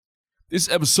This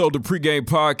episode of the PreGame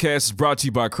Podcast is brought to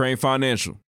you by Crane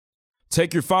Financial.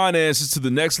 Take your finances to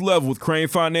the next level with Crane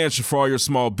Financial for all your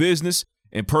small business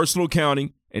and personal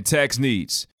accounting and tax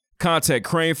needs. Contact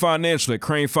Crane Financial at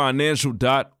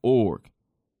cranefinancial.org.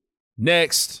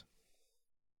 Next.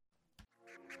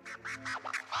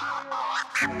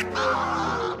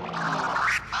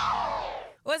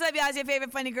 What's up, y'all? It's your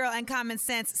favorite funny girl and common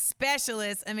sense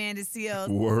specialist, Amanda Seals.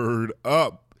 Word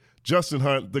up. Justin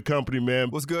Hunt, the company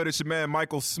man. What's good? It's your man,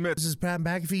 Michael Smith. This is Pat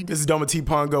McAfee. This is Doma T.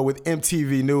 Pongo with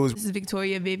MTV News. This is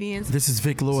Victoria Vivian. This is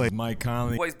Vic Lloyd. Mike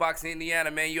Conley. Voice Box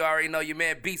Indiana, man. You already know your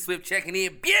man B Swift checking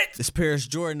in, bitch. It's Paris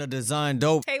Jordan of Design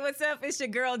Dope. Hey, what's up? It's your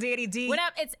girl, Daddy D. What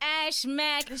up? It's Ash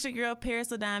Mack. It's your girl, Paris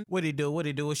Ladon. What he do?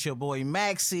 It's your boy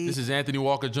Maxie. This is Anthony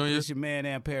Walker Jr. This your man,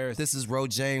 Ann Paris. This is Ro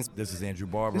James. This is Andrew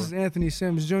Barber. This is Anthony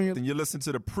Sims Jr. And you listen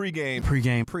to the PreGame.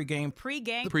 PreGame. PreGame.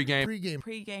 Pre-game. PreGame. PreGame.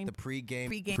 Pre-game. The PreGame.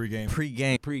 Pre-game. PreGame.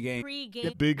 PreGame. PreGame.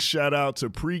 Pre-game. Big shout out to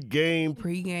PreGame.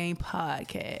 Pre-game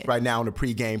podcast. Right now on the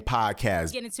PreGame Podcast.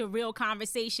 We get into real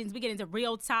conversations. We get into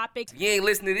real topics. If you ain't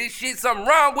listening to this shit, something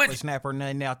wrong with you. Snapper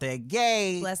nothing out there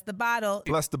gay. Bless the bottle.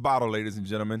 Bless the bottle, ladies and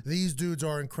gentlemen. These dudes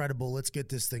are incredible. Let's get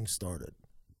this thing started.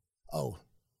 Oh.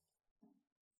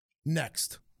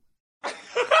 Next.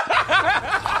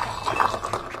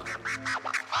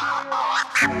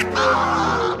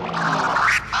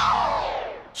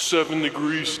 7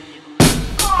 degrees.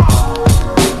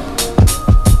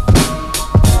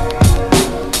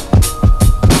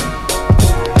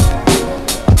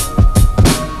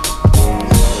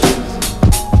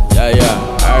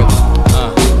 Alright.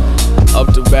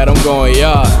 Up to bat, I'm going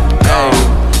yard. Hey,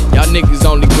 y'all niggas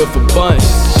only good for bunch.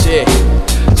 Shit.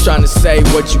 Trying to say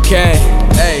what you can.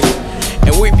 Hey,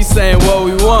 and we be saying what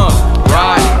we want.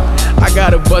 Right. I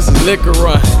gotta bust his liquor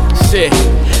run. Shit.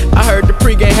 I heard the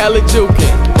pregame hella jukin'.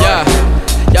 Yeah.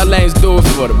 Y'all lanes do it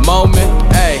for the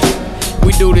moment. Hey,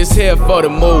 we do this here for the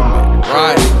movement.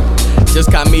 Right.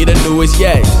 Just got me the newest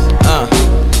yes.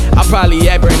 I probably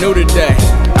act brand new today.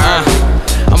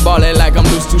 I'm ballin' like I'm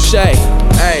loose touche.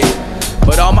 Hey,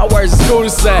 but all my words is cool to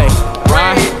say.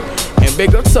 Right. And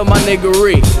big up to my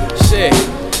niggery. Shit.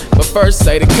 But first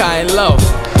say the kind low.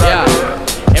 Yeah.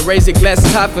 And raise your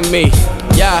glasses high for me.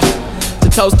 Yeah. To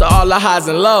toast to all the highs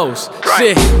and lows.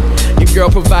 Shit. Your girl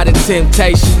providing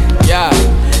temptation. Yeah.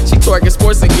 She twerking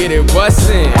sports and get it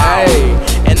bustin'. Hey.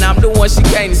 And I'm the one she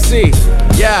came to see.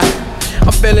 Yeah.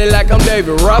 I'm feeling like I'm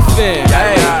David Ruffin.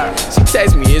 Hey. She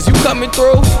text me, is you coming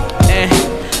through? And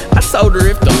I told her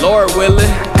if the Lord willing.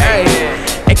 Hey.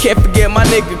 And can't forget my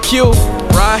nigga Q.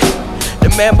 Right. The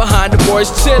man behind the boys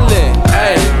chillin'.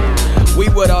 Hey. We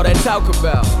what all that talk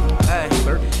about. Hey.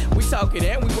 We talk it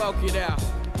and we walk it out.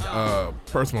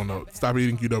 Personal note, stop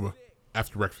eating Qdoba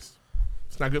after breakfast.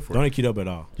 It's not good for Don't you. eat Qdoba at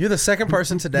all. You're the second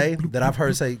person today that I've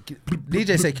heard say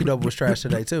DJ say Qdoba was trash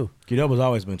today too. Qdoba's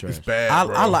always been trash. It's bad,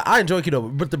 bro. I enjoy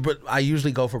Qdoba, but I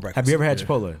usually go for breakfast. Have you ever had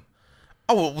Chipotle?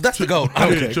 Oh, well, that's the goat.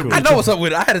 Okay, cool. I know what's up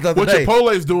with it. I had it the other What day.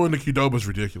 Chipotle's doing to Qdoba is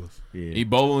ridiculous. Yeah. Eat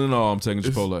bowling and all, I'm taking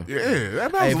Chipotle. Yeah,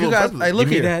 that Hey, was if a you little guys, bit- hey, look Give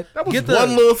me here. that. was Get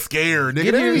one little scare, nigga.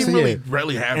 Get That here, didn't really yeah.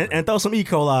 rarely happen. And throw some E.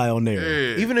 coli on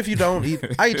there. Yeah. Even if you don't eat,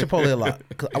 I eat Chipotle a lot.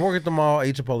 'Cause I work at the mall. I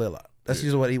eat Chipotle a lot. That's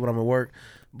usually what I eat when I'm at work.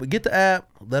 But get the app.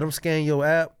 Let them scan your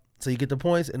app so you get the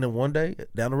points, and then one day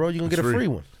down the road you're gonna get a free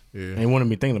one. Yeah. Ain't want to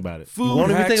be thinking about it. You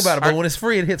won't even think about it, but when it's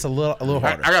free, it hits a little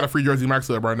harder. I got a free Jersey Max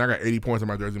app, right? And I got 80 points on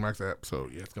my Jersey Max app. So,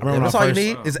 yeah, it's going I Yeah, remember that's when all I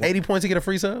you first- need is 80 points to get a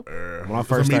free sub. When I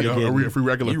first started getting, a free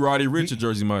regular. You Roddy Rich at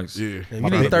Jersey Mike's. Yeah. You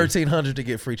need 1,300 to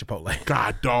get free Chipotle.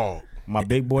 God, dog. my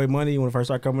big boy money, when I first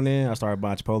started coming in, I started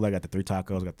buying Chipotle. I got the 3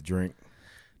 tacos, got the drink.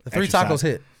 The 3 Extra tacos side.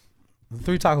 hit. The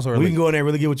 3 tacos are We can elite. go in there and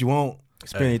really get what you want.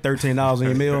 Spending $13 on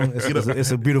your meal. It's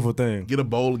a beautiful thing. Get a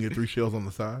bowl and get 3 shells on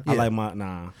the side. I like my,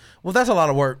 Well, that's a lot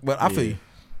of work, but I feel you.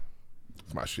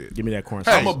 That's my shit. give me that corn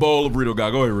I'm sauce. a bowl of burrito guy.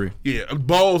 Go ahead, Ree. Yeah,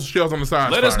 bowls, shells on the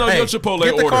side. Let us know Hey, your Chipotle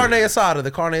get the order. carne asada. The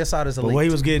carne asada is But what he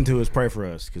elite. was getting to is pray for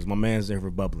us, because my man's there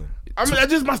for bubbling. I mean, I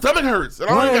just my stomach hurts. And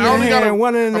One in the hand,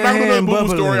 one in I'm the not gonna do a hand, boo boo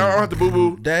bubbling. story. I don't have to boo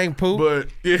boo. Dang poop. But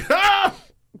yeah,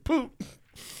 poop.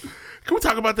 Can we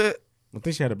talk about that? I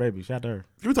think she had a baby. Shout out to her.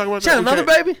 Can we talk about She had that? another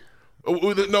baby?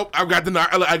 Nope. I've got the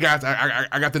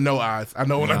I got the no eyes. I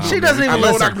know when I. She doesn't even I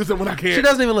know when I listen. can listen when I can't. She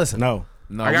doesn't even listen. No.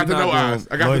 No, I got we the not no doing- eyes.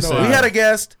 I got Boys the no said- eyes. We had a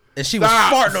guest, and she was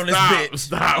farting on this bitch.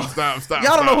 Stop.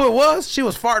 Y'all don't know who it was? She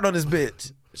was farting on this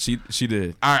bitch. She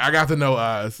did. I got the no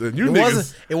eyes. And you It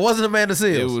niggas. wasn't Amanda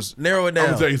Seals. It was- Narrow it I'm down.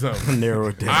 gonna tell you something. Narrow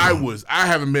it down. I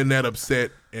haven't been that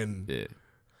upset, and Yeah.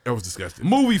 it was disgusting.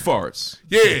 Movie farts.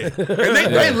 Yeah, and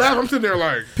they laugh. I'm sitting there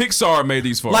like. Pixar made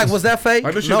these farts. Like, was that fake?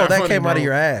 Like, this shit No, not that funny, came out bro. of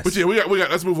your ass. But yeah, we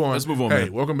got. Let's move on. Let's move on, Hey,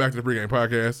 man. welcome back to the PreGame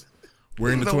Podcast.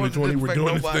 We're in the No one 2020. We're disrespect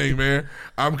doing this nobody. thing, man.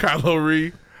 I'm Kylo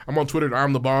Ree. I'm on Twitter.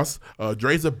 I'm the boss.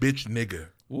 Dre's a bitch nigga.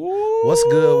 What's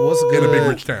good? What's good? In a big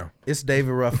rich town. It's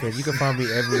David Ruffin. You can find me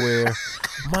everywhere.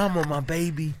 Mama, my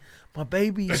baby.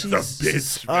 She's a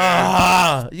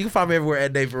bitch. You can find me everywhere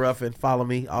at David Ruffin. Follow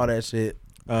me, all that shit.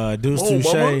 Deuce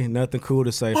Touche, nothing cool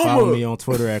to say. Follow me on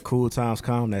Twitter at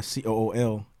CoolTimesCalm. That's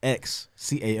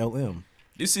CoolXCalm.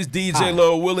 This is DJ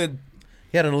Lil Willin.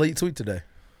 He had an elite tweet today.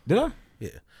 Did I? Yeah.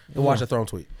 The Watch the Throne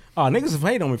tweet. Oh, niggas have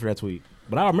hated on me for that tweet,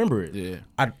 but I remember it.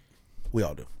 Yeah. We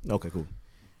all do. Okay, cool.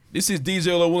 This is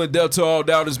DJ Lil Willin. Delta to all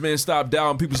doubters, man. Stop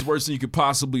doubting people's worst thing you could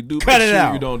possibly do. Cut Make it sure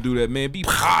out. you don't do that, man. Be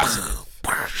positive.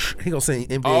 He gonna sing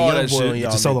NBA All that Youngboy shit. on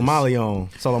y'all. Get your Solomani on.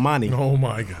 Solomani. Oh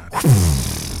my God.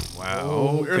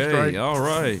 Wow. airstrike. Okay. All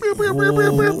right.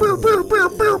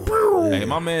 Hey,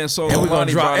 my man Solomani And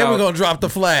we're gonna drop the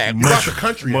flag. Drop the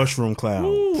country. Mushroom cloud.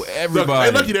 Ooh,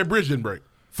 everybody. Hey, lucky that bridge didn't break.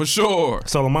 For sure.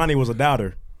 Solomani was a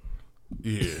doubter.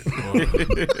 Yeah.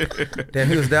 Damn,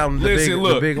 he was down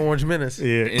the big orange menace.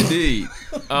 Yeah. Indeed.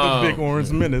 The big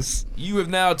orange menace. You have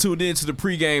now tuned in to the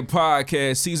Pregame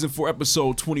Podcast, Season 4,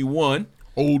 Episode 21.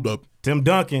 Hold up. Tim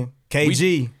Duncan,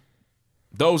 KG.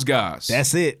 Those guys.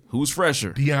 That's it. Who's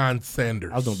fresher? Deion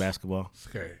Sanders. I was doing basketball.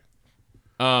 Okay.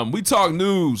 We talk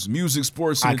news, music,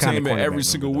 sports, I kinda entertainment cornerback every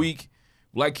single number, week.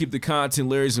 We like to keep the content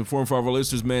hilarious and informed for our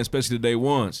listeners, man, especially the day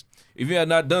ones. If you have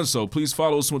not done so, please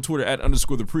follow us on Twitter at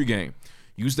 _the pregame.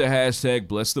 Use the hashtag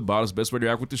 #BlessTheBottles, best way to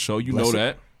act with the show. You know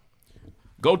that.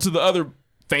 Go to the other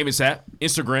famous app,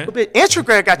 Instagram.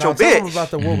 Instagram got your Tell them bitch.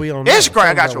 about the what we on now. Instagram Tell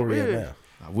them got about your where we at bitch.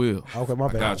 now. I will. Okay, my I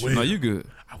bad. got you. No, you good.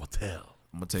 I will tell.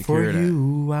 I'm going to take For care of that.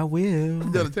 you, I will.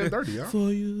 Done at 10:30, huh?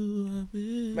 For you, I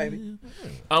will. Baby.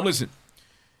 Listen.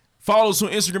 Follow us on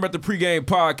Instagram at the Pregame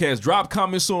Podcast. Drop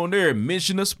comments on there.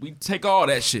 Mention us. We take all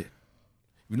that shit.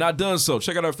 If you've not done so,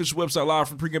 check out our official website, live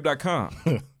from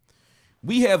pregame.com.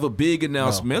 We have a big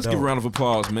announcement. Man, let's give a round of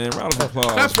applause, man. Round of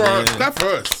applause. That's for man. us. That's for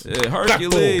us. Yeah,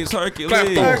 Hercules. Clap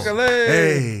for.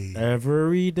 Hey.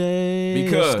 Every day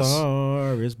Because a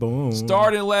star is born.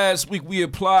 Starting last week, we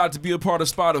applied to be a part of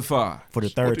Spotify. For the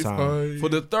third time. For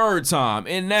the third time.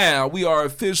 And now we are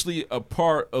officially a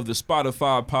part of the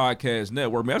Spotify Podcast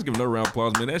Network. Man, let's give another round of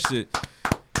applause, man. That shit,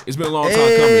 it's been a long time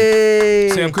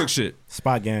coming. Sam Cooke shit.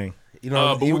 Spot gang. You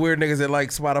know, but you we- weird niggas that like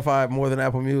Spotify more than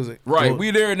Apple Music. Right, we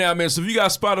there now, man. So if you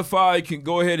got Spotify, you can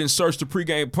go ahead and search the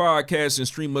Pregame Podcast and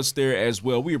stream us there as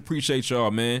well. We appreciate y'all,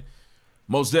 man.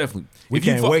 Most definitely. We If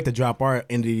you can't wait to drop our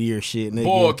end of the year shit, nigga.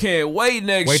 Boy, can't wait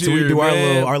next Wait year, till we do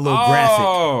man. our little graphic.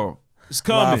 Oh, it's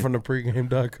coming. Live from the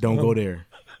pregame.com. Don't go there.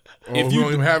 Oh, If we you-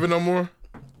 don't even have it no more?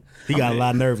 He got a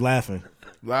lot of nerve laughing.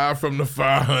 Live from the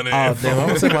 500. Oh, damn. I'm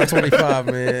going to say my 25,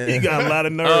 man. He got a lot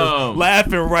of nerve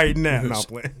laughing right now. No, I'm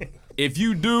playing. If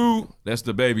you do, that's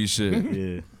the baby shit.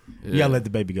 Yeah. You gotta let the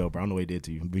baby go, bro. I don't know what he did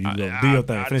to you. But you go, do your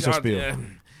thing. Finish your spiel. You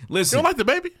Listen, don't like the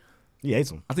baby? He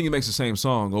hates him. I think he makes the same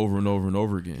song over and over and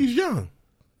over again. He's young.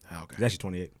 He's actually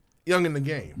 28. Young in the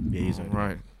game. Yeah, he's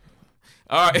Right.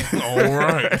 All right. All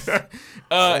right.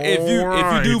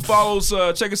 If you do follow us,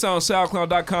 check us out on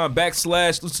SoundCloud.com /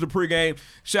 listen to the pregame.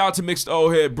 Shout out to Mixed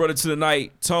Old Head, Brother to the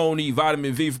Night, Tony,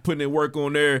 Vitamin V for putting in work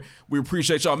on there. We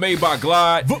appreciate y'all. Made by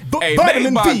Glide. Hey, Made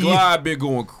Vitamin by V. Glide been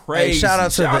going crazy. Hey, shout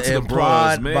out to the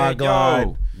Implied man. by Glide.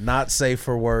 Yo. Not safe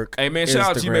for work. Hey, man, shout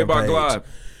out to you, Instagram Made by page. Glide.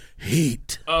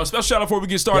 Heat. Special shout out before we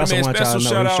get Y'all started, man. want y'all Special to know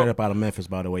shout he's straight out. up out of Memphis,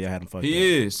 by the way. Y'all had him fucked up.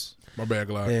 He is. My bad,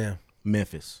 Glide. Damn.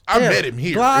 Memphis. I Damn. met him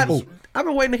here. Glide, It was- I've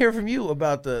been waiting to hear from you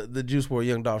about the Juice WRLD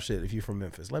Young Dolph shit. If you from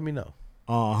Memphis, let me know.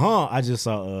 I just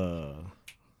saw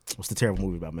what's the terrible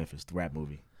movie about Memphis? The rap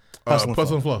movie. Hustle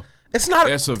and Flow. It's not.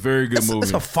 That's a very good movie.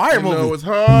 It's a fire You know movie. it's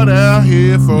hard out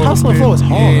here for Hustle and Flow is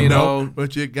hard. You know,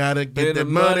 but you gotta get get the the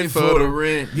money for the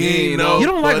rent. You know, You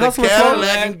don't like for the Hustle and Flow?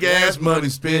 Cadillac and gas money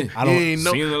spent. I don't- You ain't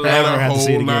know seen it, had never a had to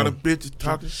see it whole lot again. of bitches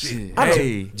talking shit.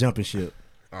 Hey, Jumping ship.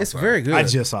 It's very good. I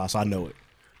just saw, so I know it.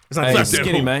 It's not hey, that skinny,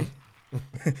 simple. man.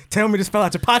 Tell me this fell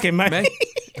out your pocket, man.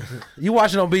 You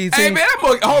watch it on BET? Hey, man, that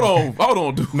boy, hold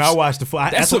on, dude. No, I watched the full.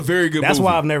 That's a very good That's movie.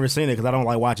 why I've never seen it, because I don't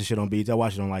like watching shit on BET. I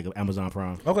watch it on like Amazon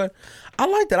Prime. Okay, I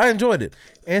like that. I enjoyed it.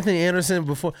 Anthony Anderson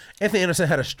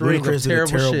had a string Ludacris of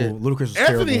terrible shit. Ludacris was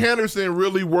Anthony terrible. Henderson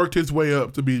really worked his way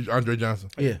up to be Andre Johnson.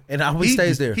 Yeah, and I hope he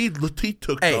stays there. He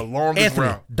took Hey, the longest Anthony,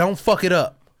 route. don't fuck it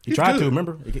up. He tried good. to,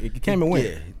 remember? It came and went.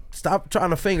 Yeah, stop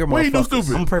trying to finger What he do motherfuckers. stupid?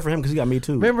 I'm gonna pray for him because he got me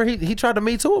too. Remember, he tried to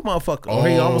me too a motherfucker. Or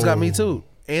he almost got me too.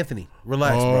 Anthony,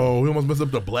 relax, bro. Oh, we almost messed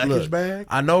up the blackish Look, bag.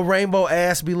 I know rainbow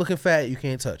ass be looking fat. You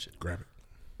can't touch it. Grab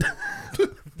it.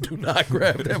 Do not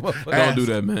grab that motherfucker. Don't do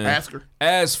that, man. Ask her.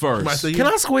 Ass Might first. say Can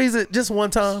yes. I squeeze it just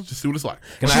one time? Just see what it's like.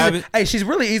 Can I have it? Hey, she's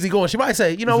really easy going. She might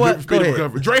say, you know what? Go Speed of ahead.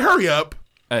 recovery. Dre, hurry up.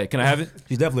 Hey, can I have it?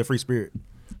 He's definitely a free spirit.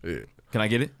 Yeah. Can I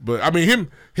get it? But I mean,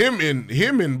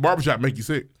 him and Barbershop make you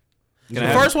sick. The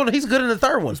first one, he's good in the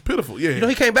third one. It's pitiful. Yeah, You know,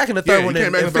 he came back in the third one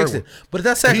and fixed it. But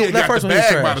that second, that first one, he was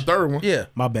trash. by the third one. Yeah,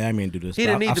 My bad, I mean do this. He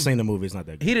didn't need I've to- seen the movie. It's not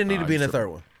that good. he didn't need to be in the third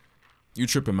one. You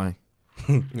tripping, man.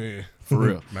 Yeah, For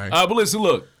real. Man. But listen,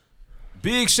 look.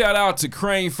 Big shout out to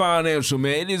Crane Financial,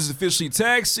 man. It is officially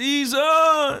tax season.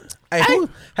 Hey,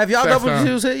 have y'all Tax double time.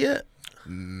 Q's hit yet?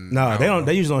 No, they don't.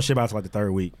 They usually don't ship out to like the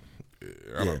third week.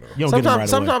 I don't know. You don't get them right away.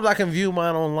 Sometimes I can view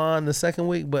mine online the second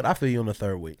week, but I feel you on the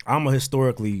third week. I'm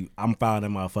filing that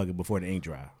motherfucker before the ink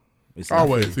dry. It's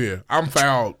Always, yeah. I'm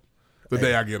fouled the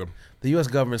day I get them. The U.S.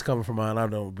 government's coming for mine. I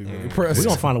don't be really impressed. We're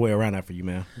gonna find a way around that for you,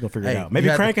 man. We're gonna figure it out. Maybe you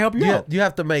have Crank to- can help you out. You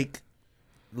have to make,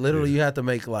 literally, you have to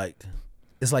make like,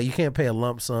 it's like you can't pay a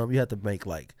lump sum. You have to make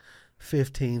like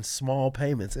 15 small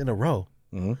payments in a row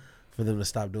for them to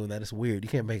stop doing that. It's weird. You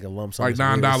can't make a lump sum. Like It's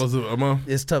weird. $9 a month.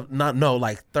 It's tough.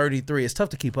 Like 33. It's tough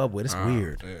to keep up with. It's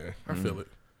weird. Yeah, I feel it.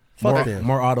 Fuck them.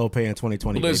 More auto pay in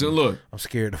 2020. Listen, baby. look. I'm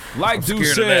scared. Like Dude Scared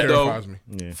of said, that. though, Terrifies me.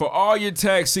 Yeah. for all your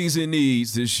tax season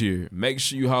needs this year, make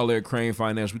sure you holler at Crane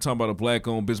Financial. We're talking about a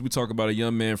black-owned business. We talk about a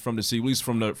young man from the city, at least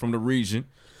from the region.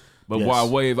 But Yes. by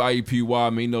way of IEPY, I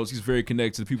mean, knows he's very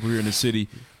connected to the people here in the city.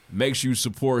 Make sure you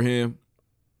support him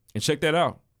and check that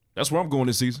out. That's where I'm going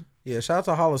this season. Yeah, shout out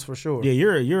to Hollis for sure. Yeah,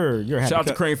 you're a happy Shout out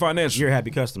to Crane Financial. You're a happy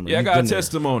customer. Yeah, I You've got a been there.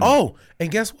 testimony. Oh, and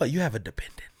guess what? You have a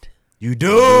dependent. You do.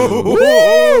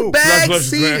 Woo! Bag Congratulations,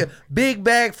 season. man. Big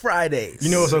bag Fridays.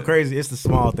 You know what's so crazy? It's the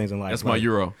small things in life. That's my Like,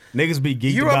 euro. Niggas be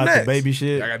geeked You're up about next. the baby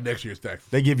shit. I got next year's tax.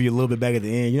 They give you a little bit back at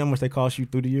the end. You know how much they cost you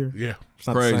through the year? Yeah. It's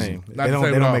not Crazy. the same. Not They the don't. same They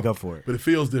at don't all. make up for it. But it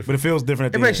feels But different. it feels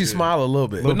different at It the makes end. you smile a little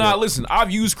bit. But nah, listen, I've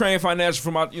used Crane Financial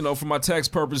for my tax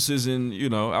purposes,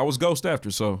 and I was ghost after,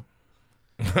 so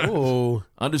Ooh.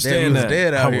 understand was that.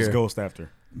 dead out I was here. ghost after.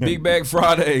 Big Bag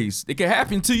Fridays. It can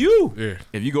happen to you Yeah.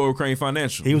 if you go with Crane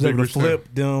Financial. He was Big able to return.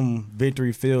 flip them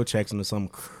victory field checks into something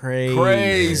crazy.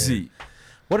 crazy.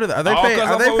 What are they? Are they All paying, 'cause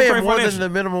are I they fuck with paying Crane more Financial.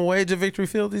 than the minimum wage at Victory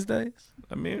Field these days?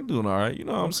 I mean, they're doing all right. You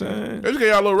know what I'm saying? They just gave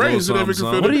y'all a little raise Little in every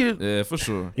something, What do field. you? Yeah, for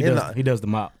sure. He In does. the- He does the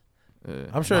mop.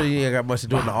 I'm sure you ain't got much to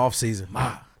do in the off season.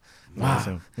 That's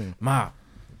him. Yeah.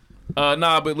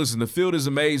 Nah, but listen, the field is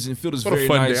amazing. Field is What a very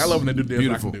fun nice. day. I love when they do dance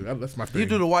Beautiful. I can do. That's my thing. You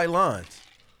do the white lines.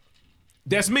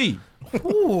 That's me.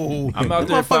 Ooh, I'm out Them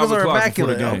there at 5 motherfuckers are o'clock before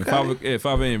the immaculate. game. Okay.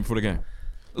 5 a.m. before the game.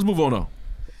 Let's move on.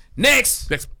 Next.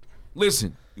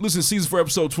 Listen to season 4,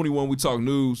 episode 21. We talk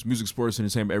news, music, sports, and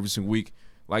entertainment every single week.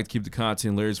 Like to keep the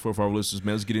content hilarious for our listeners,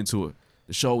 man. Let's get into it.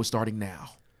 The show is starting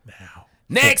now.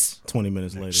 Next. 20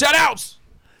 minutes later. Shout outs.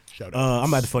 I'm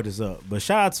about to fuck this up, but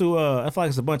shout out to I feel like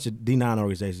it's a bunch of D9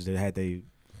 organizations that had they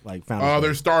like found. Oh,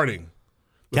 they're starting.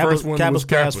 The first one Kappa's was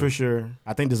passed Kappa. for sure.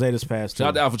 I think the Zetas passed too. Shout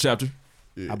out to Alpha Chapter.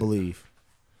 I believe.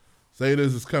 Zetas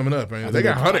is coming up, man. They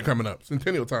got 100 coming up.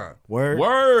 Centennial time. Word.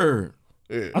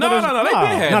 Yeah. No, they been had No, that,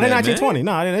 they're man. 1920.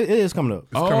 No, it is coming up.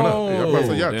 It's coming up. Yeah, I'm about to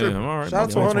say, y'all damn, tripping. all right. Shout out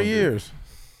to 100 years.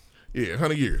 Yeah,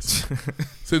 100 years.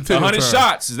 Centennial 100 time.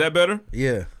 shots. Is that better?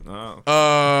 Yeah.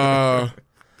 Oh.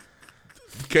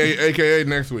 AKA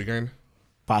next week, ain't it?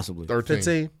 Possibly. 13.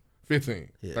 15. 15.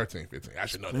 Yeah. 13, 15. I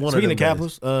should know that. One Speaking of them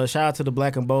Kappas, shout out to the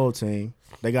Black and Bold team.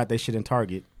 They got their shit in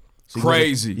Target. So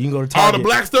Crazy. You can go to All Target. the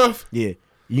black stuff? Yeah.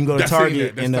 You can go to That's seen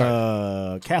Target that. in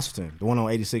That's Castleton, the one on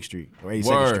 86th Street or 82nd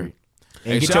Word. Street.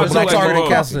 Hey, And get shout your out to black Black and Target Bold.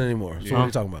 in Castleton anymore. So Yeah. what are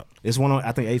you talking about? It's one on,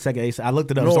 I think 82nd. I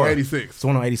looked it up. North. Sorry. 86. It's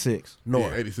one on 86.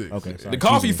 North. Yeah, 86. Okay. Yeah. sorry. The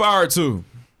coffee Excuse me. fire too.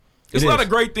 There's It a lot is. of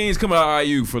great things coming out of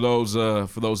IU for those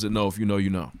that know. If you know, you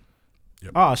know.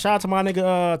 Oh, shout out to my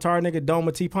nigga, tar nigga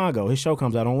Doma T. Pongo. His show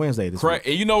comes out on Wednesday this week.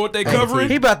 And you know what they covering?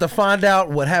 He about to find out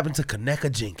what happened to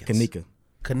Kaneka Jenkins.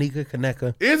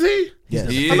 Kaneka. Is he? Yes.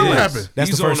 He I know what is. happened. That's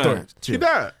He's the first on story. that. She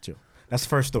died. Chill. That's the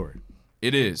first story.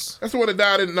 It is. That's the one that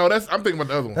died in. No, I'm thinking about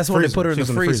the other one. That's when they Freezer. put her in She's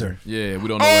the in the freezer. Yeah, we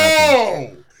don't know what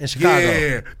happened. Oh! In Chicago.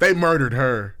 Yeah, they murdered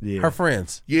her. Yeah. Her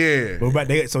friends. Yeah.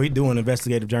 So he doing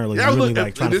investigative journalism. Yeah, really look,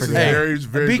 like trying to this is figure it out.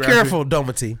 very Be graphic. careful,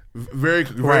 Domity. Very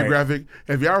Right. graphic.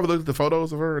 Have y'all ever looked at the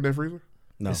photos of her in that freezer?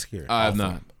 No. It's scary. I have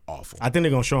not. Awful. I think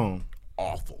they're gonna show him.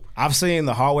 Awful. I've seen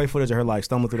the hallway footage of her like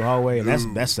stumbling through the hallway,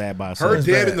 and that's sad by itself. Her That's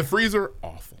dead bad. in the freezer?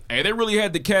 Awful. Hey, they really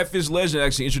had the Catfish legend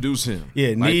actually introduce him. Yeah,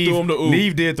 like, Neve, threw him the ooh.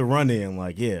 Neve did the run in,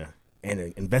 like, yeah. And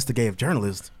an investigative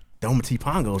journalist, Doma T.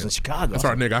 Pongo's in Chicago. That's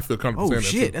our nigga. I feel comfortable Oh, saying that.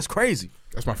 shit, too. that's crazy.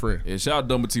 That's my friend. Yeah, shout out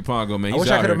Dumba T. Pongo, man. I He's wish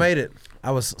I out could have here. made it.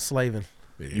 I was slaving.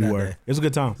 You that were. day. It was a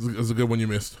good time. It was a good one you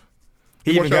missed.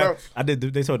 He more even got, shout-outs? I did.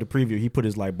 They told the preview. He put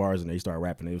his like bars in there. He started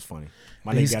rapping. It was funny.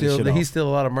 My Did he nigga got his shit did he off. steal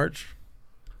a lot of merch?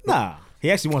 Nah,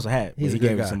 he actually wants a hat. He's He a good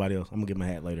gave it guy. to somebody else. I'm gonna give him a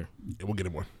hat later. Yeah, we'll get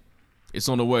him one. It's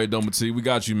on the way, Dumba T. We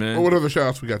got you, man. Well, what other shout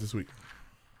outs we got this week?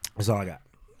 That's all I got.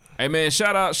 Hey, man,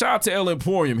 shout out to El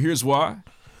Emporium. Here's why.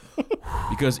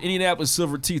 because Indianapolis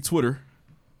Silver Tea Twitter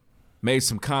made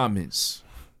some comments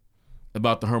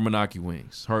about the Hermanaki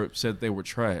wings. Herb said they were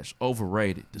trash,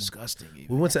 overrated, disgusting.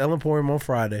 Even. We went to El Emporium on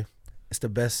Friday. It's the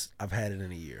best I've had it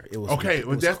in a year. It was okay.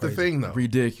 Well, that's crazy. the thing, though.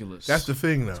 Ridiculous. That's the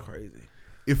thing, though. It's crazy.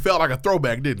 It felt like a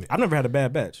throwback, didn't it? I've never had a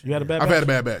bad batch. You had a bad batch? I've had a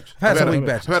bad batch. I've had some weak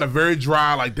batches. I've had a very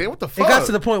dry, like, damn, what the fuck? It got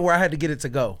to the point where I had to get it to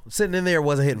go. Sitting in there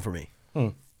wasn't hitting for me.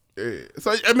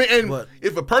 So, I mean, and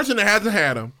if a person that hasn't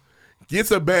had them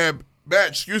gets a bad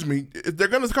batch, they're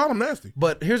going to call them nasty.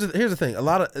 But here's the thing. A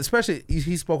lot of, especially,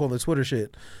 he spoke on the Twitter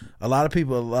shit. A lot of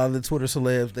people, a lot of the Twitter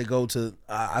celebs, they go to,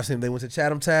 I've seen they went to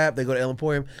Chatham Tap, they go to El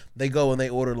Emporium, they go and they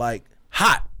order like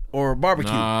hot or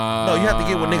barbecue. No, you have to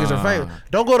get what niggas are famous.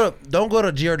 Don't go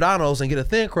to Giordano's and get a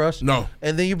thin crust. No.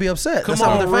 And then you be upset. Come That's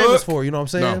not what on, they're famous Rook. for, you know what I'm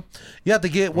saying? No. You have to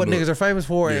get what niggas are famous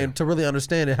for Yeah. and to really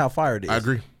understand it, how fire it is. I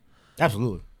agree.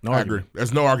 Absolutely. No I argument. agree.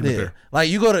 There's no argument there. Like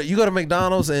you go to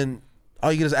McDonald's and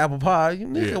all you get is apple pie. You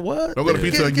nigga, Yeah. what? Don't go to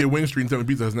Pizza and get Wing Street and tell me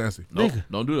Pizza is nasty. Nope,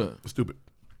 don't do that. Stupid.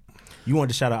 You wanted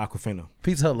to shout out Aquafina.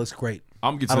 Pizza Hut looks great.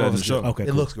 I'm getting I to that don't in know the if show. it's good. Okay, It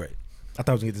cool. looks great. I thought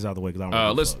I was going to get this out of the way because I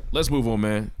don't Let's move on,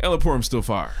 man. El Emporium's still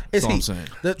fire. That's It's all I'm heat.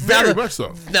 saying. Very much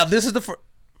so. Now this is the first.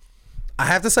 I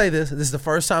have to say this. This is the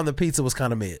first time the pizza was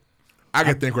kind of mid. I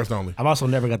get thin crust only. I've also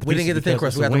never got the We pizza didn't get the thin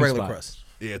because crust. it's We a got the wing regular spot. crust.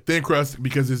 Yeah, thin crust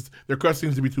because their crust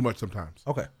seems to be too much sometimes.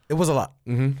 Okay, it was a lot.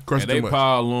 Crust And they too much.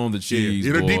 pile on the cheese.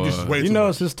 Yeah, their deep boy. dish is way You too know, much.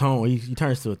 it's his tone. He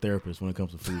turns to a therapist when it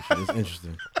comes to food shit. It's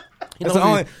interesting. knows That's the what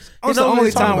only, he- that's he the knows what only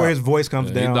he's talking time where about. his voice comes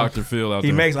He down. Dr. Phil out He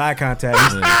there. makes eye contact.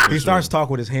 Yeah, for He starts sure. to talk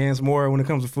with his hands more when it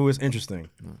comes to food. It's interesting.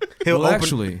 He'll Well, open,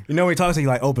 actually- you know, when he talks, he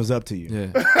like opens up to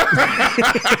you. Yeah.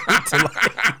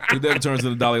 He then turns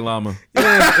into the Dalai Lama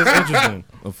Yeah, it's interesting.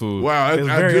 of food. Wow, I It's do.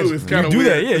 very It's interesting. kind of You do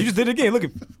weird. that, yeah. You just did it again. Look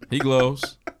at He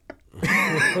glows.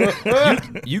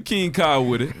 you King Kyle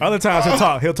with it. other times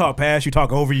he'll talk past you,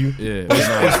 talk over you. Yeah.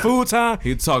 It's food time.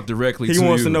 He'll talk directly He to you.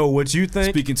 wants to know what you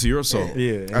think. Speaking to your soul.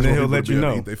 Yeah, and That's then why he'll people let be you able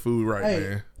to know. Eat their food right, Hey.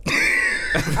 man.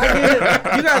 I get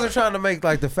it. You guys are trying to make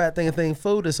like the fat thing a thing.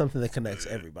 Food is something that connects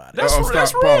everybody. That's, Uh-oh,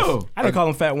 that's stop, real. pause. I didn't call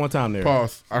him fat one time there.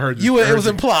 Pause. I heard You- I it heard was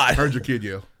implied. Heard your kid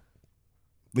yell.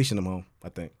 Leashing him home, I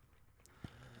think.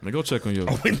 Man, go check on your,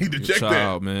 We need to your check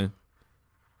child, man.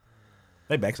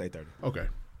 They back 8:30. Okay.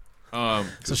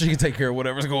 So she can take care of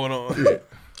whatever's going on.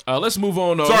 Let's move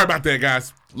on, though. Sorry about that,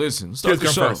 guys. Listen, let's start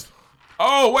Kids the come show. first.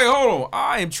 Oh, wait, hold on.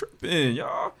 I am tripping,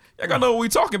 y'all. Y'all gotta know what we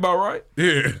talking about, right?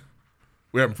 Yeah.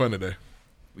 We're having fun today.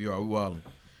 We wilding.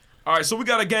 All right, so we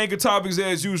got a gang of topics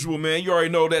as usual, man. You already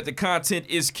know that the content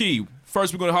is key.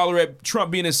 First, we're gonna holler at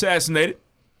Trump being assassinated.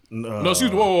 No,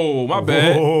 excuse me. Whoa, my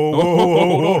bad.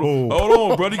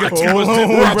 Hold on, brother. You got too much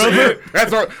to brother.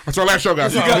 That's our last show,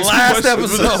 guys. You got Last too much-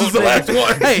 episode. This is the last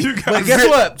one. Hey, You but guys- guess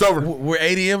what? It's over. We're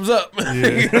 80 M's up.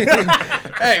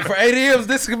 Hey, for 80 M's,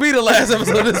 this could be the last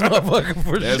episode of this motherfucker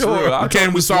for That's sure. real. I Came,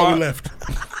 told we this saw, why- we left.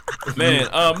 Man,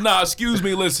 excuse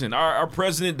me. Listen, our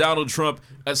president Donald Trump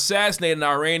assassinated an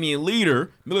Iranian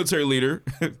leader, military leader,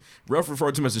 rough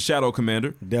referred to him as the shadow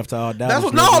commander. Death to all That's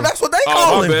what, Dallas no, niggas. that's what they Oh,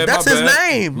 call my him. bad, That's my his bad.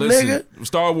 name, Listen, nigga.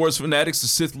 Star Wars fanatics, the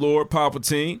Sith Lord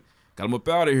Palpatine, got him up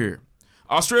out of here.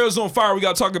 Australia's on fire. We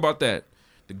got to talk about that.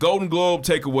 The Golden Globe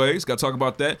takeaways, got to talk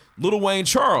about that. Lil Wayne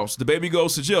Charles, the baby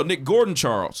goes to jail. Nick Gordon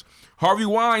Charles, Harvey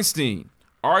Weinstein,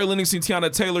 Ari Lennox and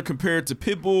Tiana Taylor compared to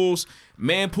pit bulls.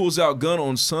 Man pulls out gun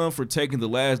on son for taking the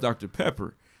last Dr.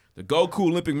 Pepper. The Goku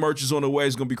Olympic merch is on the way.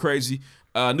 It's going to be crazy.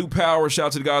 New Power. Shout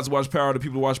out to the guys who watch Power, the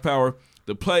people who watch Power.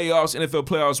 The playoffs, NFL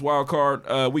playoffs wild card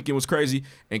weekend was crazy.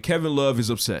 And Kevin Love is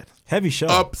upset. Heavy show.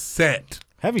 Upset.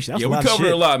 Heavy show. That's Yeah, a we lot of covered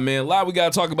shit. a lot, man. A lot we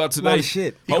got to talk about today. Lot of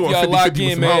shit. He Hope going y'all 50-50 lock with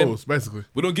in, some man. hoes, basically.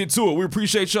 We don't get to it. We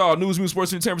appreciate y'all. News,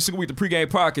 sports, entertainment, every single week. The pregame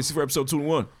podcast. See for episode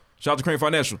 2-1. Shout out to Crane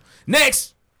Financial.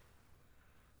 Next.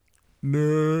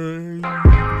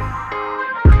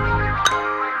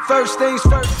 First things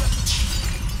first.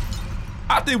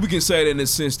 I think we can say that in the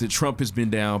sense that Trump has been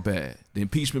down bad. The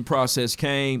impeachment process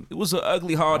came. It was an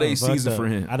ugly holiday season for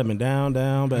him. I'd have been down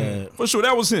bad. For sure,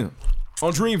 that was him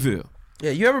on Dreamville.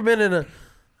 Yeah, you ever been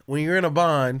when you're in a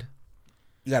bind,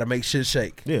 you got to make shit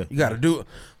shake. Yeah. You got to do,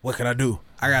 what can I do?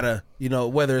 I got to,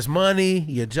 whether it's money,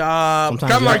 your job,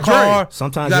 Sometimes kinda you like gotta- car.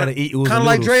 sometimes you gotta eat oodles Kind of and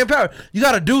like noodles. Dre and Power. You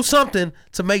got to do something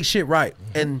to make shit right.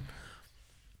 And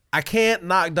I can't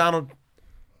knock Donald.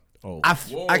 Oh.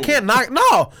 I can't knock.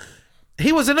 No.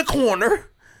 He was in the corner.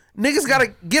 Niggas got to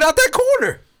get out that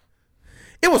corner.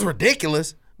 It was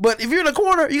ridiculous. But if you're in the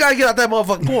corner, you got to get out that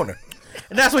motherfucking corner.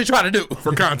 And that's what he tried to do.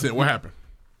 For content, what happened?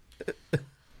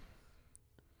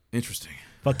 Interesting.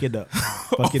 Fuck it up.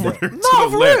 Fuck it up. No,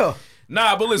 for real.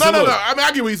 Nah, but listen, No. look. I mean,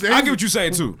 I get what you're saying. I get what you're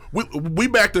saying, too. We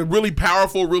backed a really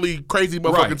powerful, really crazy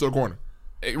motherfucker Right. into a corner.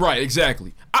 Right,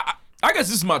 exactly. I guess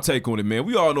this is my take on it, man.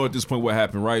 We all know at this point what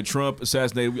happened, right? Trump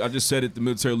assassinated. I just said it, the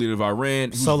military leader of Iran.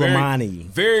 Soleimani.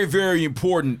 Very, very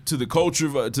important to the culture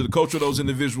of those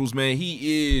individuals, man.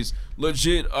 He is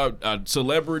legit a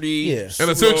celebrity. Yes. And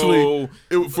essentially,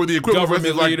 for the equivalent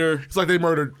government leader, it's like they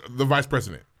murdered the vice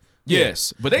president.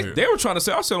 Yes, but they were trying to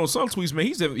say. I said on some tweets,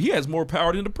 man, he has more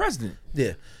power than the president.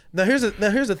 Yeah. Now here's the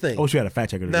thing. Oh, you had a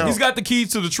fact checker. Now, he's got the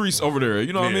keys to the trees over there.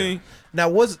 You know what I mean? Now,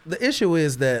 the issue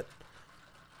is that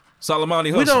Soleimani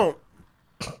hustle. we don't.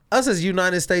 Us as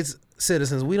United States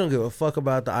citizens, we don't give a fuck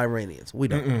about the Iranians. We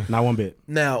don't. Not one bit.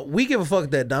 Now we give a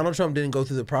fuck that Donald Trump didn't go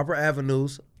through the proper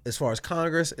avenues as far as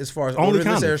Congress, as far as Only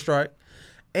ordering this airstrike,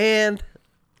 and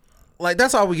like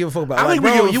that's all we give a fuck about. I Like, think we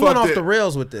bro, give a you fuck went off that- the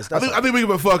rails with this. I think we give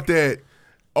a fuck that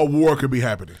a war could be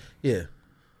happening. Yeah.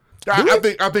 I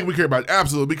think we care about it.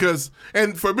 Absolutely, because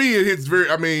and for me it hits very.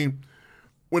 I mean,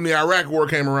 when the Iraq War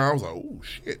came around, I was like, oh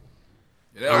shit.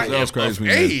 That was crazy.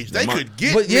 Age, they could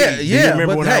get But me. yeah. Do you remember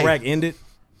but when hey, Iraq ended?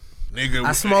 Nigga,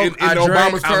 I smoked, in I Obama's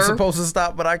drank. I'm term. supposed to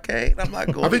stop, but I can't. I'm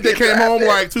not going. I think they came home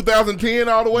like 2010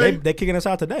 all the way. They kicking us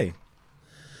out today.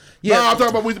 Yeah, no, I'm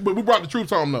talking about we brought the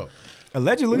troops home though.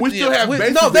 Allegedly. We still have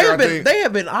bases no, there, I think. they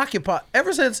have been occupied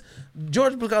ever since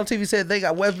George Bush on TV said they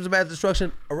got weapons of mass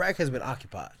destruction. Iraq has been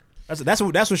occupied. That's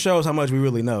what shows how much we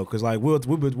really know. Because like we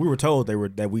were told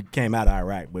that we came out of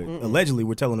Iraq, but allegedly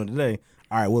we're telling them today,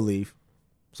 all right, we'll leave.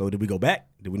 So did we go back?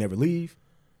 Did we never leave?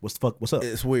 What's up?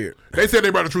 It's weird. They said they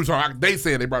brought the troops home. They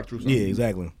said they brought the troops home. Yeah,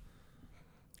 exactly.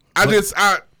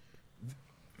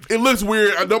 It looks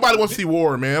weird. Nobody wants to see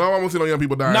war, man. I don't want to see no young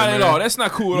people dying. Not man. at all. That's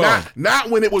not cool at all. Not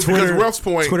when it was because Ruff's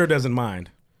point. Twitter doesn't mind.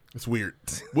 It's weird.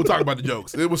 We'll talk about the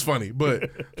jokes. It was funny, but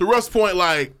to Ruff's point,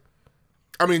 like,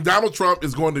 I mean, Donald Trump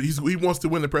is going to. He wants to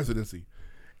win the presidency,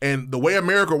 and the way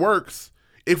America works,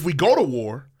 if we go to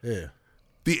war,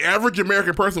 the average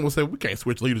American person will say, "We can't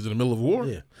switch leaders in the middle of a war.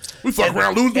 Yeah. We fuck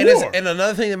around, lose the war." And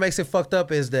another thing that makes it fucked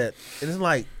up is that it isn't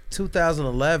like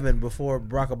 2011 before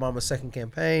Barack Obama's second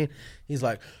campaign. He's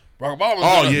like, Barack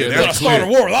Obama's gonna start a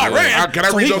war with Iran. Can I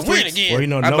so read he those can win tweets? again. Well, you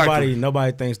know, I'd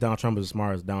nobody thinks Donald Trump is as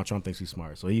smart as Donald Trump thinks he's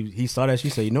smart. So he saw that. She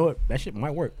said, you know what? That shit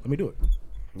might work. Let me do it.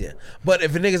 Yeah, but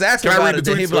if a nigga's asking Can I about read it,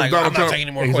 the then he'd tweets be like, of Donald I'm not Trump? taking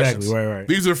any more Exactly. questions. Right.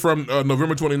 These are from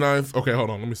November 29th. Okay, hold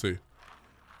on. Let me see.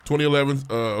 2011.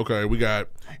 Okay, we got.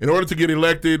 In order to get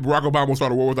elected, Barack Obama will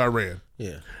start a war with Iran.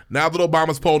 Yeah. Now that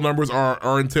Obama's poll numbers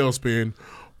are in tailspin,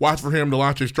 watch for him to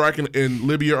launch a strike in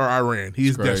Libya or Iran. He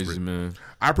is Crazy, desperate. man.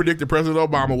 I predicted President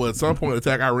Obama will at some point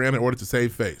attack Iran in order to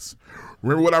save face.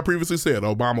 Remember what I previously said.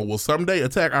 Obama will someday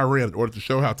attack Iran in order to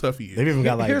show how tough he is. They've even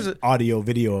got like audio,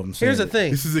 video of him saying Here's the it. thing.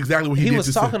 This is exactly what he did. was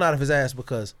to talking say. out of his ass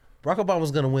because Barack Obama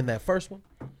was going to win that first one,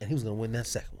 and he was going to win that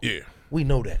second one. Yeah. We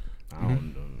know that.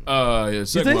 Yeah, You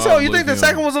think so? You think the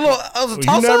second was a little was a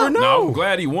toss never up? know. No, I'm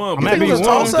glad he won. I'm but happy he he was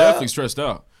won. definitely stressed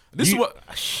out.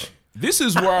 This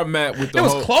is where I'm at with the It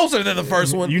was whole. closer than the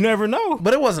first one, You never know.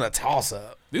 but it wasn't a toss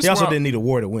up. This He also where I- didn't need a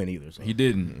war to win either. So. He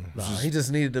didn't. Nah, he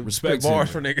just needed to respect spit bars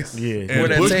him. for niggas. Yeah. And Where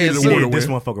that Bush saying needed a war to sit. This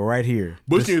win. motherfucker right here.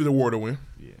 Bush needed a war to win.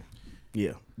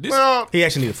 Yeah. Well, He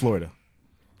actually needed Florida.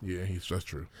 yeah, that's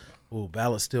true. Ooh,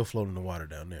 ballot's still floating in the water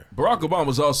down there. Barack Obama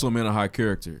was also a man of high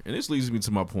character, and this leads me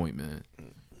to my point, man.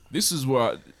 This is where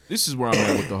I'm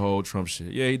at with the whole Trump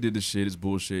shit. Yeah, he did this shit. It's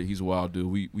bullshit. He's a wild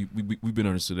dude. We've been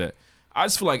understood that. I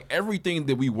just feel like everything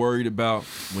that we worried about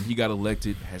when he got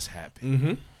elected has happened.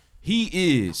 Mm-hmm.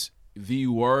 He is the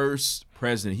worst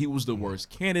president. He was the worst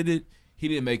candidate. He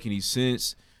didn't make any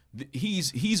sense.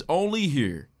 He's only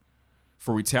here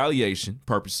for retaliation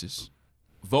purposes.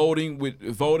 Voting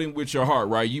with your heart,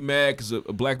 right? You mad because a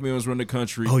black man was running the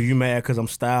country. Oh, you mad because I'm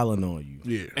styling on you.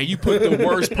 Yeah. And you put the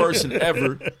worst person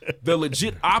ever, the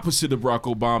legit opposite of Barack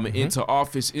Obama, into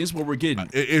office. Is what we're getting.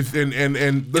 It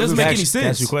doesn't make any sense.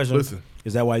 That's your question. Listen.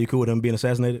 Is that why you cool with him being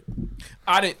assassinated?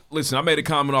 I didn't listen. I made a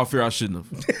comment off here I shouldn't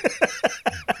have.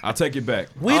 I'll take it back.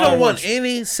 We don't want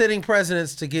any sitting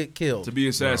presidents to get killed. To be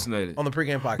assassinated. On the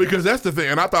pregame podcast. Because that's the thing,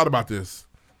 and I thought about this.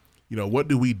 You know, what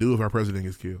do we do if our president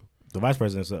gets killed? The vice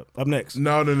president's up next.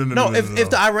 No. No, if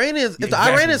the Iranians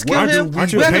kill Aren't him, you we a have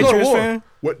to go to Patriots war. fan?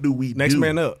 What do we Next do?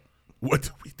 man up. What do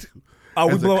we do? Oh,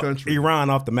 we as a blow country? Iran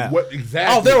off the map. What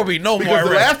exactly? Oh, there will be no because more the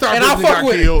Iran. last time And I'll president fuck got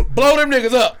with killed, it. Blow them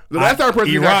niggas up. the last time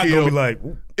president got Iran gonna killed, be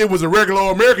like, it was a regular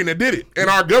American that did it, and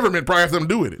our government probably had something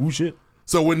to do with it. ooh shit.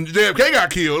 So when JFK got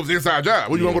killed, it was an inside job.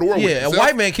 What you want to go to war with? Yeah, a Yourself?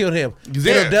 white man killed him.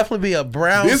 Yeah. It'll definitely be a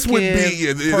brown This would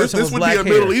be person this with would black be a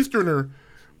hair. Middle Easterner.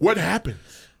 What happens?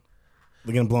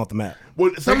 They're gonna blow off the map.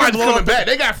 Well, somebody's blow coming up back.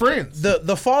 They got friends.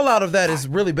 The fallout of that is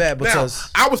really bad Now,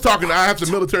 because I have some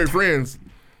military friends,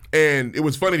 and it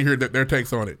was funny to hear their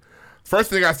takes on it. First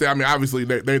thing I said, I mean, obviously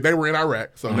they were in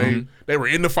Iraq, so they were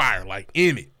in the fire, like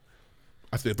in it.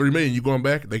 I said, $3 million, you going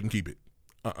back? They can keep it.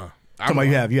 Talking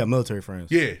about you have military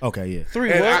friends. Yeah. Okay, yeah. $3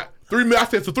 million. I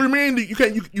said, so $3 million, you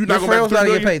can't, you're not Your going friends back got to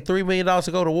to $3 get million? paid $3 million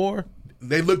to go to war.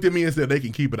 They looked at me and said they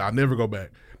can keep it. I'll never go back.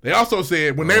 They also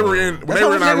said when they were in That's how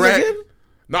much niggas are Iraq. getting?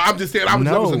 No, I'm just saying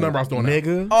that was the number I was throwing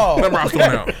nigga. out. Number I was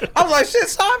throwing out. I was like, shit,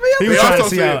 sign me up. He was They trying to also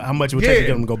see said- how much it would take to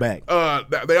get them to go back.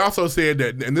 They also said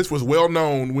that, and this was well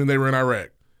known when they were in Iraq,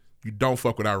 you don't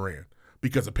fuck with Iran.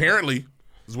 Because apparently,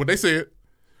 this is what they said,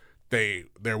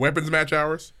 their weapons match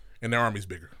ours and their army's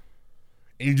bigger.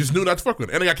 And you just knew not to fuck with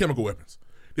them. And they got chemical weapons.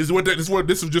 This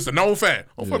is just a known fact.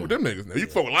 Don't fuck with them niggas. Now, you can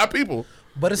fuck with a lot of people.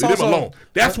 But it's leave also them alone.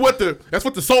 That's what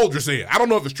the soldier said. I don't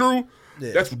know if it's true.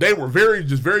 Yeah. That's what they were very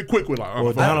quick with. Like,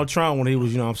 Well, Donald Trump, when he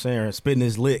was, spitting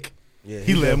his lick,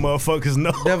 he let motherfuckers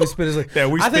know Definitely spit his lick.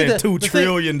 that we I think spent $2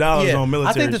 trillion on military.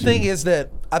 I think the shit. thing is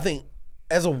that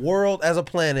as a world, as a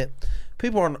planet,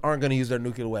 people aren't going to use their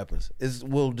nuclear weapons.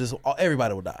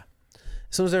 Everybody will die.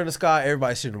 As soon as they're in the sky,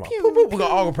 everybody's shooting them off. Boop, boop, we're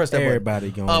gonna all press that button.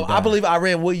 Everybody gonna die. I believe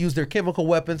Iran will use their chemical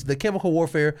weapons, the chemical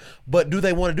warfare, but do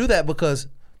they want to do that because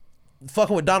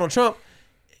fucking with Donald Trump,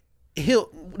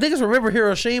 niggas remember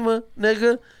Hiroshima,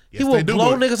 nigga. He will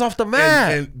blow niggas off the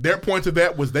map. And their point to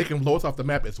that was they can blow us off the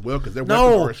map as well because their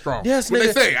weapons are strong. Yes, what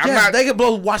nigga. they say. They can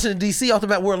blow Washington D.C. off the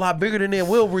map. We're a lot bigger than them.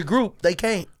 We'll regroup. They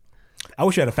can't. I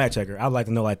wish you had a fact checker. I'd like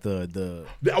to know the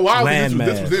I land think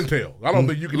this was intel. I don't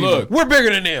think you can look. We're bigger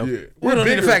than them. Yeah. We don't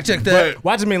need to fact check that.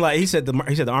 Well, I just mean like he said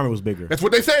the army was bigger. That's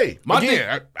what they say.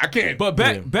 Again, I can't. But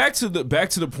back to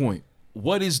the point.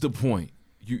 What is the point?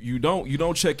 You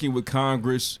don't check in with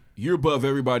Congress. You're above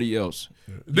everybody else.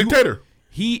 Dictator.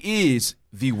 He is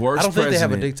the worst I don't think they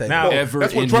have a president dictator. ever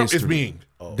That's what in Trump history. is being.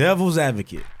 Devil's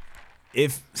advocate.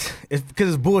 If because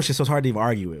it's bullshit, so it's hard to even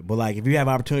argue it. But like, if you have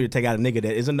opportunity to take out a nigga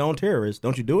that is a known terrorist,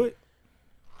 don't you do it?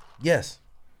 Yes.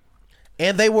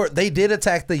 And they did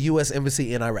attack the U.S.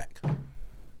 embassy in Iraq.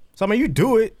 So I mean, you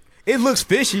do it. It looks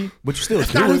fishy, but you still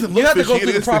do it. You have to go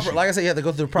through the proper. Like I said, you have to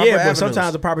go through the proper. Yeah, but avenues.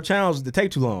 sometimes the proper channels they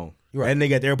take too long. You're right. That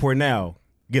nigga at the airport now,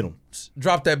 get him.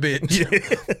 Drop that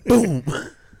bitch. Boom.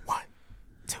 1,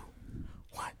 2,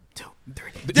 1, 2,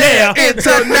 3. Yeah,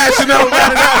 international.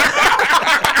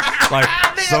 Like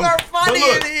Niggas are funny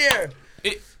look, in here.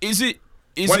 Is it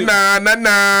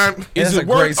 1999. is That's a it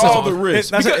worth great all song. the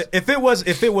risk?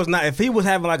 If he was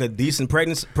having like a decent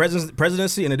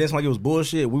presidency and it didn't seem like it was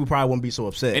bullshit, we probably wouldn't be so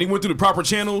upset. And he went through the proper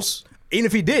channels. Even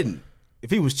if he didn't, if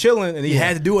he was chilling and he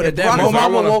had to do it at that Barack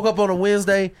moment, Obama woke up on a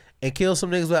Wednesday and killed some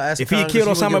niggas without asking. if he Congress, killed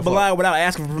wouldn't Osama give a bin fuck. Laden without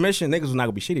asking for permission, niggas was not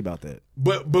gonna be shitty about that.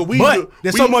 But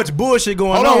There's so much bullshit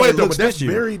going Hold on. on, wait it though. looks But that's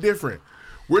fishy. very different.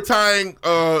 We're tying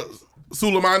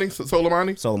Soleimani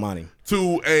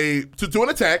to an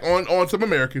attack on some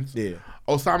Americans. Yeah.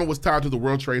 Osama was tied to the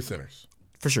World Trade Centers.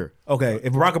 For sure. Okay,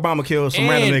 if Barack Obama killed some And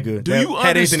random nigga do that you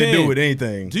had anything to do understand- with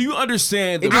anything, Do you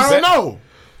understand? I don't know.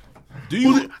 Do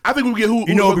you I think we get who.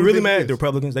 you know who who'd be really think he mad? is. The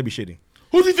Republicans, they be shitty.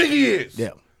 Who do you think he is? Yeah.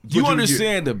 do you What you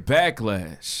understand the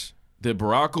backlash that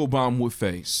Barack Obama would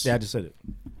face? Yeah, I just said it.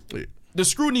 Yeah. The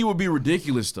scrutiny would be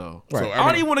ridiculous, though. Right. So, I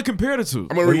don't even want to compare the two.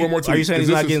 I'm gonna read one more tweet. Are you saying he's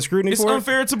not getting scrutiny It's for it?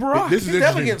 unfair to Barack. This is He's definitely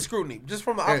interesting. getting scrutiny just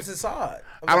from the opposite side.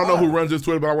 I don't know who runs this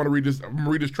Twitter, but I want to read this. I'm gonna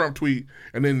read this Trump tweet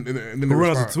and then the Who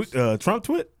runs response. the Trump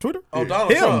Twitter? Oh,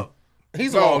 Donald Him. Trump.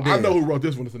 He's No, logged in. I know who wrote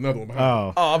this one. It's another one behind.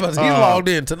 Oh. Oh, he's logged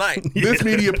in tonight. This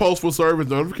media post will serve as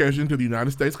notification to the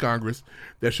United States Congress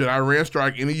that should Iran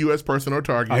strike any U.S. person or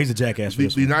target, Oh, he's a jackass for the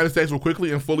this one. United States will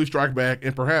quickly and fully strike back,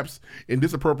 and perhaps in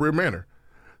disappropriate manner.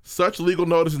 Such legal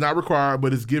notice is not required,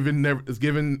 but is given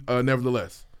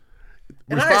nevertheless.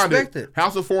 And I expect it.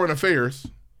 House of Foreign Affairs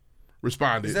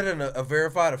responded. Is that a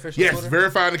verified official? Yes, Twitter?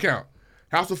 verified account.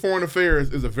 House of Foreign Affairs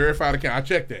is a verified account. I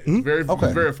checked that. It's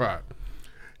it's verified.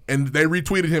 And they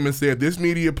retweeted him and said, this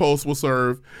media post will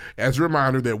serve as a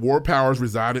reminder that war powers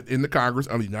resided in the Congress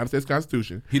under the United States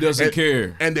Constitution. He doesn't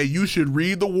care. And that you should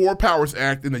read the War Powers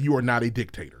Act and that you are not a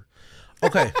dictator.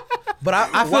 Okay, but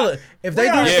I feel it. If they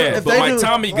do, Yeah, if but they my do,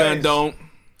 Tommy gun don't.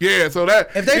 Yeah, so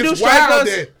that If they do it's strike wild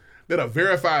us- that a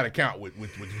verified account would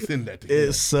send that to you.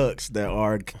 It sucks that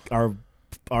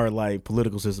our like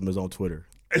political system is on Twitter.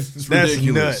 It's That's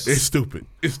ridiculous. nuts. It's stupid.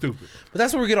 It's stupid. But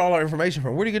that's where we get all our information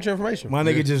from. Where do you get your information from? My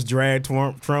nigga just dragged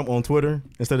Trump on Twitter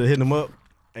instead of hitting him up.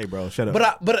 Hey, bro, shut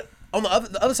up. But on the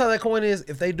other side of that coin is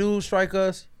if they do strike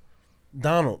us,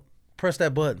 Donald, press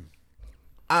that button.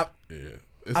 I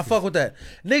fuck with that.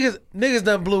 Niggas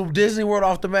done blew Disney World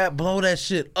off the map. Blow that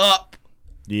shit up.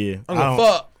 Yeah. I'm gonna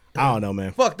fuck. I don't know,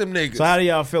 man. Fuck them niggas. So how do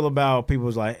y'all feel about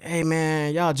people's like, hey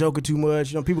man, y'all joking too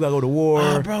much? You know, people gotta go to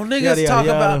war. Bro, niggas yada, talk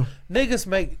yada, about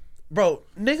yada.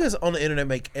 niggas on the internet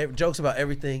make jokes about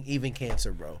everything, even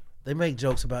cancer, bro. They make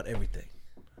jokes about everything.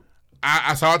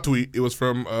 I saw a tweet. It was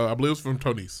from I believe it was from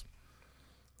Tonise.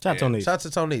 Shout out Tonise. Shout out to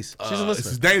Tonise. She's a This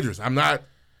listener. is dangerous. I'm not.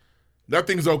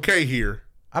 Nothing's okay here.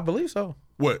 I believe so.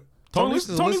 What? Tonise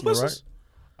is a listener, listens?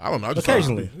 I don't know. I just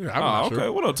Occasionally. Yeah, I'm not okay.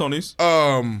 sure. What up, Tonise?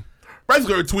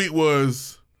 Basically, her tweet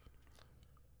was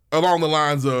along the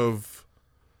lines of,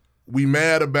 "We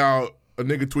mad about a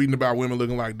nigga tweeting about women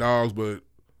looking like dogs, but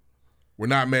we're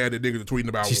not mad that niggas are tweeting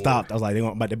about." She stopped. I was like, they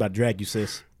about to drag you,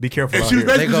 sis. Be careful. And out she was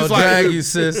here. basically just drag like, you,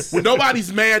 sis. when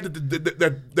nobody's mad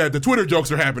that the Twitter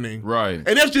jokes are happening, Right. And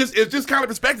it's just kind of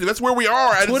perspective. That's where we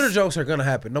are. And Twitter jokes are gonna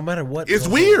happen no matter what. It's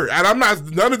goes weird, and I'm not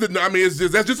none of the. I mean,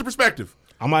 that's just a perspective.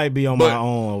 I might be on my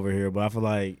own over here, but I feel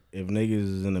like if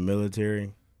niggas is in the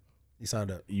military, you signed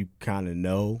up. You kind of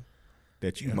know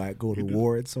that you might go to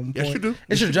war at some point. Yes, you do.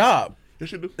 It's your job.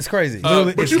 Yes, you do. It's crazy.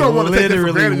 But you don't want to take that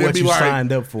for granted and what be you like,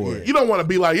 signed up for. You don't want to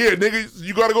be like, yeah, nigga,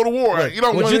 you got to go to war. Right. You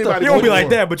don't What want you anybody. thought- You to don't go be to like war.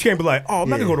 that, but you can't be like, oh, I'm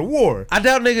not gonna go to war. I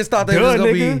doubt niggas thought they Duh, was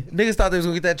gonna nigga. be. Niggas thought they was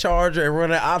gonna get that charger and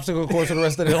run that obstacle course for the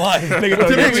rest of their life. Nigga,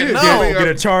 Typically, no, get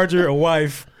a charger, a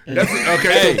wife. That's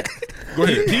okay. Hey, go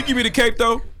ahead. Can you give me the cape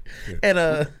though?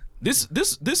 And This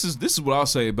is what I'll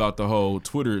say about the whole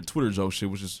Twitter joke shit,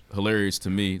 which is hilarious to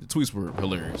me. The tweets were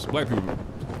hilarious. Black people were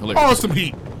hilarious. Oh, some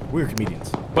heat. We're comedians.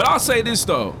 But I'll say this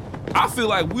though. I feel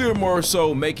like we're more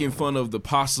so making fun of the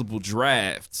possible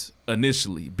draft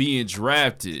initially, being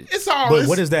drafted. It's all. But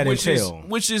what does that which entail?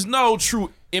 which is no true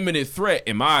imminent threat,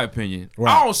 in my opinion.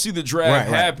 Right. I don't see the draft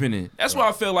Right. happening. That's why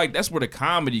I feel like that's where the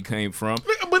comedy came from.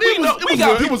 But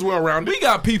it was well rounded. We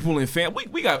got people in family.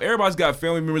 We got everybody's got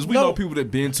family members. We know people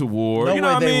that been to war. no you know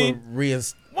way what I they mean? would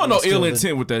reinstill. Wasn't no ill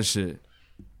intent with that shit.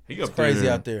 He It's up crazy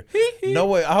there. out there. No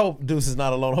way. I hope Deuce is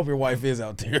not alone. I hope your wife is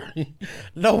out there.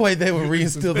 No way they would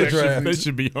reinstill the draft. They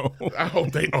should be on. I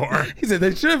hope they are. He said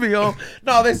they should be on.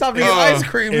 No, they stopped to get ice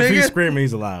cream, If he's nigga. screaming,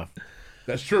 he's alive.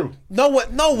 That's true. No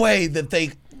way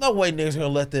niggas gonna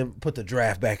let them put the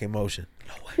draft back in motion.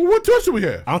 Well, what choice do we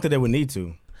have? I don't think they would need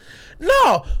to.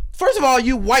 No. First of all,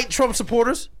 you white Trump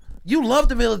supporters, you love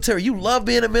the military. You love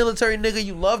being a military nigga.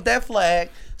 You love that flag.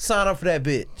 Sign up for that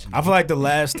bitch. I feel like the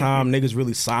last time niggas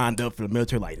really signed up for the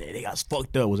military, like they got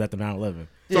fucked up, was after 9/11.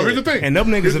 So here's the thing. And them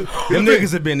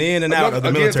niggas, have been in and out of the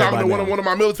Again, military talking by to now. one of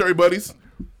my military buddies.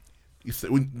 He said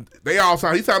they all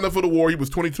signed. He signed up for the war. He was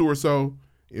 22 or so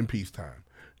in peacetime.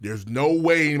 There's no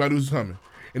way anybody was coming.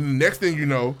 And the next thing you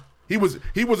know, he was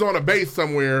on a base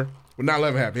somewhere when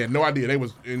 9/11 happened. He had no idea. They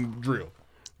was in drill,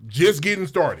 just getting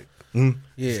started. Yeah.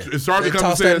 His sergeant They comes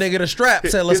tossed and says, that nigga the strap,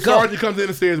 said, "Let's his go." sergeant comes in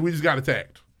and says, "We just got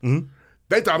attacked."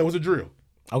 They thought it was a drill.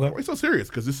 Okay. Why are you so serious?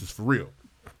 Because this is for real.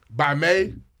 By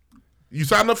May, you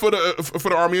signed up for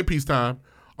the army in peacetime.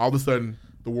 All of a sudden,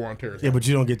 the war on terror. Yeah, but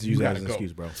you don't get to use You that gotta as an go.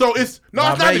 excuse, bro. So it's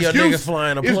By it's not May, an your excuse. nigga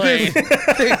flying a It's plane.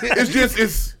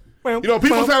 It's you know,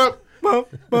 people sign up.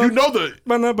 You know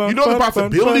the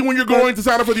possibility when you're going to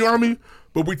sign up for the army,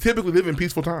 but we typically live in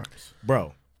peaceful times.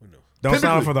 Bro, don't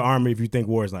sign up for the army if you think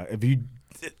war is not. If you,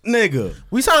 nigga,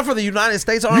 We signed up for the United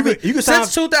States Army you can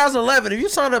since sign- 2011. If you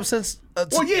signed up since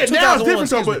Well, yeah, now it's different,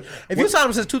 though, excuse me. but- if you signed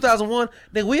up since 2001,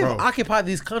 then we have Bro. occupied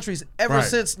these countries ever Right.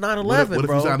 since What 9/11, if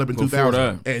bro. you signed up in Before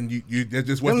 2000 that. and you that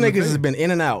just them wasn't the niggas has thing? been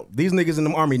in and out. These niggas in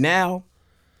the army now.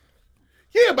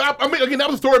 Yeah, but I mean, again, that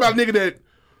was a story about a nigga that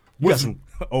You got was some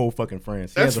old fucking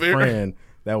friends. He That's has a fair. friend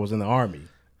that was in the army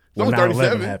He's when only 9/11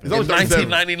 37. happened. He's only 37.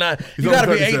 1999. He's You got to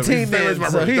only be 37. 18 He's the same then, as my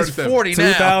so brother, he's 37. 40 now.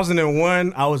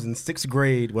 2001, I was in 6th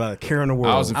grade without a care in the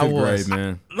world. I was in I 5th was. grade,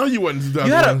 man. No, you wasn't. in You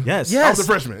had a 2001. Yes. yes. I was a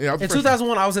freshman. Yeah, I was a In freshman.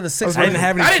 2001, I was in the 6th I grade. didn't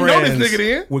have any I didn't know friends this nigga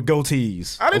then. with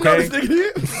goatees. I didn't okay? know this nigga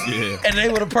did. Yeah. and they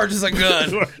would have purchased a gun.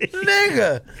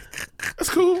 Nigga, That's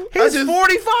cool. he's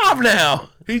 45 now.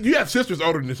 You have sisters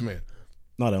older than this man.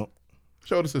 No, I don't.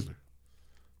 Show the sister.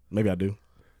 Maybe I do.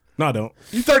 No, I don't.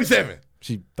 You 37.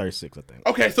 She's 36, I think.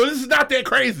 Okay, so this is not that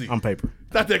crazy. On paper.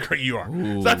 Not that crazy. You are.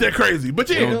 It's not that crazy. But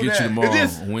yeah, We'll get you tomorrow it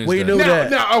is. on Wednesday. We knew Now,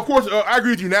 that. now, of course, I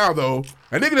agree with you now, though.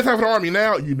 A nigga that's having an army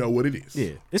now, you know what it is.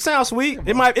 Yeah. It sounds sweet.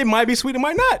 It might be sweet. It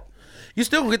might not. You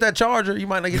still gonna get that charger. You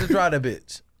might not get to drive that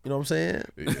bitch. You know what I'm saying?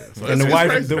 Yeah, so And the it's wife,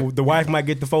 crazy. the wife might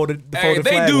get the folded Hey, flag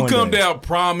they do one come day. down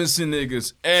promising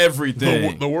niggas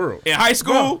everything. the world. In high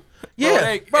school?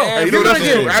 Yeah, bro. Hey, you You're know gonna that's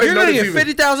get true. I didn't know this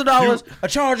either. $50,000, a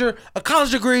charger, a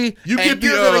college degree, You and get the,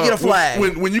 you're gonna get a flag.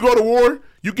 When you go to war,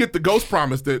 you get the ghost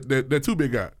promise that Too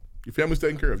Big got. Your family's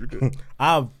taken care of. You're good.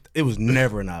 It was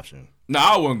never an option.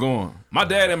 Nah, I wasn't going. My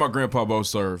dad and my grandpa both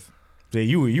served. Yeah,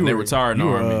 you They were retired in the you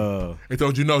were, army. They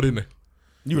told you no, didn't they?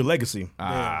 You were legacy.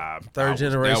 Third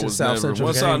generation South Central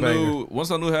gangbanger.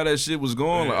 Once I knew how that shit was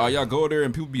going, like, oh, y'all go there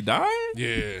and people be dying?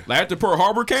 Yeah. Like after Pearl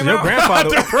Harbor came Your out? grandfather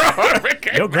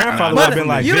would have been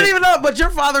like, You don't even know, but your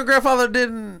father and grandfather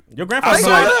didn't. your grandfather I would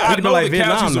know have been like the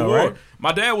Vietnam, casualties of though, war. right?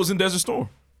 My dad was in Desert Storm.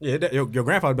 Yeah, your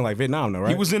grandfather been like Vietnam though, right?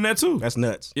 He was in that too. That's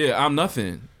nuts. Yeah, I'm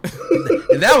nothing.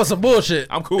 And that was some bullshit.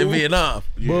 I'm cool. In Vietnam.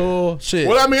 Yeah. Bullshit.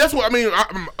 Well, I mean, that's what I mean.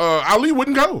 Ali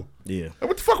wouldn't go. Yeah.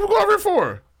 What the fuck we going over here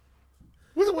for?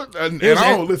 And It was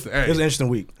I don't listen. Hey, It was an interesting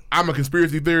week. I'm a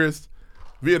conspiracy theorist.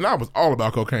 Vietnam was all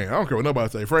about cocaine. I don't care what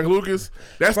nobody say. Frank Lucas,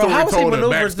 that story how was he told a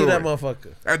maneuvering through that backstory.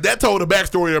 motherfucker? And that told a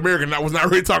backstory of America I was not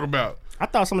really talking about. I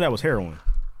thought some of that was heroin.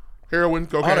 Heroin,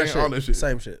 cocaine, all that shit.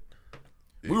 Same shit.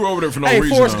 We were over there for no Hey,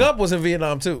 reason. Forrest Gump was in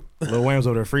Vietnam too. Lil Wayne was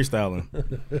over there freestyling.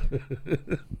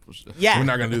 Yeah. We're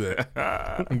not gonna do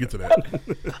that. We can get to that.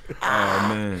 Oh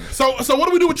man. So what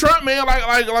do we do with Trump, man? Like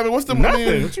I mean, what's the Nothing.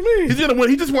 I mean, What you mean? He's gonna win.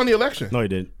 He just won the election. No, he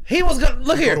didn't. He was gonna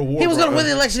look here. Go to war, He was gonna bro. win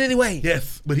the election anyway.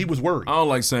 Yes, but he was worried. I don't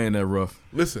like saying that rough.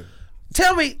 Listen,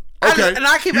 Tell me. Okay. And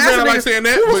I keep You may asking not like niggas, saying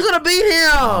that, who was but- gonna beat him?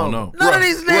 I don't know. None of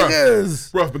these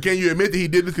niggas. rough. But can you admit that he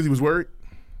did this because he was worried?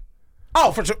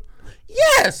 Oh, for sure.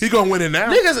 Yes. He gonna win it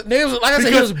now. Niggas, like I said, he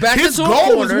Because was backed his into a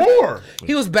goal was corner. war.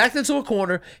 He was backed into a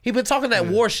corner. He been talking that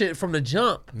war shit from the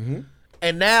jump.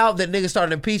 And now that niggas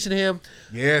started impeaching him,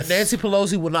 Yes. Nancy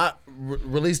Pelosi will not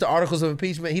release the articles of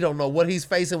impeachment. He don't know what he's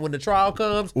facing when the trial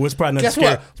comes. Well, it's probably nothing Guess scary.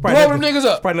 what? It's probably Blow them nothing- niggas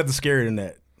up. It's probably nothing scarier than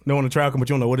that. Knowing the trial come, but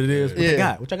you don't know what it is. What Yeah. you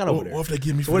got? What y'all got over there? What if they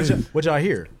give me for What, this? what y'all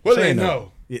hear? What they Saying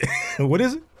know? though? Yeah. What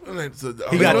is it? He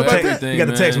He got the about text. that? He got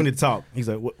the text. man. We need to talk. He's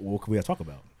like, what can we talk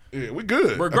about? Yeah, we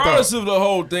good. Regardless of the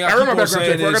whole thing, I I keep remember on background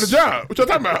check saying before I got a this. job. What y'all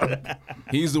talking about?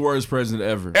 He's the worst president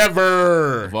ever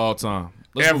Ever. of all time.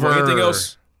 Let's move on. Ever. Anything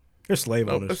else? You're slave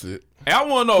Nope, owners. that's it. And I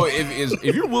want to know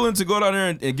if you're willing to go down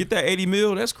there and get that 80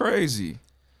 mil. That's crazy.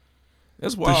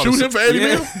 That's To wild. shoot him for 80 Yeah.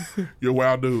 mil? You're a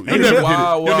wild dude. You'll 80 never mil? get it.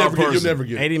 Wild, You'll wild never get it. You'll person. never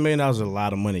get it. $80 million is a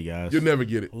lot of money, guys. You'll never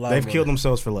get it. They've killed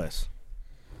themselves for less.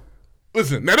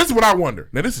 Listen, now this is what I wonder.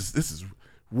 Now this is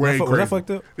way Was that crazy.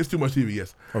 fucked up? It's too much TV.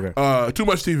 Yes. Okay. Too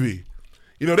much TV.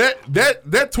 You know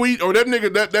that tweet or that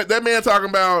nigga that man talking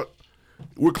about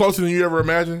we're closer than you ever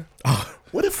imagined.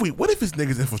 What if his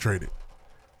niggas infiltrated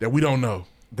that we don't know?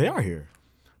 They are here.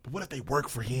 But what if they work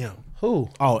for him? Who?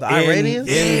 Oh, the Iranians?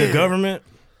 in the government.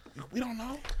 We don't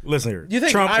know. Listen here. You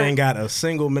think Trump ain't got a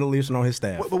single Middle Eastern on his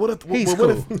staff? But what if He's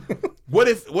what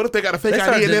if they got a fake They ID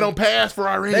started and they to- don't pass for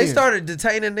Iranians? They started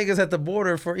detaining niggas at the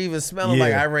border for even smelling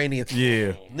like Iranians.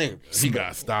 Yeah. Nigga. He got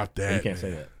to stop that. You can't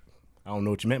say that. I don't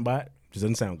know what you meant by it. Just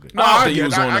doesn't sound good. No, I I think he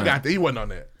was on got that. that. He wasn't on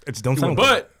that. It just don't He sound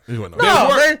wasn't- good. He wasn't on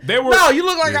No, that. They were- no, you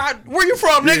look like where you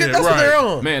from, nigga? Yeah, That's what right. they're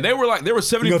on. Man, they were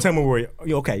 70. You gonna tell me where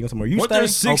you okay? You gonna tell me where you Weren't there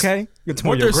stay? six- Okay. You gonna tell me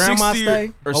weren't where your there grandma 60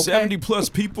 stay? or Okay. 70 plus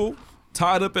people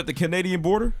tied up at the Canadian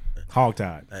border?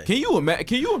 Hogtied. Can you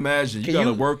imagine? You got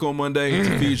to work on Monday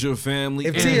to feed your family.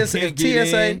 If and you TSA can't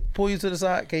get in. pull you to the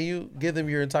side, can you give them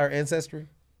your entire ancestry?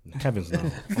 Heavens no.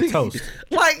 I'm toast.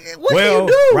 Like, what Well, can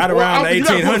you do? right around the You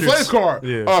gotta pull a 1800s. slave card.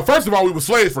 Yeah. First of all, we were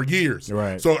slaves for years.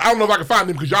 Right. So I don't know if I can find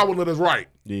them because y'all wouldn't let us write.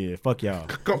 Yeah. Fuck y'all.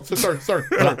 Come, sir.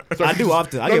 I do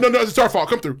often. No, it's our fault.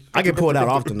 Come through. I get pulled out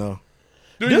often though.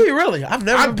 Do you really? I've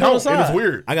never I been pulled don't. It was aside.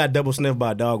 weird. I got double sniffed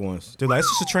by a dog once. They're like, it's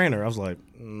just a trainer. I was like,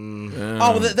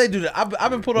 Oh, well, they do that.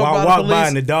 I've been pulled over well, I by the walked by police.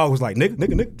 and the dog was like,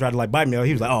 Nick, tried to like bite me.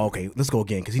 He was like, oh, okay, let's go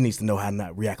again because he needs to know how to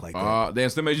not react like that. Damn,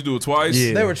 so they made you do it twice?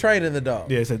 Yeah. They were training the dog.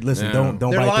 Yeah, he said, listen, Yeah. don't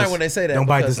They're bite lying this. when they say that. Don't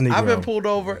bite because this Negro. I've been pulled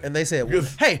over and they said,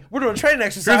 hey, we're doing a training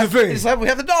exercise. Here's the thing. It's like we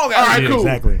have the dog out All right, here. Yeah, cool.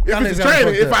 exactly. If Y'all it's niggas got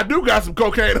training, fucked if up. I do got some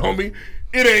cocaine on me,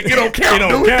 it don't count. It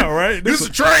don't dude. count, right? This is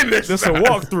a training This is a exercise.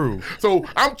 walkthrough. So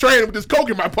I'm training with this coke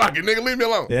in my pocket, nigga. Leave me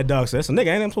alone. That dog said, that's a nigga.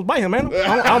 I ain't supposed to bite him, man.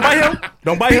 I don't bite him.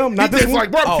 Don't bite him. Not he this tastes one.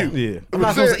 like barbecue. Oh, yeah. I'm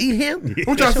not supposed to eat him?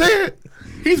 What y'all said?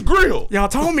 He's grilled. Y'all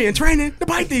told me in training to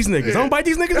bite these niggas. I don't bite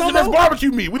these niggas no That's more.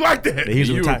 barbecue meat. We like that. Yeah, he's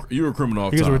a You retired. were a criminal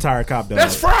off He was a top. retired cop, though.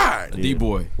 That's fried.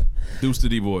 D-boy. Deuce to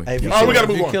D-boy. Hey, if you All right, we kill- gotta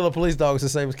move if you on. kill a police dog, it's the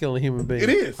same as killing a human being. It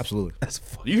is. Absolutely. That's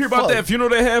fuck. You hear about fuck. that funeral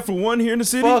they had for one here in the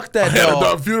city? Fuck that I had a dog.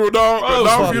 dog funeral dog. Oh, A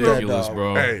dog fuck funeral. ridiculous, dog.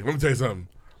 bro. Hey, let me tell you something.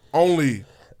 Only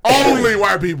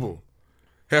white people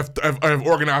have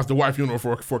organized the white funeral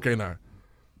for K9.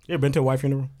 You ever been to a white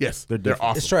funeral? Yes, They're they're different.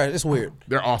 awesome. It's trash. It's weird.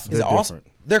 They're awesome. Is it awesome?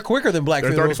 different. They're quicker than black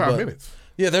They're funerals. 35 but- minutes.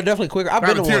 Yeah, they're definitely quicker. I've Not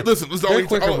been to a tear. one. Listen, this is the They're only,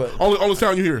 quicker, but only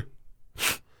sound you hear.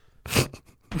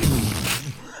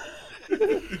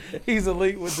 he's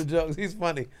elite with the jokes. He's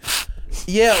funny.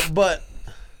 Yeah, but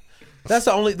that's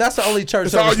the only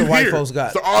church That's all service the you white hear. folks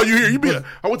got. So all you hear.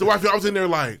 I went to white funeral. I was in there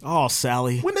like, Oh,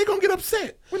 Sally. when they gonna get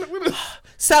upset? When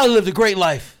Sally lived a great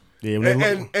life. Yeah, when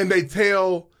they and they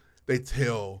tell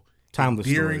timeless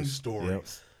endearing stories.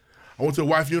 stories. I went to a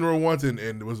white funeral once, and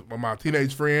it was my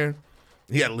teenage friend.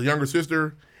 He had a younger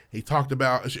sister. She talked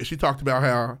about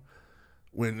how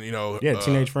when Yeah,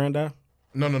 teenage friend died?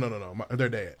 No. Their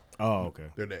dad. Oh, okay.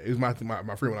 Their dad. He was my friend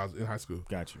when I was in high school.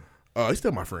 Got you. He's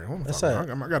still my friend. That's I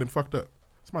got him fucked up.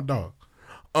 It's my dog.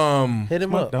 Hit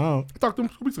him up. I talked to him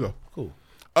 2 weeks ago. Cool.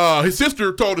 His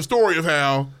sister told the story of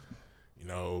how,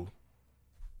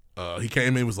 he came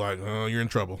in and was like, you're in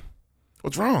trouble.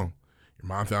 What's wrong? Your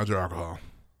mom found your alcohol.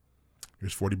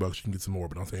 Here's $40. You can get some more,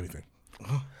 but don't say anything.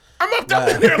 I'm up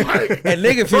there like, and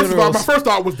nigga first of all, funerals. my first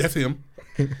thought was that's him.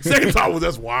 Second thought was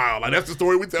that's wild. Like that's the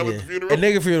story we tell at the funeral. And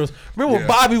nigga funerals. Remember when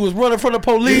Bobby was running from the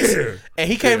police and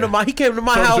he came to my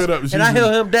house and I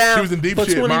held him down. She was in deep for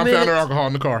shit. 20 Mom minutes. found her alcohol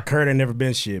in the car. Kurt ain't never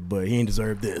been shit, but he ain't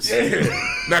deserved this. Yeah.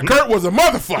 Now Kurt was a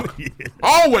motherfucker.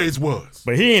 Always was.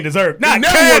 But he ain't deserved. He Not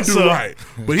never cancer. do right.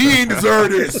 But he ain't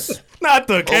deserved this. Not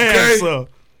the cancer.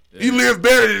 He lived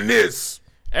better than this.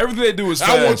 Everything they do is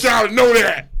fast. I want y'all to know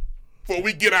that before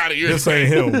we get out of here. This ain't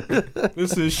him.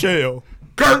 This is Shell.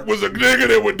 Kurt was a nigga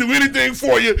that would do anything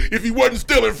for you if he wasn't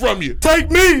stealing from you.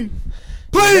 Take me.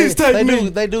 Please take me.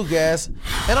 They do gas.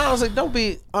 And honestly, don't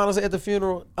be honestly at the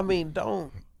funeral. I mean,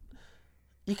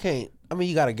 you can't. I mean,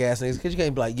 you got to gas niggas because you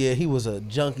can't be like, yeah, he was a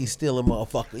junkie stealing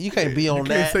motherfucker. You can't be on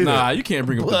that. Nah, you can't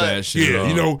bring up the bad shit. Yeah,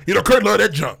 you know, Kurt loved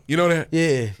that junk. You know that?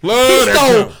 Yeah. Love he that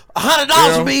stole junk.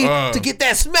 $100 from me to get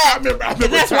that smack. I remember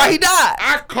and that's why he died.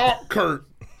 I caught Kurt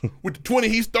with the 20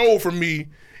 he stole from me,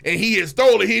 and he had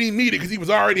stole it. He didn't need it because he was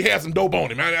already had some dope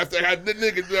on him. I said, that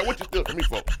nigga, what you steal from me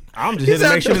for? I'm just here to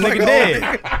make sure the nigga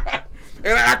dead.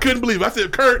 And I couldn't believe it. I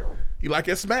said, Kurt, you like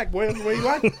that smack, boy? That's the way you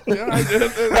like it.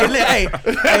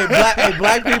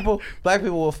 Black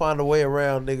people will find a way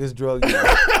around niggas drug use.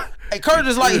 Hey, Kurt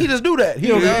just like he just do that.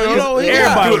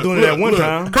 Everybody was doing it at one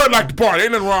time. Kurt liked to party.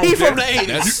 Ain't nothing wrong with that. He from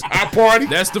the 80s. I party.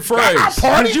 That's the phrase. I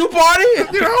party. Did you party?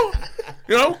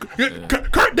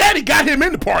 Kurt Daddy got him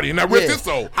in the party, and I ripped his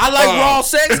soul. I like raw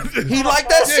sex. He like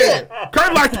that shit.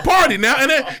 Kurt liked to party now,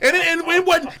 and it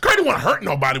wasn't. Kurt didn't want to hurt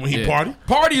nobody when he partied.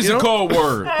 Party is a cold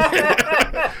word.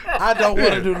 I don't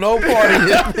want to do no party.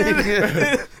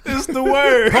 It's the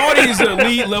word. Party is an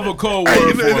elite level code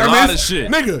word for a lot of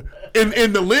shit. Nigga,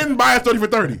 in the Lynn bias 30 for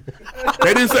 30,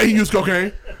 they didn't say he used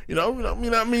cocaine. Lynn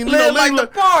like to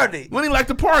party. Lynn liked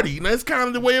to party. That's kind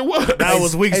of the way it was. That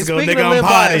was weeks ago, speaking nigga. of I'm Lynn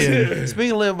partying. Bias,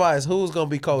 speaking of Lynn Bias, who's gonna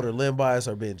be colder, Lynn Bias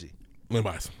or Benji? Lynn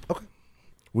bias. Okay,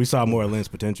 We saw more of Lynn's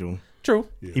potential. true.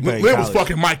 Yeah. He played Lynn was college.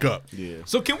 fucking Mike up. Yeah.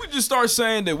 So can we just start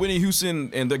saying that Whitney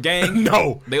Houston and the gang?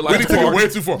 No, They like Whitney to took it party. way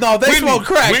too far. No, they smoke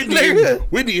crack, nigga.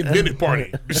 Whitney invented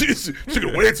party. She took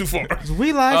it way too far.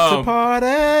 We like to party.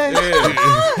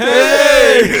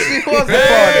 Hey, She was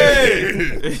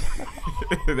a party.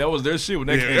 that was their shit when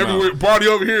that came Everywhere, out. party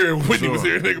over here. Whitney was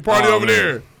here. Nigga, party Oh, over man.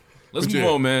 there. Let's But move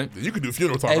on, man. You can do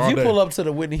funeral talk Hey, all if you day. pull up to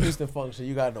the Whitney Houston function,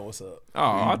 you gotta know what's up. Oh,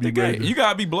 I think you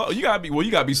gotta be blow. You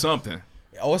gotta be something.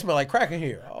 Oh, it smell like crack in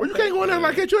here. Well, you can't go in there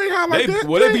like that. You ain't high like They- that.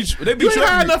 well, they You beat ain't- they beat you you ain't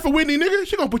high up. enough for Whitney, nigga.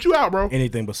 She gonna put you out, bro. She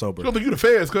Anything but sober. gonna think you the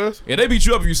feds, cuz. Yeah, they beat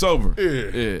you up if you sober.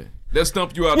 Yeah. They'll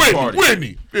stump you out the party.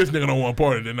 Whitney. This nigga don't want to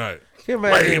party tonight. Can you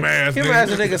imagine, Lame ass can you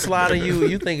imagine a nigga sliding you?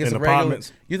 You think it's In a regular?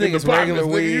 apartments. You think In it's regular apartments,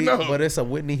 nigga, weed, you know. but it's a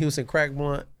Whitney Houston crack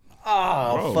blunt.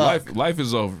 Oh, Bro, fuck! life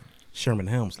is over. Sherman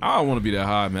Helmsley. I don't want to be that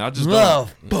high, man. I just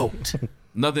Love boat. don't.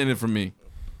 Nothing in it for me.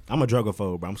 I'm a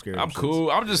drugophobe, bro. I'm scared. I'm of shits.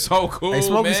 cool. I'm just so cool, Hey,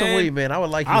 smoke me man. some weed, man. I would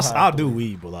like you. I'll do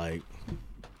weed, but like,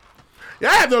 Yeah,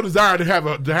 I have no desire to have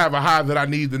a high that I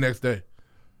need the next day.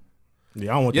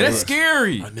 yeah, I don't want Yeah, that. that's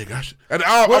scary. Nigga, I should. And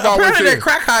I've Well, always apparently said, that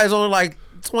crack high is only like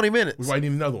 20 minutes. we might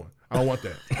need another one. I don't want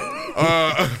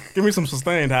that. Give me some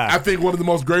sustained high. I think one of the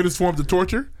most greatest forms of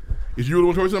torture is you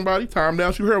want to torture somebody, tie them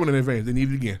down, shoot heroin in their veins. They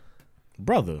need it again.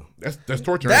 Brother. That's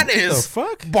torture. That ain't it? is The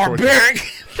fuck? barbaric,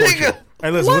 nigga. Hey,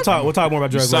 listen, we'll talk more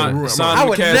about drugs Sign later. sign I the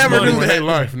would cash never money. do Ruin that. their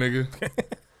life, nigga.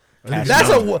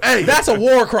 That's a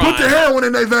war crime. Put the heroin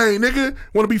in their vein, nigga.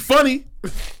 Want to be funny?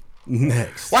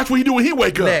 Next. Watch what he do when he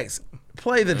wake up. Next,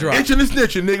 play the drop. Itching and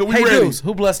snitching, nigga. We Hey, ready. Deuce,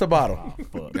 who blessed the bottle?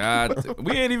 God,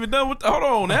 we ain't even done with. Hold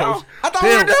on now. I thought we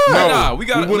were done. No, Nah, we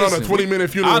got. we went on a 20-minute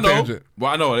funeral I know. tangent.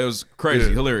 Well, I know it was crazy,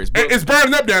 Yeah. hilarious. But It's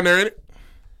burning up down there, ain't it?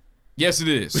 yes, it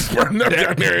is. Burning up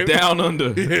down there. Ain't it? Down under.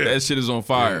 Yeah. That shit is on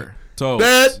fire. Toast.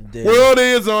 That Damn. world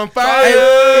is on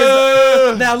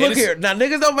fire. Now look it's- here. Now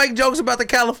niggas don't make jokes about the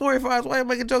California fires. Why are you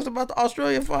making jokes about the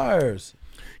Australian fires?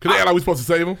 Cause they act like we supposed to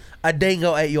save them. A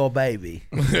dingo ate your baby.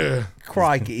 Yeah.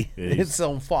 Crikey, it's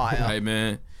on fire. Hey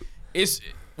man,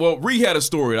 well. Ree had a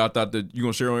story that I thought that you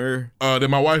gonna share on air. Then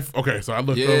my wife. Okay, so I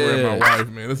looked over at my wife.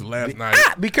 Man, this is last night.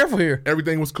 Be careful here.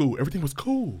 Everything was cool. Everything was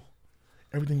cool.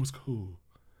 Everything was cool.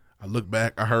 I looked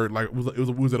back. I heard like we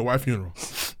was at a white funeral.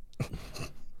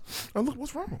 I look,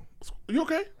 what's wrong? Are you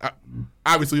okay?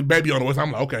 Obviously, the baby on the way. So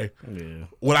I'm like, okay. Yeah.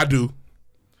 What I do?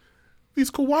 These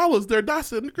koalas, they're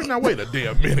docile. Now wait a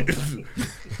damn minute.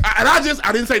 I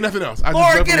didn't say nothing else. I just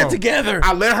Lord, left get alone. it together.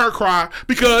 I let her cry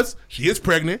because she is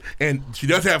pregnant and she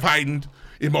does have heightened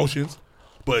emotions.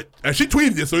 But and she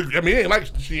tweeted this, so I mean, it ain't like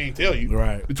she ain't tell you.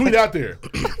 Right. The tweet out there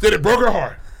said it broke her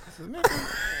heart. I said,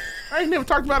 nigga, I ain't never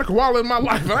talked about a koala in my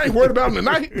life, and I ain't worried about them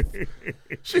tonight.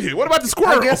 Shit, what about the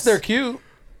squirrels? I guess they're cute.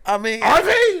 I mean, are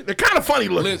they? They're kind of funny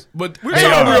looking. But we're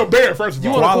talking a real bear, first of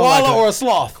all. You want a koala or a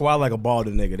sloth? Koala like a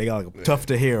balding nigga. They got like a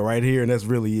tuft of hair right here, and that's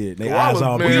really it. They Koalas, eyes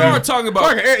all man. big. We are talking about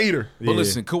like an anteater. But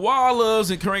listen, koalas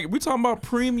and we're talking about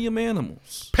premium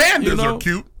animals. Pandas are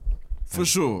cute. For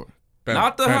sure. Panda,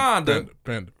 Not the Honda.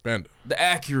 Panda. The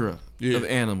Acura of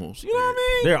animals. You know what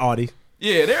I mean? They're Audi.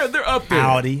 Yeah, they're up there.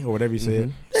 Audi or whatever you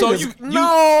said. So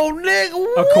no,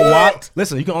 nigga. A koala.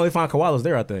 Listen, you can only find koalas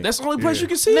there, I think. That's the only place you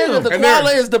can see Nigga, them. the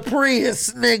koala is the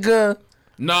Prius, nigga.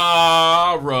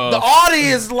 Nah, bro. The Audi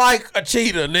is like a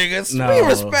cheetah, nigga. No. Be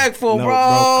respectful, No, bro.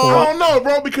 I don't know,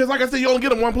 bro, because like I said, you only get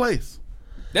them one place.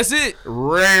 That's it.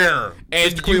 Rare.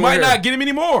 And you might not get them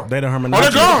anymore. They don't Oh, they're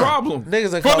That's the gone. problem.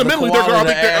 Niggas are Fundamentally, they're gone.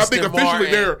 I think Aston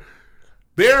officially Martin.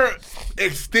 they're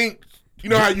extinct. You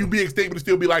know how you be extinct, but there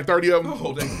still be like 30 of them?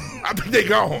 Oh, I think they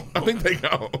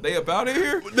gone. They up out of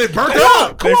here? They burnt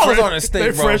out. Koalas on a stink,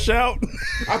 They bro. fresh out.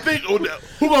 I think who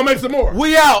gonna make some more?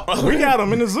 We out. We got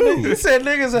them in the zoo. He said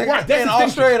niggas Right, that's in extinction.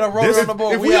 Australia rolling This on is- the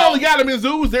board. If we out. only got them in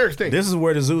zoos, they're extinct. This is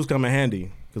where the zoos come in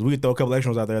handy because we could throw a couple extra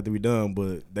ones out there after we done,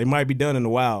 but they might be done in the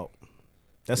wild.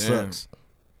 That Damn. sucks.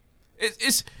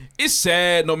 It's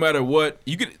sad no matter what.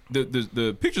 You get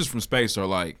the pictures from space are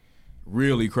like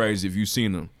really crazy if you've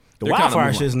seen them. The They're kinda wildfire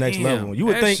moving shit's next damn, level. You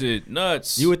would that think shit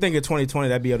nuts. You would think in 2020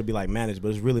 that'd be able to be like managed, but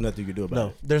there's really nothing you can do about No,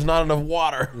 it. there's not enough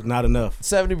water. There's not enough.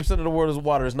 70% of the world is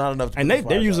water. It's not enough. To And put they're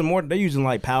fires using out. more. They're using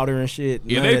like powder and shit.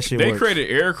 Yeah, None of that shit they works. created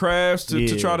aircrafts to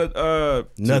Yeah. try to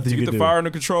Nothing you get can the do. fire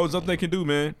under control. There's nothing they can do,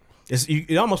 man.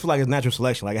 It almost feels like it's natural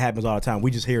selection. Like it happens all the time.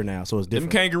 We just here now, so it's Them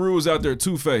different. kangaroos out there,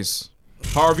 Two-Face,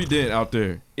 Harvey Dent out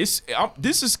there. This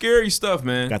is scary stuff,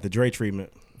 man. Got the Dre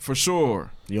treatment. For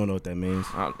sure. You don't know what that means.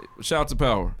 Shout out to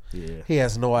Power. Yeah. He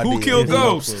has no idea. Who killed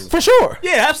Ghost? For sure.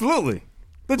 Yeah, absolutely.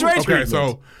 The Dre Okay, treatment.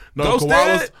 so no, Ghost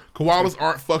dead? koalas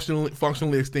aren't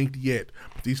functionally extinct yet.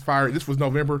 But these fire. This was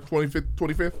November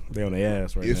 25th. They on their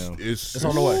ass right now. It's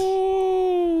on the way.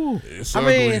 Ooh. It's I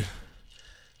ugly. mean,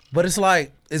 but it's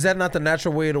like, is that not the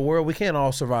natural way of the world? We can't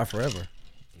all survive forever.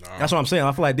 That's what I'm saying.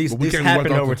 I feel like But we these can't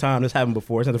happened work over on- time. This happened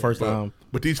before. It's not the first time.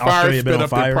 But these Australia fires been sped on up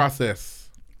the fire. process.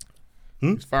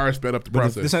 These fires sped up the But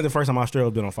process. this ain't the first time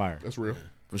Australia's been on fire. That's real.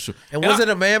 For sure. And was it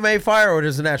a man-made fire or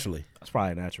just naturally? That's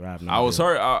probably natural. I have no I was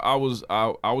idea.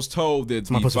 heard. I was told that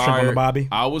Somebody the put some shrimp on fire. the bobby?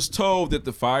 I was told that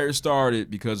the fire started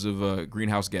because of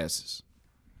greenhouse gases.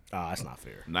 That's not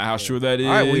fair. Not how sure that is.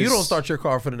 All right, well, you don't start your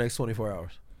car for the next 24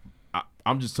 hours.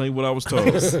 I'm just telling you what I was told.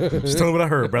 Just tell me what I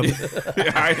heard, brother.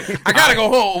 I gotta go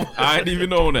home. I didn't even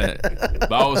know that.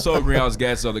 But I was told greenhouse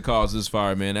gases are the cause of this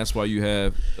fire, man. That's why you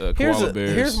have koala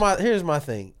bears. Here's my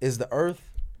thing. Is the Earth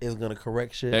is gonna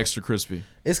correct shit. Extra crispy.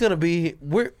 It's gonna be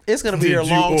it's gonna be here a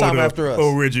long time after us.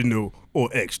 Original or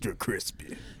extra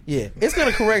crispy? Yeah, it's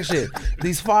gonna correct shit.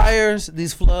 These fires,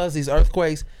 these floods, these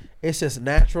earthquakes. It's just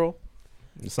natural.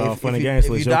 It's all fun and if games.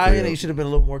 If you die in it, you should have been a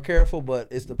little more careful. But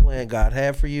it's the plan God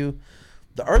had for you.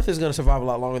 The Earth is gonna survive a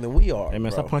lot longer than we are. Hey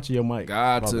man, bro. stop punching your mic.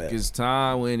 God My took bad. his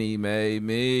time when he made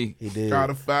me. He did.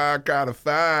 Gotta fire. You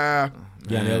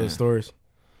got any other stories?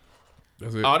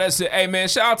 That's it. Oh, that's it. Hey, man,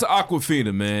 shout out to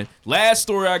Aquafina, man. Last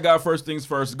story I got, first things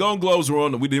first. Golden Globes were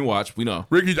on. We didn't watch. We know.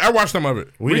 Ricky, I watched some of it.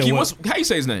 Ricky, how you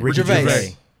say his name? Ricky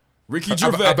Gervais. Ricky I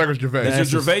Gervais. thought it was Gervais. Is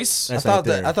it Gervais?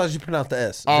 I thought you pronounced the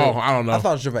S. Oh, I don't know. I thought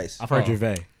it was Gervais. I've heard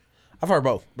Gervais. I've heard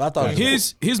both, but I thought it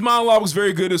was His monologue was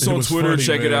very good. It's on was Twitter. funny,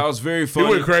 Check it man. out. It's very He funny.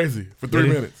 went crazy for 3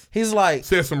 minutes. He's like,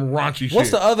 Said some raunchy shit. what's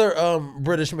the other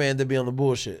British man that be on the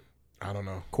bullshit? I don't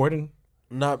know. Corden?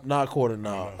 Not Corden.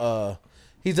 No.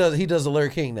 He does the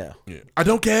Larry King now. Yeah. I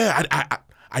don't care.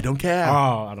 I don't care.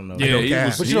 Oh, I don't know. Yeah, I don't he care.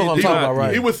 was- But you know what I'm talking about,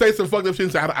 right? He would say some fucked up shit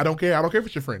and say, I don't care. I don't care if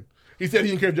it's your friend. He said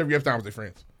he didn't care if Jeffrey Epstein was their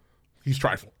friends. He's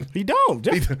trifling. He don't.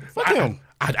 Fuck him.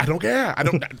 I don't care. I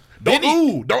don't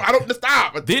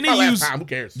stop. Then My he last used. time. Who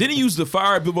cares? Then he used the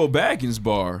fire Bilbo Baggins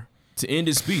bar to end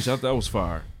his speech. I thought that was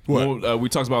fire. What? Well, we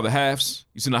talked about the halves.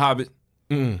 You seen The Hobbit?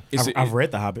 I've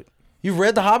read The Hobbit. You've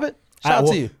read The Hobbit? Shout out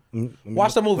to you.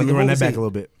 Watch the movie. Let me The run that movie's back heat. a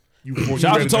little bit.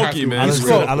 Shout out to Tolkien, man. I It's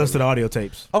listened to the audio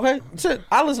tapes. Okay, shit.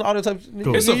 I listen to audio tapes.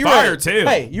 Cool. It's a You fire read it. tale.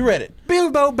 Hey, you read it.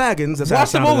 Bilbo Baggins. That's how it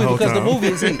Watch the sounded movie whole because the time. movie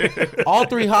is heat. All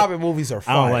 3 Hobbit movies are I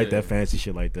fire. don't like that fancy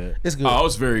shit like that. It's good. Oh,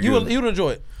 it's very You good. would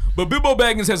enjoy it. But Bilbo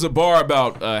Baggins has a bar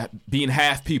about being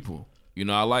half people. You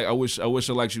know, I wish I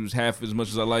liked you was half as much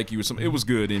as I like you or something. It was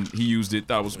good, and he used it.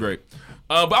 Thought it was great.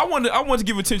 But I wanted to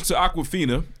give attention to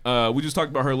Awkwafina. We just talked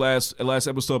about her last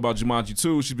episode about Jumanji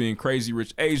 2. She's being Crazy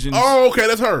Rich Asians. Oh, okay,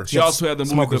 that's her. She also had the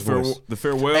movie The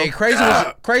Farewell. Hey,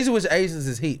 Crazy Rich Asians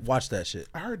is heat. Watch that shit.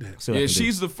 I heard that. Yeah,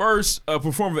 she's the first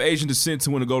performer of Asian descent to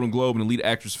win a Golden Globe in the lead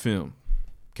actress film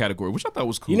category, which I thought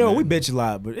was cool. You know, man. we bitch a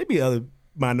lot, but it be other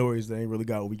minorities that ain't really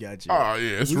got what we got yet. Oh,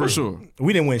 yeah, it's for sure.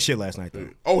 We didn't win shit last night, though.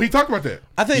 Oh, he talked about that.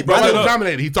 I think he was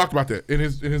nominated. He talked about that in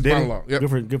his monologue. Yep.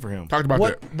 Good for him. Talked about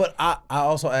that. But I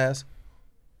also asked,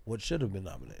 what should have been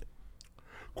nominated?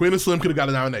 Queen and Slim could have got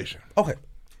a nomination. Okay.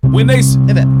 When they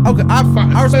okay,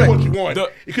 I respect what you want.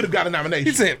 He could have got a nomination.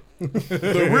 He said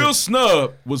the real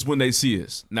snub was When They See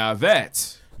Us. Now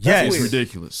that's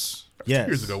ridiculous. Yes.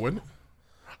 2 years ago, wasn't it?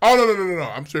 Oh no!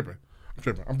 I'm tripping.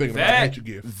 I'm thinking about Hate You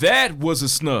Give. That was a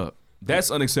snub.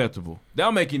 That's unacceptable. That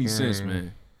don't make any sense,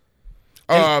 man.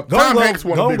 Tom Hanks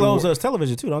won a big Globes award. does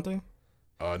television too, don't they?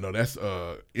 No, that's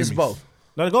it's Emmys. both.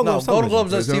 No, the Golden Globes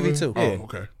does TV too. Oh,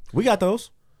 okay. We got those.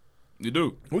 You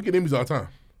do. We get Emmys all the time.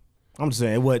 I'm just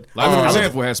saying what. Like for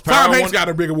example, has Power Tom Hanks got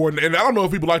a big award, and I don't know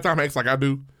if people like Tom Hanks like I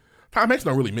do. Tom Hanks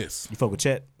don't really miss. You fuck with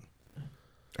Chet?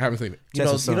 I haven't seen it. You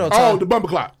know, Tom, the bumper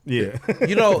clock. Yeah.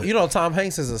 you know, Tom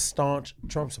Hanks is a staunch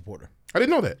Trump supporter. I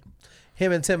didn't know that.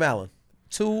 Him and Tim Allen,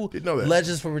 two Didn't know that.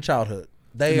 legends from your childhood.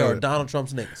 They are Donald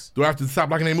Trump's niggas. Do I have to stop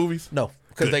liking their movies? No,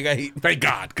 because they got heat. Thank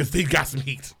God, because they got some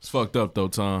heat. It's fucked up though,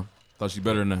 Tom. Thought you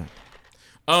better than that.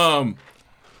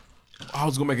 I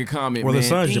was gonna make a comment. Well, man. the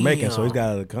son's Jamaican, so he's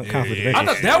got a conflict of interest. I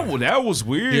thought that was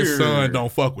weird. His son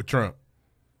don't fuck with Trump.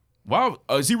 Wow,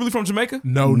 is he really from Jamaica?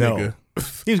 No. Nigga.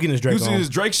 He was getting his Drake. He was in his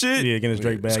Drake shit. Yeah, getting his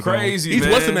Drake bag. It's crazy. He's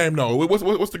man. what's the name? No, what's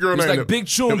the girl It's name? like Big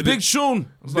Chun. Big Chun.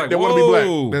 It's like they want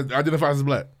to be black. That identifies as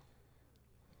black.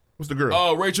 What's the girl?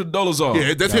 Oh, Rachel Dolezal.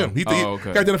 Yeah, that's him. He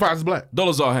okay. identifies as black.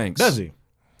 Dolezal Hanks. Does he?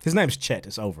 His name's Chet.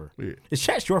 It's over. Yeah. Is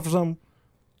Chet short for something?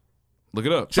 Look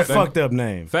it up. It's a fucked up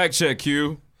name. Fact check,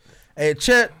 Q. Hey,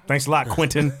 Chet. Thanks a lot,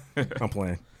 Quentin. I'm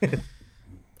playing.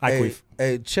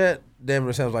 Hey, Chet. Damn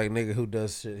it, sounds like a nigga who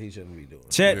does shit he shouldn't be doing.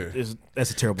 Chet that's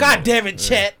a terrible. God name. damn it,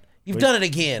 Chet. You've done it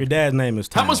again. Your dad's name is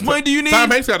Tom. How much money do you need? Tom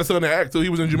Hanks got a son that act too. He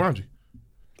was in Jumanji.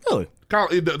 Really?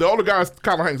 The older guy is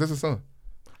Colin Hanks. That's his son.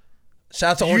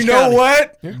 Shout out to Orange You know County.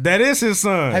 what? Yeah. That is his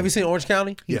son. Have you seen Orange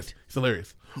County? Yes, it's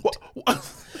hilarious.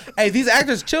 Hey, these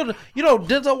actors, children. You know,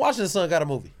 Denzel Washington's son got a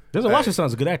movie. Denzel Washington's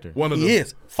son's a good actor. One of them. He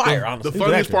is fire. Honestly, The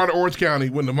funniest part of Orange County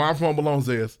when the mom from Home Alone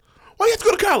says, "Why you have to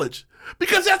go to college?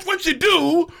 Because that's what you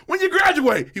do when you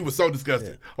graduate." He was so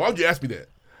disgusted. Why would you ask me that?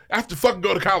 I have to fucking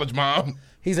go to college, Mom.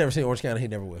 He's never seen Orange County. He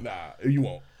never will. Nah, you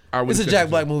won't. It's a Jack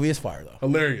Black movie. It's fire though.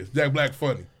 Hilarious. Jack Black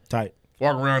funny. Tight.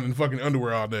 Walking around in fucking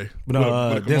underwear all day.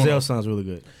 But Denzel sounds really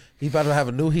good. He's about to have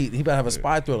a new heat. He's about to have a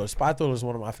spy thriller. Spy thriller is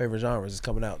one of my favorite genres. It's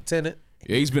coming out. Tenet.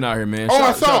 Yeah, he's been out here, man.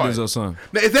 I saw it. Denzel's son.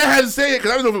 Now, is that how to say it?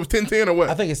 Because I don't know if it was 1010 or what.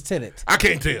 I think it's Tenet. I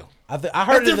can't tell. I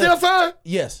heard That's it. Denzel's son?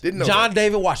 Yes. Didn't know John that.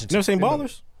 David Washington. Never seen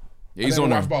Ballers? Yeah, he's I on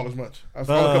never there. watched Ballers much. I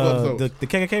saw a couple episodes. The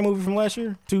KKK movie from last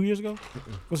year, 2 years ago.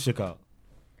 What's the shit called?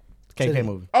 The KKK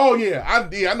movie. Oh yeah,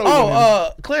 I know.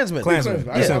 Klansman. Klansman.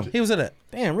 Yeah, he was in it.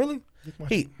 Damn, really?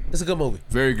 Heat. It's a good movie.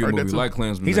 Very good movie. Like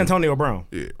Klansman. He's man. Antonio Brown.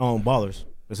 Yeah. On Ballers.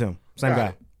 It's him. Same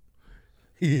guy.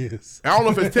 He is. I don't know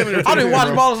if it's 10 or 10. I didn't watch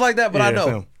Ballers like that, but Yeah, I it's know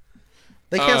him.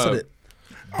 they canceled it.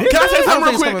 Can I say I don't something real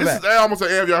think it's quick? coming This is back. almost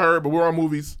an y'all heard, but we're on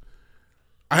movies.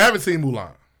 I haven't seen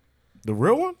Mulan. The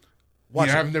real one? Watch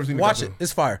Yeah, it. I've never seen the Watch it. cartoon.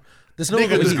 It's fire. This new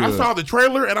Nigga, movie. I saw the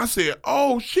trailer and I said,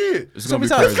 "Oh shit, It's gonna be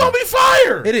It's crazy. it's gonna be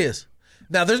fire!" It is.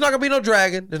 Now there's not gonna be no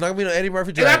dragon. There's not gonna be no Eddie Murphy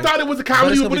And dragon. I thought it was a but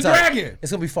comedy it's with gonna a be tight. dragon.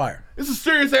 It's gonna be fire. It's a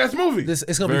serious ass movie.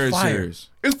 It's gonna Very be fire. serious.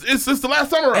 It's the Last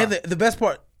Samurai. And the best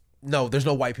part, no, there's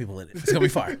no white people in it. It's gonna be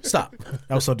fire. Stop.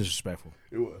 That was so disrespectful.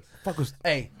 it was. Fuck was.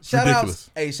 Hey, shout ridiculous.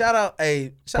 out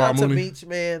Paul to Mooney. Meech,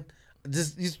 man.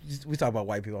 We talk about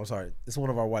white people. I'm sorry. It's one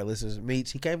of our white listeners,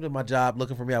 Meech. He came to my job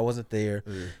looking for me. I wasn't there.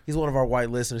 He's one of our white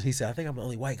listeners. He said, "I think I'm the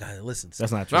only white guy that listens."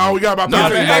 That's not true. No, we got about Nah,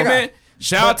 15 man, minutes. man.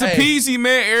 Shout out to Hey. Peasy,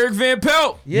 man. Eric Van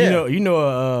Pelt. Yeah, You know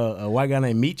a white guy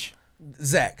named Meech?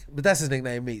 Zach, but that's his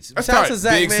nickname, Meech. That's Shout out tight. to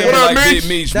Zach, Big man. seven What up, like Meech? Big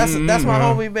Meech. That's my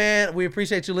Mhm. homie, man. We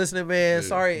appreciate you listening, man.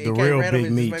 Sorry, it The came real random. Big It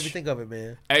just Meech. made me think of it,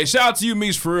 man. Hey, shout out to you,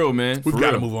 Meech, for real, man. We've For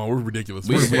got to real. move on. We're ridiculous.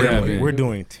 We- We're yeah, way man. We're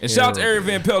doing. And shout out to terrible.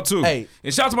 Eric Van Pelt, too. Hey.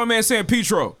 And shout out to my man Sam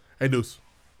Petro. Hey, Deuce.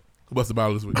 Who busted the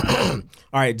bottle this week? All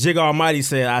right, Jig Almighty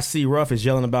said, "I see Ruff is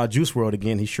yelling about Juice WRLD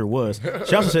again. He sure was."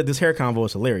 She also said this hair convo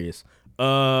is hilarious.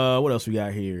 What else we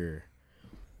got here?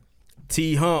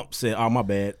 T Hump said, "Oh, my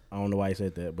bad. I don't know why he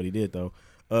said that, but he did though."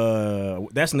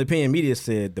 That's an opinion. Media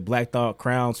said the Black Thought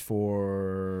crowns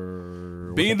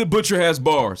for Being the Butcher has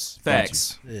bars.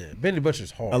 Facts. Yeah, Benny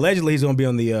Butcher's hard. Allegedly, he's gonna be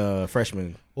on the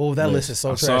freshman. Oh, that list is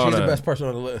so trash. He's the best person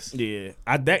on the list. Yeah,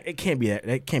 it can't be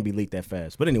that can't be leaked that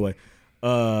fast. But anyway,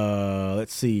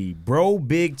 let's see, Bro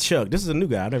Big Chuck. This is a new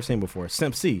guy I've never seen before.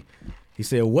 Simp C. He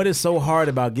said, "What is so hard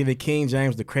about giving King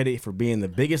James the credit for being the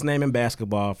biggest name in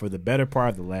basketball for the better part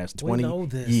of the last 20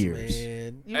 years?"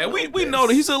 Man. Hey, we know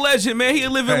that he's a legend, man. He a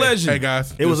living legend. Hey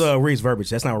guys, It was Reese verbiage.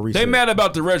 That's not what Reese They said. mad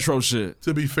about the retro shit.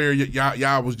 to be fair,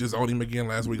 y'all was just on him again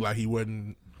last week like he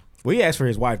wasn't. Well, he asked for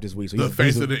his wife this week, so The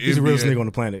face of the he's the realest NBA. nigga on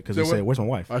the planet because he So said, what? "Where's my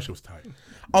wife?" That shit was tight.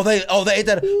 Oh, they ate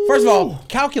that. First of all,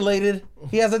 calculated.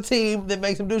 He has a team that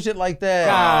makes him do shit like that.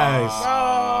 Guys,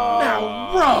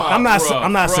 Now, rough. I'm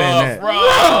not saying that.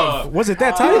 Rough. Was it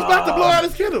that He was tight? about to blow out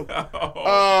his kiddo.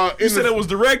 You said it was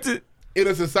directed? In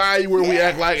a society where we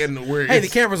act like and where Hey, the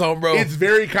camera's on, bro. it's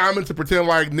very common to pretend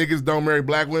like niggas don't marry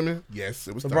black women. Yes,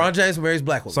 it was LeBron tight. James marries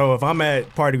black women. So if I'm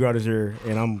at Party Girl this year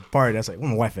and I'm party, that's like, where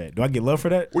my wife at? Do I get love for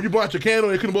that? Where you bought your candle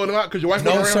and couldn't blow them out because your wife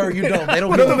No, wasn't sir, around? you don't. They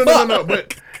don't No, give no, a no, fuck. no.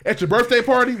 But at your birthday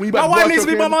party, when you My about to wife blow out needs to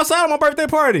your be by candle, my side on my birthday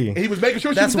party. and he was making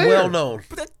sure That's she was there. well known.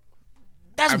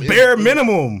 That's I mean, bare it's-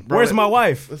 minimum. Bro, Where's my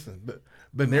wife? Listen,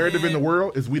 the narrative in the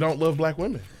world is we don't love black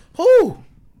women. Who?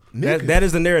 That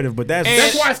is the narrative, but that's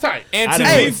That's why it's tight. And I to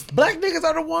didn't- be Black niggas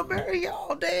are the one marrying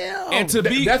y'all. Damn. and to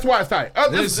be That's why it's tight.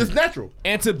 It's Listen. natural.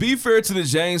 and to be fair to the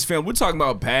James family, we're talking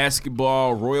about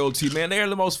basketball royalty, man. They are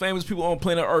the most famous people on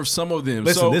planet Earth. Some of them.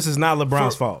 listen. So This is not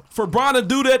LeBron's fault. for Bron to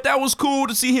do that, that was cool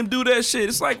to see him do that shit.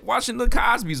 It's like watching the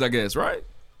Cosbys, I guess, right?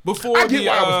 Before I get the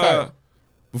why it was tight.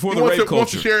 before He the wants rape to,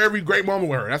 wants to culture. share every great moment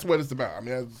with her. That's what it's about. I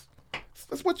mean,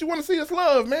 that's what you want to see. It's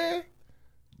love, man.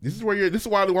 This is why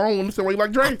I don't understand why you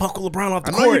like Drake. Buckle LeBron off the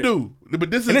I know court. you do, but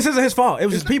this is And this isn't his fault. It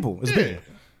was his people. It's yeah. people.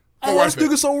 My Oh, wife this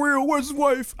nigga so real. Where's his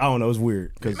wife? I don't know. It's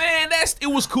weird. 'Cause Man, it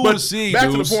was cool But to see.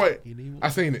 back dudes. to the point. I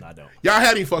seen it. Y'all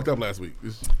had him fucked up last week.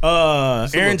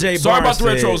 Aaron J. Sorry about Barnes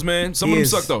the retros, said man. Some he of them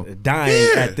is suck, though. Dying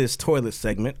Yeah. at this toilet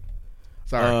segment.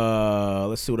 Sorry.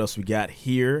 Let's see what else we got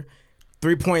here.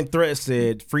 3-point threat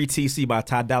said free TC by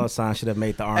Ty Dolla $ign should have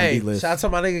made the R&B Hey, list. shout out to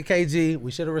my nigga KG.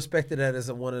 We should have respected that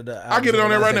as one of the. I'll get it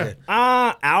on there right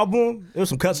now. Album. There was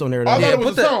some cuts on there. I Though. thought it was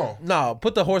put a the song. no,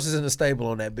 put the horses in the stable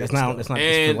on that bitch. It's not. though. It's not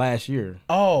And- just for last year.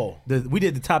 Oh, We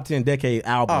did the top 10 decade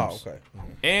albums. oh, okay.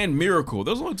 And Miracle.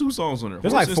 There's only 2 songs on there.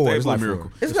 There's like Horses 4. Stable There's like and 4.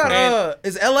 Miracle. It's got And-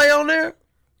 is LA on there?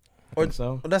 Or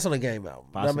so. Oh, that's on the game album.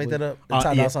 Did I Possibly. make that up? Yeah,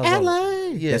 Dolla $ign's on it. LA.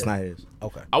 Yeah, That's not his.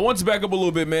 Okay. I want to back up a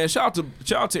little bit, man. Shout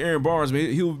out to Aaron Barnes, man.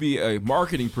 He will be a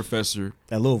marketing professor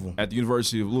At Louisville. at the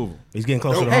University of Louisville. He's getting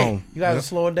closer to Hey, home. you guys are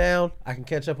slowing down. I can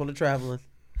catch up on the traveling.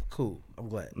 Cool. I'm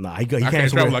glad. Nah, he can't came travel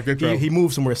somewhere. like they travel. He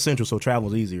moved somewhere central, so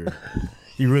travel's easier.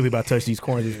 He really about to touch these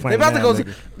corners. He's They playing about to now, go.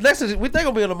 nigga. Next, we think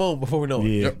gonna be on the moon before we know it.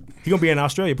 Yeah, he gonna be in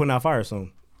Australia putting out fire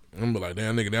soon I'm gonna be like,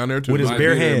 damn nigga down there too. with his Like,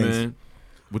 bare Yeah, hands. man.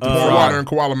 With the more fry. water and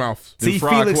koala mouths. Them T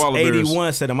fried Felix koala bears.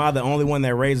 81 said, "Am I the only one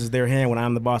that raises their hand when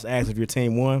I'm the boss? Asks if your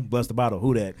team won. Bless the bottle.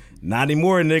 Who that? Not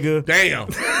anymore, nigga. Damn.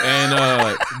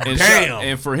 And Damn.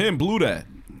 and for him, blew that.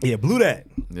 Yeah, blew that.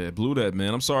 Yeah, blew that,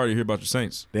 man. I'm sorry to hear about your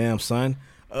Saints. Damn son.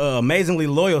 Amazingly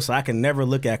loyal, so I can never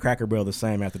look at Cracker Barrel the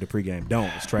same after the pregame. Don't.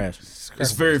 It's trash.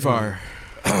 It's very fire.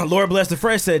 Lord bless the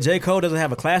fresh said J. Cole doesn't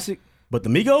have a classic, but the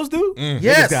Migos do.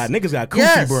 Yes. Niggas got Koofy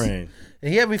Yes. brain.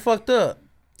 And he had me fucked up.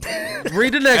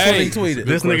 Read the next one Hey, he tweeted.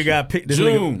 This nigga got picked. This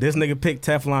June. nigga picked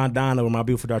Teflon Don over My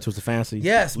Beautiful Dark Twisted Fancy.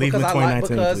 Yes, leave him because in I like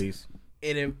 2019, please.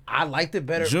 I liked it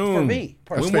better June. for me.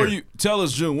 When personally. were you? Tell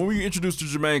us, June. When were you introduced to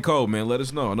Jermaine Cole, man? Let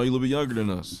us know. I know you're a little bit younger than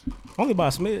us. Only by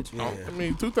a smidge. I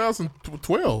mean,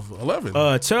 2012, 11.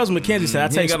 Charles McKenzie said, "I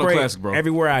he take ain't got no spray classic, bro.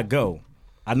 everywhere I go.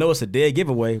 I know it's a dead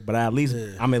giveaway, but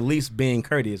I'm at least being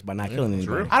courteous by not killing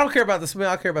anybody." I don't care about the smell.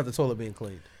 I care about the toilet being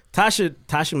clean.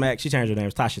 Tasha Mack, she changed her name.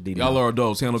 It's Tasha D. Y'all are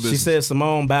adults. Handle business. She said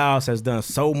Simone Biles has done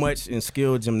so much in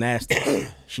skilled gymnastics.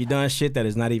 She done shit that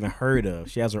is not even heard of.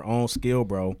 She has her own skill,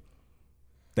 bro.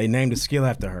 They named the skill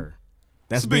after her.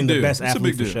 That's It's a big being the deal. best It's a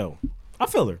athlete big for deal. show. I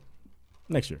feel her.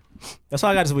 Next year. That's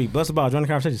all I got this week. Bless the ball. Join the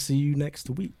conversation. See you next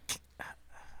week.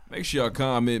 Make sure y'all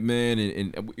comment, man,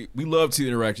 and we love to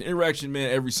interaction. Interaction,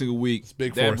 man, every single week.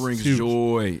 big that for us. brings It's huge.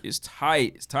 joy. It's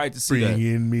tight. It's tight to see that.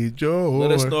 Bringing me joy.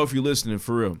 Let us know if you're listening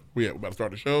for real. We're about to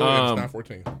start the show. And it's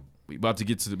 9:14. We about to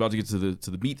get to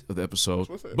the meat of the episode.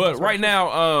 What's that? But right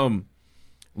now,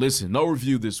 listen, no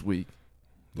review this week.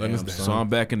 Letting us down. So I'm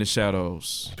back in the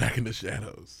shadows. Back in the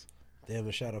shadows. Damn,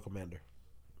 the Shadow Commander.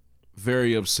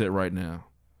 Very upset right now.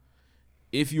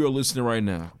 If you are listening right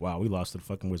now, Wow, we lost to the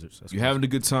fucking Wizards. That's you having a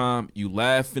good time, you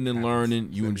laughing and learning,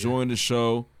 you enjoying the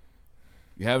show,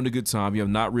 you having a good time, you have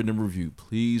not written a review,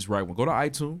 please write one. Go to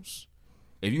iTunes,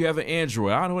 If you have an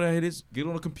Android, I don't know what that is. Get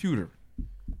on a computer.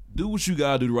 Do what you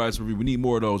gotta do to write review. We need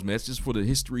more of those, man. It's just for the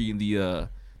history and the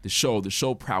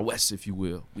show prowess, if you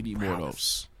will. We need more of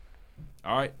those.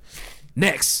 All right.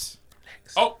 Next.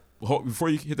 Oh, before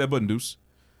you hit that button, Deuce.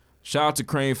 Shout out to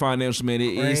Crane Financial, man.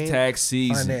 It is tax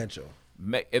season. Financial.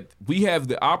 If we have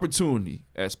the opportunity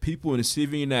as people in the city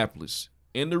of Indianapolis,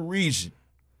 in the region,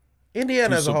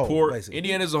 Indiana as a whole, basically.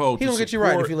 Indiana as a whole. He gonna get you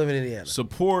right if you live in Indiana.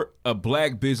 Support a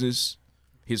black business.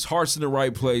 His heart's in the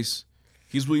right place.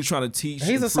 He's really trying to teach.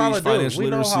 He's a solid dude. We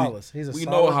know Hollis. We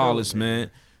know Hollis, man.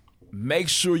 Make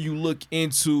sure you look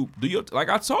into like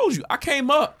I told you. I came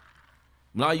up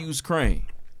when I used Crane.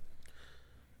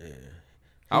 Yeah.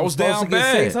 I was down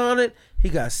bad. 600. He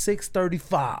got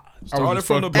 635. Started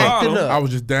from the bottom. I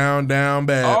was just down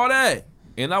bad. All that.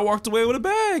 And I walked away with a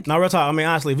bag. Now, real talk. I mean,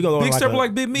 honestly, if you go big step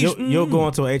like Big Meech, you'll go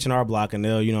into an H&R block and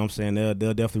they'll, you know what I'm saying,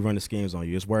 they'll definitely run the schemes on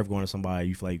you. It's worth going to somebody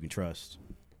you feel like you can trust.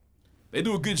 They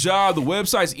do a good job. The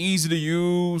website's easy to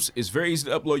use. It's very easy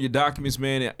to upload your documents,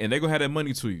 man, and they're going to have that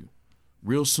money to you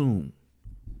real soon.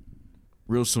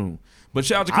 Real soon. But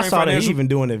shout out to Crane Financial. Financial. They even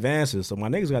doing advances, so my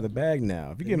niggas got the bag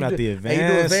now. If you give me out the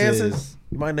advances,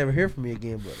 you might never hear from me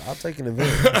again, but I'll take an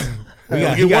advance.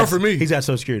 He got one for me. He's got a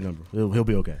social security number. He'll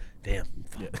be okay. Damn.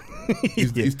 Yeah.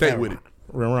 He's tight with it.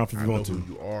 Run around if you want to.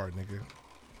 You are, nigga.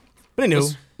 But anyway,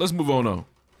 let's move on.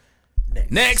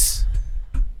 Next.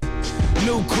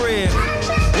 New crib,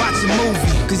 watch a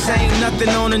movie, cause ain't nothing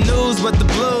on the news but the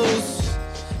blues.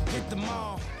 Hit the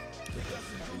mall.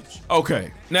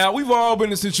 Okay, now we've all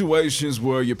been in situations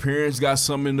where your parents got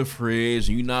something in the fridge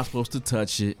and you're not supposed to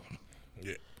touch it.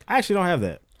 Yeah. I actually don't have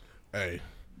that. Hey.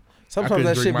 Sometimes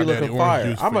that shit be looking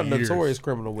fire. I'm a notorious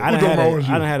criminal with I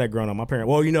done had that growing up. My parents,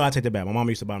 well, you know, I take that back. My mom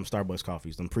used to buy them Starbucks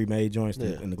coffees, them pre-made joints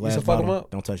in the glass bottle.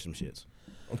 Don't touch them shits.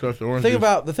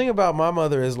 The thing about my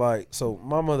mother is like, so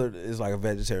my mother is like a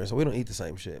vegetarian, so we don't eat the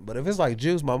same shit. But if it's like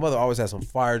juice, my mother always has some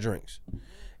fire drinks,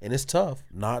 and it's tough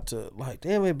not to like.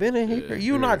 Damn, it been in here.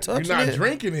 You're not touching it. You're not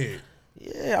drinking it.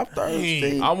 Yeah, I'm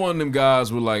thirsty. I'm one of them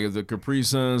guys with like if the Capri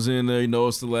Sun's in there. You know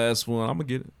it's the last one. I'm gonna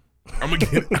get it.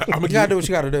 You gotta do what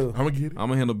you gotta do. I'm gonna get it. I'm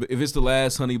gonna handle. If it's the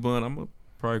last honey bun, I'm gonna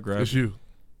probably grab it. It's you.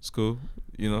 It's cool.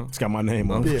 You know, it's got my name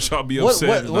on it. Y'all be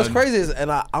upset. What's crazy is,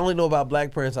 and I only know about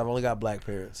black parents. I've only got black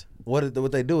parents.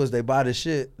 What they do is they buy this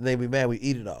shit and they be mad we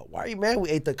eat it all. Why are you mad we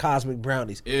ate the cosmic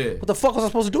brownies? Yeah. What the fuck was I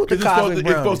supposed to do with the cosmic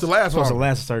brownies? It's supposed to last. It's supposed to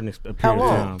last a certain period How long?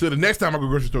 of time. To the next time I go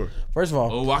grocery store. First of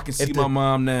all, I can see my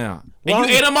mom now. And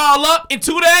you ate them all up in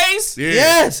 2 days? Yeah.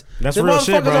 Yes. That's the real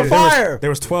shit, bro. On fire.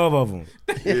 There was 12 of them.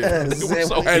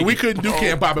 Yes. Hey, we couldn't do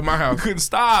can pop in my house. We couldn't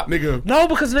stop. Nigga. No,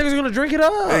 because niggas are going to drink it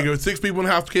up. Nigga, 6 people in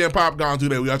the house can pop gone 2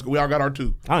 days. We all got our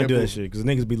 2. I don't do that shit because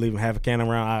niggas be leaving half a can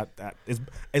around.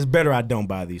 It's better I don't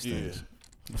buy these things.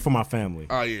 For my family.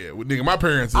 Oh yeah, well, nigga, my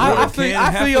parents. I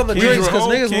feel you on the drinks because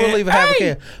niggas will leave a half a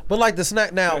can. But like the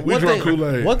snack now,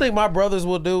 one thing my brothers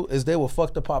will do is they will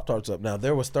fuck the Pop-Tarts up. Now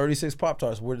there was 36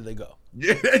 Pop-Tarts. Where did they go?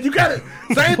 Yeah, you got it.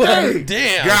 Same thing.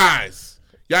 Damn, guys,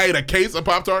 y'all ate a case of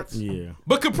Pop-Tarts. Yeah,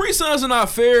 but Capri Suns are not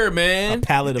fair, man. A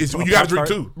pallet of you got to drink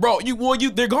 2, bro.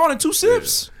 They're gone in 2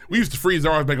 sips. Yeah. We used to freeze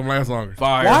ours, make them last longer.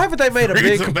 Fire. Why haven't they made a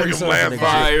big Capri Sun?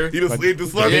 Fire. You just leave the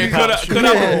slug.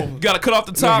 Gotta cut off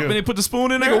the top and then put the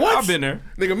spoon in there. Nigga, what? I've been there.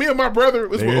 Nigga, me and my brother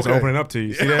was opening up to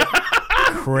you. See that?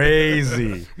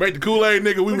 Crazy. Make the Kool-Aid,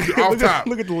 nigga. We was off top.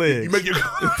 Look at the legs. You make your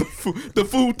the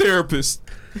food therapist.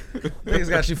 Niggas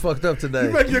got you fucked up today.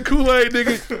 You make your Kool-Aid,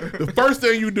 nigga. The first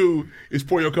thing you do is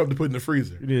pour your cup to put in the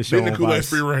freezer. Then the Kool-Aid's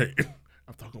free reign.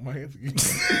 I'm talking my hands again.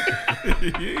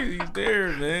 He's there,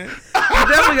 man. You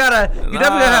definitely gotta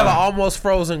have an almost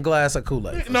frozen glass of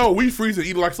Kool-Aid. No, we freeze it,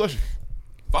 eat it like slushy.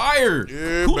 Fire.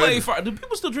 Yeah, Kool-Aid fire. Do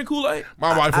people still drink Kool-Aid?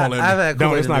 My wife won't let me. I've had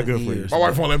Kool-Aid. No, it's not good for you. My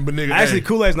wife won't let me, but nigga. Actually,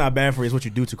 Kool-Aid's not bad for you. It's what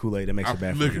you do to Kool-Aid that makes it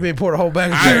bad for you. You mean pour the whole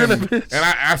bag of sugar in the bitch? And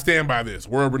I stand by this.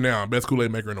 World renowned, best Kool-Aid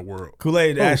maker in the world.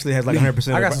 Kool-Aid actually has like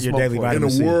 100% of your daily vitamin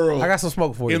C. In the world. I got some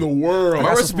smoke for you. In the world.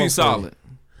 My recipe's solid.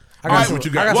 I got what you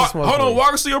got. Hold on,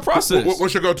 walk us through your process.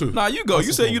 What's your go-to? Nah, you go.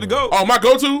 You say you the go. Oh, my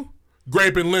go-to?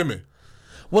 Grape and lemon.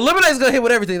 Well, lemonade's gonna hit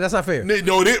with everything. That's not fair.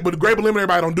 No, it is, but the grape and lemon,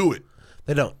 everybody don't do it.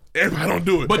 They don't. Everybody don't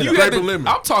do it. But you grape have and lemon.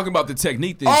 I'm talking about the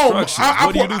technique, the instructions.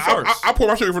 What do you do first? I pour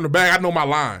my sugar from the bag. I know my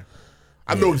line.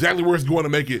 I know exactly where it's going to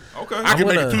make it. Okay. I can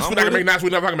make it 2 sweet. I can make it 9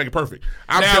 sweet. I can make it perfect.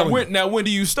 Now, when do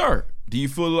you start? Do you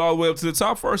fill it all the way up to the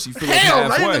top first? You fill it Hell, I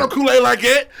halfway? ain't get no Kool-Aid like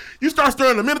that. You start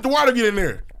stirring the minute the water get in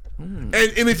there. And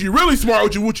if you're really smart,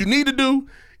 what you need to do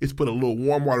is put a little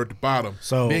warm water at the bottom,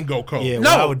 So, then go cold. yeah,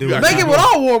 No, what I would do is make it with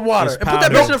all warm water It's and put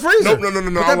that powder. bitch in the freezer. No. Put I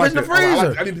that like bitch in the that.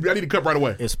 I freezer. need to cup right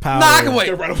away. It's powder. Nah, I can wait.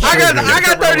 Cup right away. I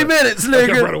got 30 minutes, Cup right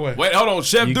nigga. away. Wait, hold on,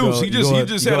 Chef You Deuce. go- He you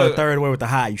just go had a third way with the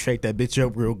hot. You shake that bitch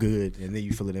up real good, and then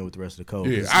you fill it in with the rest of the cold.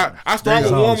 Yeah, I start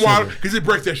with warm water because it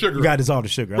breaks that sugar. You got to dissolve the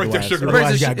sugar. Break that Otherwise, sugar. otherwise you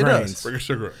Breaks got the- it grains. does. Break the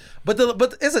sugar up.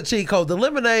 But it's a cheat code. The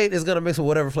lemonade is gonna mix with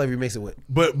whatever flavor you mix it with.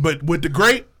 But with the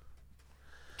grape,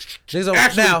 actually,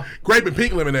 now grape and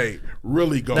pink lemonade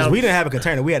really goes. Now, we didn't have a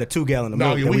container. We had a 2-gallon of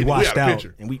milk that we washed had a out.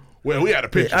 pitcher. And we we had a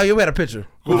pitcher. Oh, you had a picture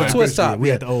with had a a twist picture, top. yeah, we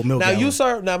had the old milk Now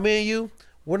gallon. me and you,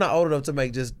 we're not old enough to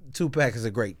make just 2 packets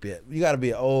of grape yet. You got to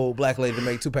be an old black lady to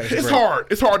make 2 packets. It's of grape. hard.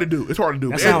 It's hard to do.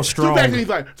 That sounds strong. 2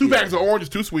 packets, two packets of orange is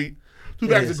too sweet. 2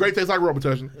 packets of grape tastes like rubber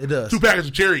touching. It does. 2 packets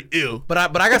of cherry, ill. But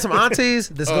I got some aunties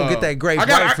that's gonna get that grape I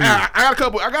got right for you. I got a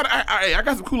couple. I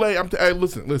got some Kool-Aid. Hey,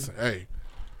 listen. Hey,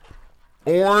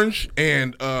 orange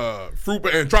and fruit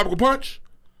and tropical punch.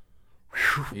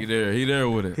 He there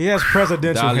with it. He has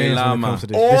presidential Dalai hands when it Lama. comes to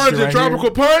this. Orange This shit and right tropical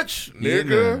here, punch, Yeah,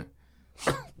 nigga.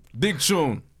 Big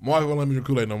tune. Mark won't let me drink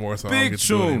Kool-Aid no more, so I don't Big get to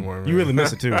do it tune. anymore, man. You really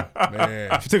miss it too.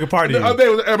 Man. She took a party. The other day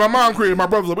was at my mom's crib. My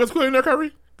brother was like, "What's Kool-Aid in there,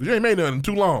 Kyrie? Because you ain't made nothing in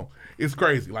too long." It's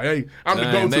crazy. Like, hey, I'm the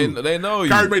Dang, go-to. they know you.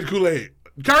 Kyrie made the Kool-Aid.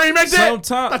 Kyrie make that? I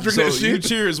Sometimes. drink So that you shit.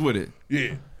 cheers with it.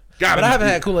 Yeah. Got But I haven't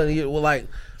had Kool-Aid in a year. Well, like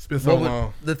It's been so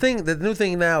long. the new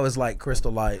thing now is like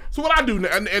Crystal Light. So what I do now,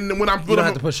 and when I'm You don't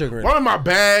have to put sugar in. one in my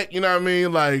bag, you know what I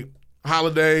mean? Like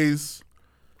holidays,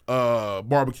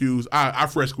 barbecues, I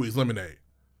fresh squeeze lemonade.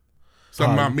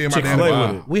 Something me and my dad. Chick-fil-A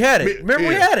with it. We had it. Me- Remember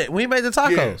we yeah. had it. We made the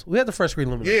tacos. Yeah. We had the fresh green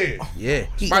lemonade. Yeah.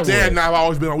 Yeah. My dad and I have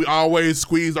always been on. We always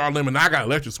squeeze our lemon. I got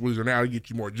electric squeezer now to get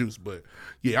you more juice, but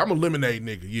yeah, I'm a lemonade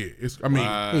nigga.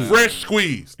 Yeah, fresh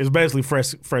squeeze. It's basically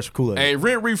fresh Kool-Aid. Hey,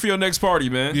 rent reef for your next party,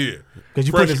 man. Yeah, Because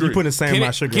you fresh put squeeze. the same Can amount it-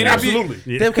 of sugar can in it it. be-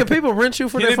 Absolutely. Yeah. Damn, can people rent you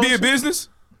for Can that it be a function? business?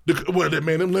 Well,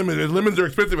 man, them lemons are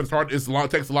expensive. It's hard. It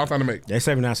takes a long time to make. They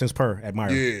 79 cents per at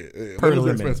Meyer. Yeah, Per lemons are lemon.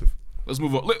 expensive. Let's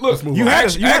move on. Look, move You on. had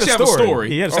actually a have a story. story.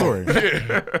 He had a story.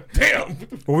 Damn.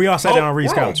 Where we all sat down on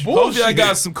Reed's we're on couch. bull- Hopefully I Bullshit.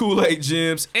 got some Kool-Aid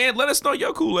gems. And let us know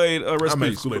your Kool-Aid I recipes.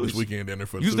 made Kool-Aid this please. weekend down there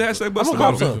for Use the hashtag I'm Bust the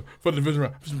gonna Bottle. come. for the division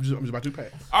round. I'm just about 2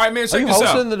 packs. All right, man, Are check you this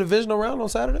hosting out. the divisional round on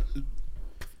Saturday?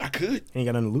 I could. He ain't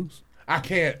got nothing to lose. I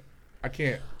can't.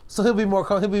 So he'll be more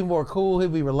cool. He'll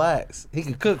be relaxed. He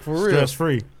can cook for real. Stress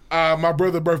free. My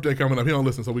brother's birthday coming up. He don't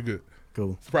listen, so we good.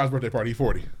 Cool. Surprise birthday party. He's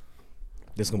 40.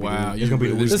 This gonna Wow, be the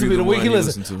week. This will be the week he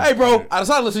listen. Hey, bro, I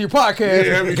decided to listen to your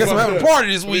podcast. Guess I'm having a party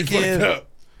this weekend.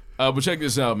 But check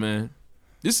this out, man.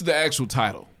 This is the actual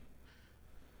title.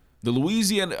 A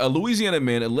Louisiana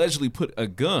man allegedly put a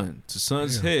gun to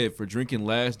son's head for drinking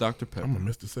last Dr. Pepper. I'm gonna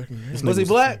miss the second game. Was he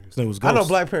black? His name was I know Ghost.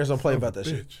 black parents don't play about that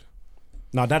shit. Bitch.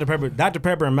 No, Dr.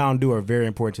 Pepper and Mountain Dew are very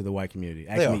important to the white community.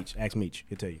 They are. Ask Meech.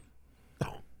 He'll tell you.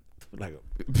 Like,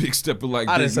 Big stepper like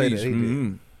I Big didn't say Meech. that. He did.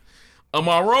 Mhm. A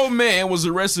Monroe man was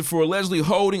arrested for allegedly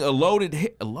holding a loaded.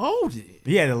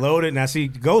 He had it loaded. Now, see,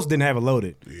 Ghost didn't have it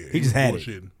loaded. Yeah, he just had it.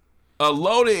 bullshitting. A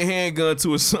loaded handgun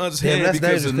to his son's Damn, head that's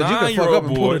because a dangerous, 'cause you can fuck up 9-year-old and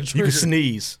pull boy the You trigger. can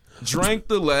sneeze. drank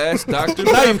the last Dr.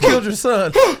 Now you've Pepper. killed your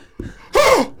son.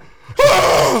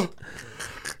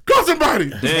 Call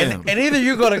somebody. Damn. And either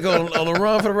you're going to go on the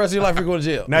run for the rest of your life or you're going to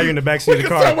jail. Now you're in the backseat of the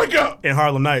Son, car wake up. in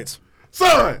Harlem Nights.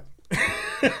 Son.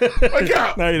 Wake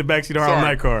up. Now you're in the backseat of the Harlem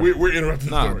Night car. We're interrupting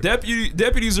the Nah, story.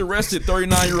 deputies arrested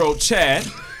 39-year-old Chad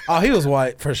Oh, he was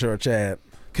white for sure, Chad.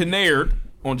 Kinnaird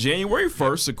on January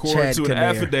 1st, according Chad to an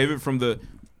Kinnaird. affidavit from the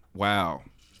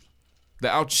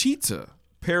Ouachita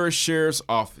Parish Sheriff's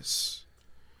Office.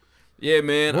 Yeah,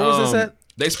 man. Where was this at?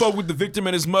 They spoke with the victim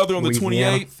and his mother on the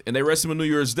Louisiana. 28th, and they arrested him on New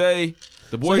Year's Day.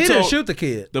 The So boy he told, didn't shoot the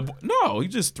kid. No, he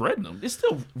just threatened him. It's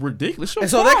still ridiculous. Your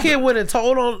And so that father. kid went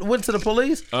and went to the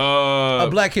police? A Uh,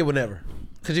 black kid would never.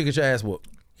 Because you get your ass whooped.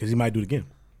 Because he might do it again.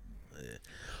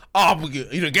 Oh,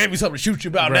 you done gave me something to shoot you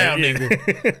about now,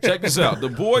 nigga. check this out. The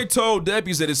boy told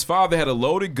deputies that his father had a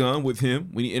loaded gun with him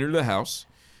when he entered the house.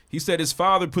 He said his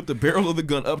father put the barrel of the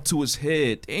gun up to his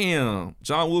head. Damn,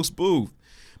 John Wilkes Booth.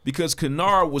 Because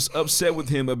Kennard was upset with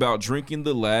him about drinking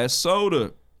the last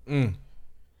soda.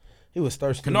 He was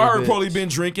thirsty. Kennard reportedly been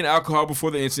drinking alcohol before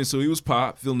the incident, so he was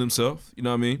pop, feeling himself. You know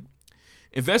what I mean?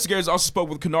 Investigators also spoke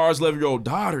with Kennard's 11-year-old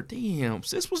daughter. Damn,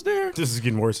 sis was there. This is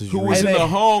getting worse as you Who read. was in the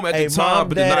home at the time, mom,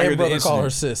 but did dad, not hear and the brother call her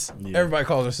incident. sis. Yeah. Everybody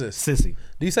calls her sis. Sissy.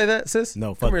 Do you say that, sis?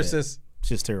 No, fuck Come here, that. sis. It's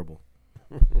just terrible.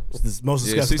 It's the most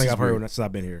Yeah, disgusting thing Sissy's I've heard weird. since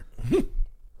I've been here.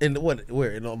 In the, what?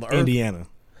 Where? On the earth? Indiana.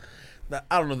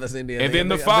 I don't know if that's Indiana. And then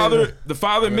the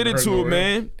father admitted to it,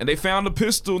 man. And they found the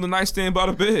pistol in the nightstand by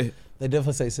the bed. They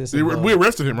definitely say sis. We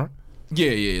arrested him, right?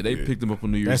 Yeah. They picked him up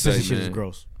on New That Year's sissy Day, shit man. is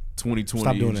gross. 2020.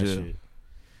 Stop doing in that jail. shit.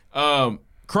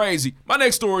 crazy. My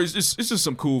next story is it's just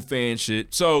some cool fan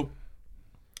shit. So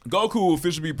Goku will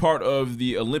officially be part of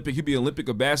the Olympic. He'll be Olympic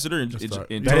ambassador in Tokyo,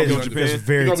 Japan. That's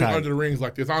very He's gonna be tight. under the rings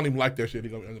like this. I don't even like that shit.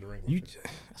 He's gonna be under the ring.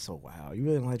 That's so wild. You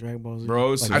really don't like Dragon Ball Z?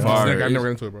 Bro, it's like, fire. I never got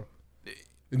into it, bro.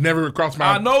 It never crossed my.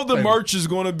 I know the table. merch is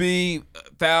going to be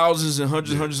thousands and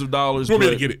hundreds of dollars. You'll be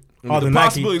able to get it. The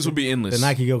possibilities will be endless. The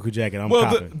Nike Goku jacket. I'm well,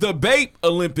 copping. the Bape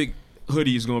Olympic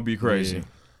hoodie is going to be crazy.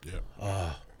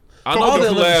 Yeah. I know the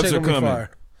Olympic collabs shit are gonna be coming.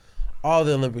 fire. All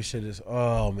the Olympic shit is.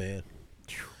 Oh man.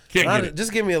 Can't get it.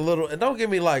 Just give me a little, and don't give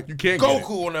me like You can't get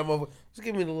Goku on that motherfucker. Just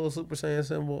give me the little Super Saiyan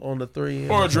symbol on the 3.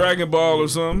 Or a Dragon Ball or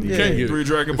something. Yeah. You can't Yeah. get 3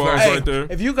 Dragon Balls Hey, right there.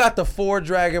 if you got the 4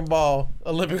 Dragon Ball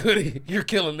Olympic hoodie, you're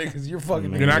killing niggas. You're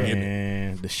fucking You're not niggas. getting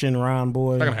it. The Shinran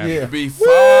boy. Not gonna happen. Yeah. It'd be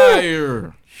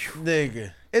fire.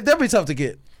 Nigga. That'd be tough to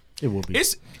get. It will be.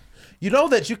 It's You know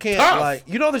that you can't Tough. like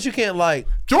Jordan's a you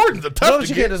know tough that to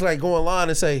you get. can't just like go online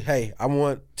and say, hey, I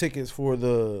want tickets for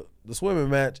the swimming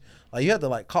match. Like you have to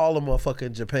like call them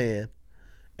motherfucking Japan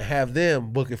and have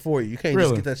them book it for you. You can't Really?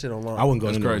 just get that shit online. I wouldn't go.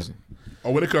 That's into crazy.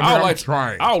 Oh, when it comes, I would I'm like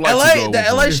trying. I would like LA, to go. the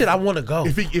with LA him. shit, I want to go.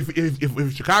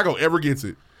 If Chicago ever gets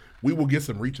it, we will get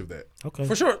some reach of that. Okay.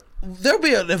 For sure. There'll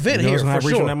be an event You know here what's gonna for have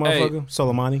reach sure. on that motherfucker?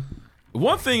 Soleimani.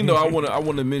 One thing though, I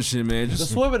want to mention, man, The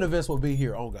just swimming events will be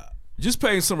here. Oh God. just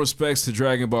paying some respects to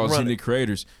Dragon Ball Z Run and the it.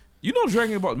 creators. You know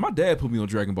Dragon Ball. My dad put me on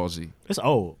Dragon Ball Z. It's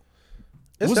old.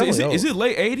 It's Is it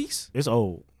late 80s? It's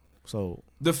old. So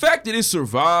The fact that it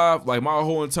survived like my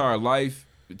whole entire life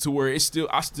to where it's still,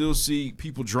 I still see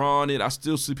people drawing it. I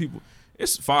still see people.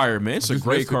 It's fire, man. It's a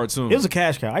great cartoon. it was a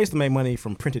cash cow. I used to make money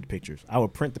from printed pictures. I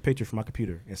would print the pictures from my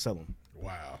computer and sell them.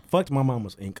 Wow. Fucked my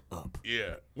mama's ink up.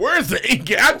 Yeah. Where's the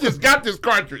ink? I just got this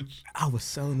cartridge. I was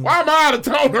selling them Why am I out of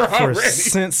toner for already?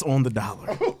 cents on the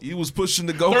dollar. He was pushing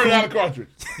the $30 Goku. cartridge.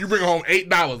 You bring home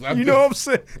 $8. You know what I'm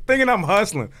saying? Thinking I'm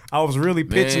hustling. I was really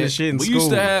pitching Man, the shit in we school.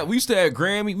 used to have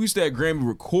Grammy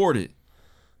recorded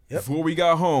before we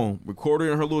got home, recorded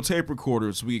in her little tape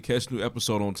recorder so we could catch a new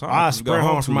episode on time. I 'cause we got sprint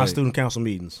home too from my late. student council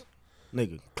meetings.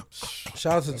 Nigga.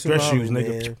 Shout out to Dress Tsunami, shoes,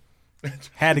 nigga. man.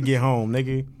 Had to get home,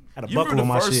 nigga. Had to You buckle remember on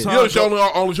the my first shit. time- You know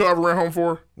the only show I ever ran home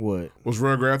for What? was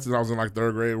Rugrats, and I was in like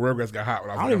 3rd grade. Rugrats got hot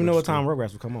when I was I in don't even know what elementary time school.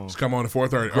 Rugrats would come on. It's come on at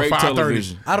 4:30 or Great 5:30.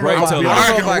 television. I don't Great know. If television.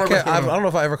 I don't know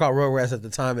if I ever caught Rugrats at the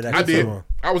time. It I actually did. came on.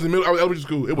 I was in elementary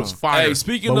school. It was fire. Hey,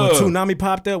 speaking But when of, Tsunami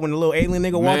popped up, when the little alien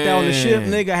nigga walked out on the ship,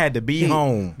 Man. nigga, I had to be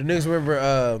home. The niggas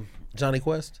remember Johnny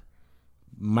Quest?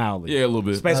 Mildly. yeah, a little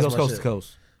bit. Space That's Ghost my Coast shit. to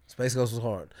Coast. Space Ghost was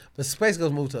hard, but Space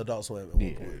Ghost moved to Adult Swim at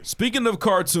one point. Speaking of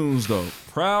cartoons, though,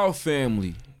 Proud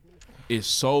Family is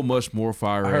so much more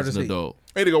fire I heard as it's an heat. adult.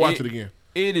 I need to go watch it again.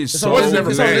 It is It's so on- It was never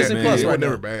it's on bad. Disney man. Plus It right was now.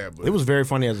 never bad. But It was very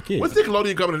funny as a kid. when's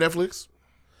Nickelodeon coming to Netflix?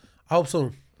 I hope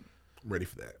soon. I'm ready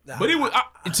for that. But it was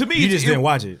to me. You just didn't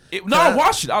watch it. No, I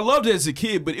watched it. I loved it as a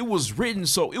kid, but it was written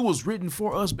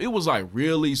for us. It was like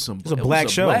really some. It was a black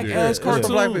show. black Yeah. ass It's cartoon. for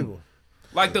black people.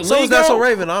 Like the So is lingo. that so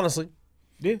Raven? Honestly,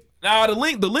 Yeah. Nah, the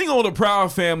link on the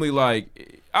Proud Family, like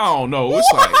I don't know. It's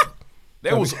like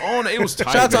that was on. It was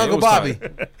tight. shout out to man. It Uncle was Bobby.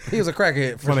 tight. He was a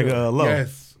crackhead for Funny sure. low.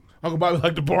 Yes. Uncle Bobby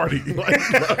liked to party.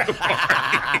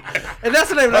 And that's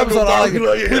the name of the episode. I like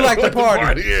it. We like the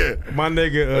party. Yeah. My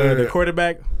nigga, the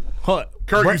quarterback,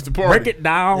 Kirk used to party. Break it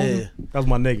down. Yeah. That was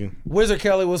my nigga. Wizard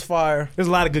Kelly was fire. There's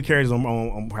a lot of good characters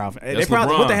on Proud Family. They That's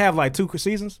probably LeBron. what they have like 2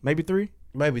 seasons, maybe 3.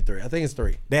 Maybe 3. I think it's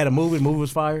 3. They had a movie. The movie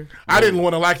was fire. I didn't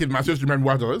want to like it. My sister made me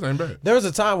watch it. This ain't bad. There was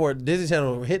a time where Disney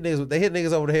Channel hit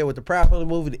niggas over the head with the Proud Family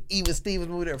movie, the Even Stevens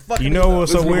movie. They're fucking. You know niggas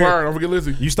what's up. so Lizzie weird? McGuire, don't forget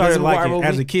Lizzie. You started Lizzie like McGuire it movie?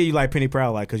 as a kid. You like Penny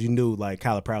Proud, like because you knew like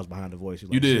Kyla Proud's behind the voice.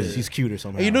 Like, You did. She's cute or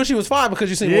something. And you knew she was fine because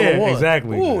you seen Yeah, 101.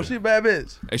 exactly. Ooh, she a bad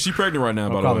bitch. Hey, she pregnant right now. I'll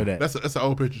By call the her way, that. That's an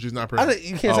old picture. She's not I pregnant.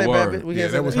 think you can't Oh, say word. bad bitch. We Yeah,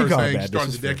 can't say that was You her call it saying bad. she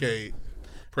started This the is fair. decade.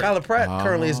 Kyla Pratt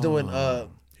currently is doing.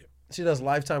 She does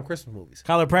Lifetime Christmas movies.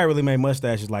 Kyla Pratt really made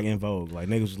mustaches like in vogue. Like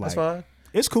niggas was like, That's fine.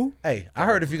 it's cool. Hey, I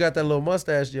heard if you got that little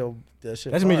mustache, yo, that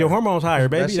shit. That just means your hormones higher,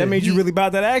 baby. shit That means you heat. really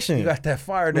about that action. You got that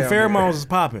fire The down pheromones is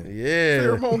popping. there. Yeah,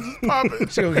 Pheromones is popping.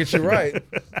 she gonna get you right.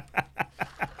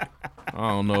 I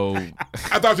don't know.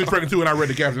 I thought she was pregnant too, and I read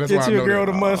the caption. That's why Get I you a know girl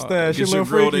that. with a mustache. She a Get your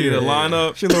little girl to freakier. line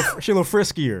up. She a little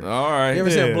friskier. All right. You ever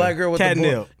seen Yeah. a black girl with the Catnip.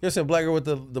 you ever seen a black girl with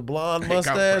the blonde Kyla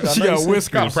mustache? Pratt. I She know you got seen-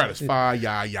 whiskers. Kyla Pratt is fire.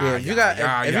 Yeah. Yeah, if you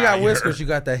got whiskers, you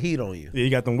got that heat on you. Yeah, you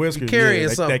got them whiskers. carrying yeah,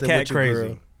 that something cat with your crazy.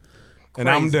 girl. And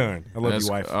I'm Crazy. done. I love That's,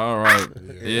 you, wife. all right.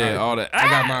 Yeah, all that. I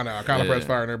got mine now. Kyla Pratt's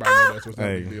fire, and everybody knows that's what's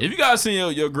Hey. the deal. If you guys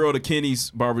seen your girl to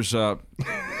Kenny's barbershop,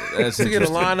 that's To get a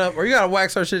interesting. lineup, or you gotta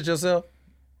wax her shit yourself.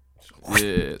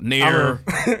 Yeah, near.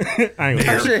 I ain't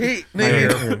Her gonna shit heat. I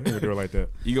ain't Nigga. gonna do it like that.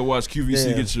 You go watch QVC,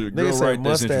 Damn. get your Nigga girl said right. That's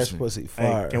mustache interesting. pussy Hey,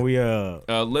 fire. can we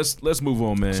Let's move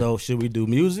on, man. So should we do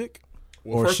music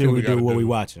Well, or first should thing we we gotta do what do- we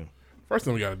watching? First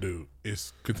thing we got to do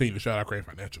is continue to shout out Crane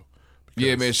Financial.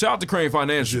 Yeah, man. Shout out to Crane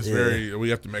Financial. It's just we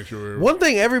have to make sure. One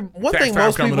thing a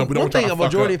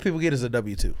majority of people get is a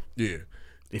W-2. Yeah.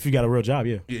 If you got a real job,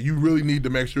 yeah. Yeah, you really need to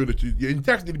make sure that your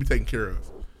taxes need to be taken care of.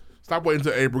 Stop waiting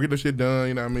until April. Get the shit done.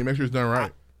 You know what I mean? Make sure it's done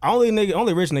right.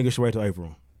 Only rich niggas should wait till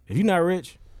April. If you're not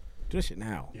rich, do this shit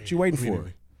now. What you waiting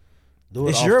for?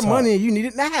 It's your money and you need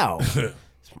it now.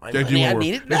 I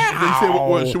need it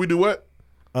now. They said, should we do what?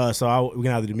 We can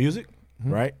either do music,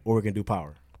 right? Or we can do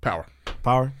power. Power.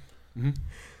 Mm-hmm.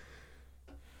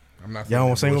 I'm not. Y'all don't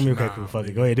want to sing with me? Okay, cool. Fuck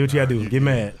it. Go ahead. Do what you got to do. Get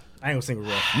mad. I ain't going to sing with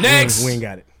Ruff. Next. We ain't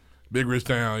got it. Big Rich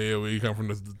Town, yeah, we come from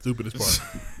the stupidest part.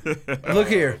 Look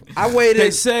here. I waited.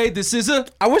 They say this is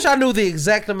I wish I knew the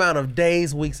exact amount of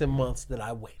days, weeks, and months that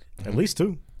I waited. At least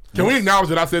 2. Can we acknowledge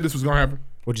that I said this was going to happen?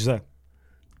 What'd you say?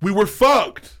 We were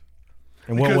fucked.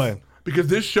 In what way? Because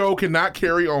this show cannot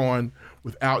carry on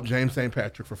without James St.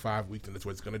 Patrick for 5 weeks, and that's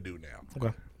what it's going to do now.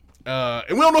 Okay.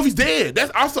 And we don't know if he's dead.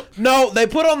 That's also no. They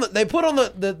put on the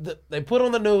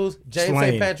news. James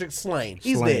St. Patrick slain.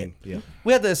 He's dead. Yeah.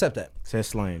 We have to accept that. Says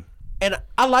slain. And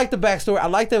I like the backstory. I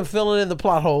like them filling in the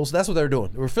plot holes. That's what they're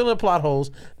doing. They were filling in plot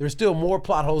holes. There's still more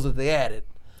plot holes that they added.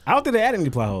 I don't think they added any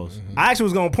plot holes. I actually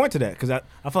was going to point to that because I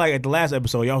feel like at the last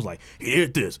episode, y'all was like, he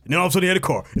did this. And then all of a sudden he had a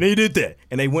car. And then he did that.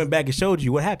 And they went back and showed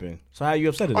you what happened. So how are you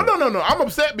upset at that? No. I'm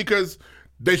upset because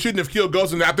they shouldn't have killed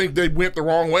Ghost, and I think they went the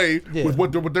wrong way with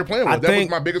what they're playing with. That was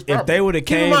my biggest problem. If they would have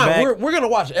came back, back, we're gonna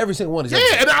watch every single one of these.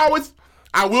 Yeah, and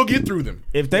I will get through them.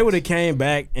 If they would have came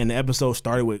back and the episode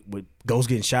started with Ghost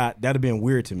getting shot, that'd have been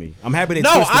weird to me. I'm happy they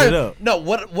twisted it up. No,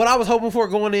 what I was hoping for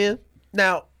going in.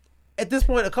 Now, at this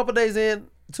point, a couple days in,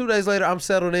 2 days later, I'm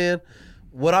settled in.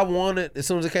 What I wanted as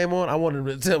soon as it came on, I wanted him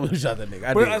to tell me who shot that nigga.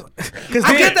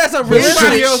 I get that's a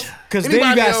real because then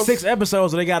you got 6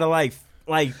 episodes, so they gotta like.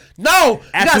 No,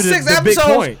 you got 6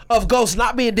 episodes of of Ghost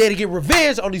not being dead to get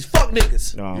revenge on these fuck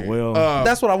niggas. Oh well,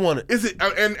 that's what I wanted. Is it?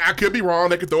 And I could be wrong.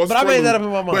 They could throw us. But I made that up in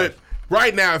my mind. But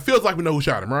right now, it feels like we know who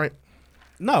shot him. Right?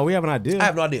 No, we have an idea. I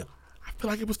have no idea. I feel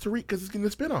like it was Tariq because it's getting a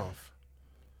spinoff.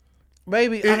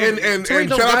 Maybe. And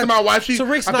shout out to my wife.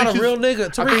 Tariq's not a real nigga.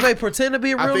 Tariq may pretend to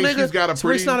be a real nigga.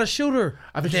 Tariq's not a shooter.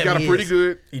 I think she's got a pretty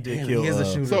good. He did kill. He is a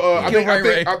shooter. So I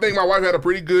think my wife had a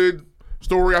pretty good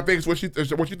story. I think it's what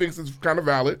she thinks is kind of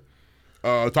valid.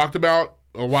 Talked about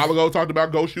a while ago. Talked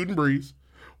about Ghost shooting Breeze.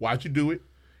 Why'd you do it?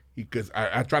 Because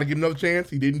I tried to give him another chance.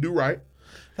 He didn't do right.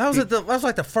 That was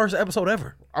like the first episode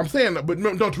ever. I'm saying, but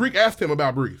no, Tariq asked him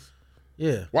about Breeze.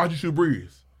 Yeah. Why'd you shoot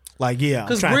Breeze? Like, yeah,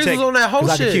 because Breeze was on that whole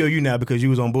shit. I could kill you now because you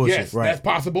was on bullshit. Yes, right. That's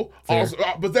possible. Also,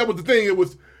 but that was the thing. It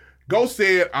was Ghost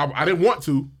said I didn't want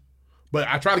to, but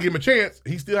I tried to give him a chance.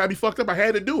 He still had me fucked up. I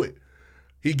had to do it.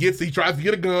 He tries to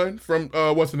get a gun from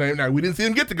what's the name? Now we didn't see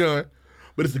him get the gun,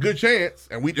 but it's a good chance.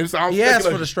 And he asked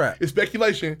for the strap. It's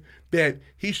speculation that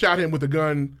he shot him with a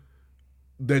gun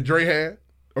that Dre had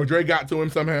or Dre got to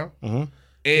him somehow. Mm-hmm.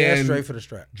 And straight for the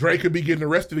strap. Dre could be getting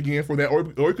arrested again for that, or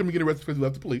he could be getting arrested because he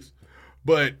left the police.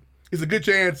 But it's a good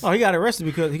chance. Oh, he got arrested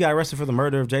because he got arrested for the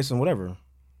murder of Jason whatever.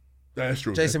 That's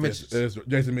true. Jason Mitchell.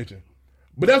 Jason Mitchell.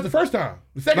 But that was the first time.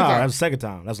 The second time. That was the second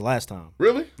time. That's the last time.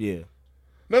 Really? Yeah.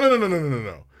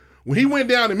 No. When he went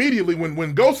down immediately,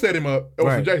 when Ghost set him up, it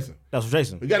was for Jason. That's for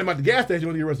Jason. We got him at the gas station.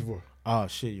 What did he get arrested for? Oh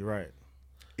shit, you're right.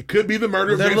 It could be the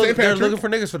murder of James St. Patrick. They're looking for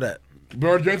niggas for that.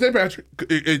 Murder of James St. Patrick.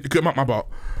 It could my fault.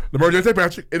 The murder of James St.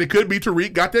 Patrick, and it could be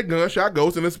Tariq got that gun, shot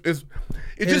Ghost, and it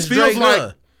just feels like.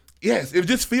 Gun. Yes, it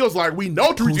just feels like we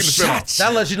know Tariq's getting a spinoff.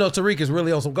 That lets you know Tariq is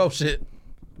really on some Ghost shit.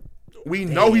 We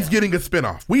know he's getting a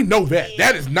spinoff. We know that.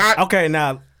 That is not okay.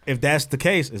 Now, if that's the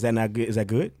case, is that not good? Is that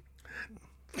good?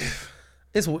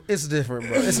 It's different,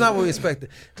 bro. It's not what we expected.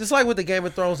 Just like with the Game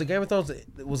of Thrones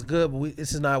it was good, but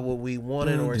this is not what we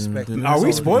wanted or expected. Are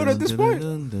we spoiled at this point?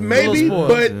 Maybe,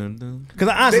 but because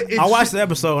I watched the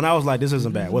episode and I was like, this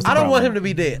isn't bad. What's the problem? Want him to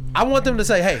be dead. I want them to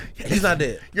say, hey, he's not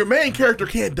dead. Your main character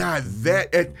can't die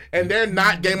and they're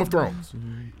not Game of Thrones.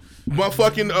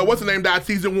 Motherfucking what's the name died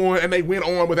season 1 and they went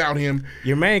on without him.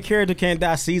 Your main character can't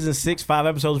die season 6, 5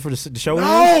 episodes for the show.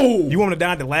 No, you want him to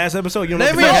die at the last episode? You don't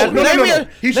know.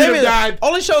 He should have died.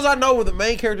 Only shows I know where the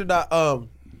main character died.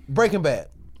 Breaking Bad.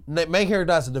 The main character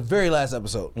dies at the very last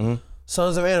episode. Mm-hmm.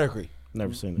 Sons of Anarchy.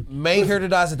 Never seen it. Main character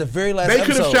dies at the very last episode.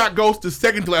 They could have shot Ghost the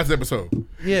second to last episode.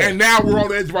 Yeah, and now we're on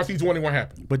the edge of our season 1 and what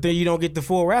happened. But then you don't get the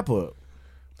full wrap up.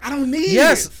 I don't need it.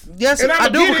 Yes, I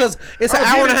do because it's an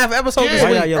hour and a half episode this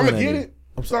week. I'm gonna get it.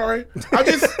 I'm sorry. I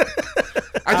just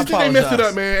think they messed it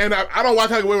up, man. And I don't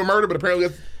watch How to Get Away with Murder, but apparently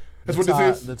that's what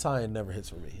this is. The tie-in never hits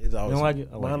for me. It's always, you don't like it?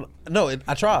 I like it. No,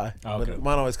 I try, okay. but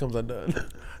mine always comes undone.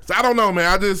 So I don't know,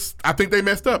 man. I think they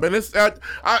messed up, and it's.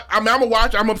 I'm gonna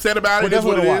watch. I'm upset about it. It's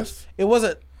what it is. It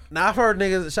wasn't. Now I've heard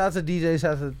niggas. Shout out to DJ.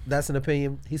 Shout out to That's an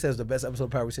Opinion. He says the best episode of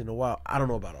Power we've seen in a while. I don't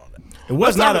know about all that. It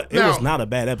was not a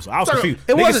bad episode. I was confused.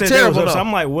 It wasn't terrible. So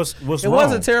I'm like, what's it wrong?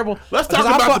 wasn't terrible. Let's talk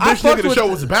about the bitch nigga the show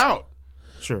was about.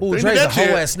 Sure. Ooh, Dre's a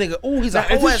hoe ass nigga. Ooh, he's a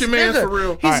hoe ass nigga. For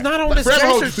real? He's not on this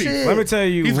gangster shit. Let me tell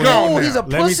you. He's gone now. He's a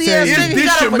pussy ass nigga. He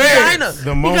got a vagina.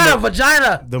 He got a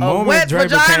vagina. The a moment wet Dre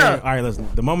vagina. became, all right, listen.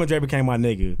 The moment Dre became my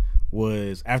nigga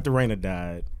was after Raina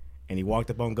died. And he walked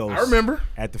up on Ghost. I remember.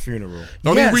 At the funeral.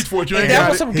 Don't even reach for it. You ain't that got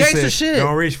was it. some gangster shit.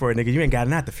 Don't reach for it, nigga. You ain't got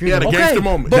it at the funeral. He had a gangster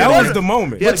moment. That was the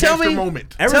moment. But tell me what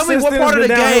part of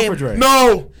the game.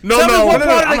 No. Tell me what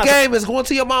part of the game is going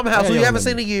to your mama's house who you haven't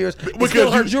seen in years. Because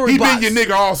he been your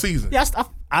nigga all season. Yes,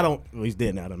 I don't. Well, he's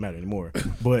dead now. It doesn't matter anymore.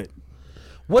 But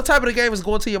what type of the game is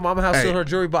going to your mama's house in her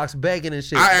jewelry box begging and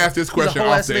shit? I asked this question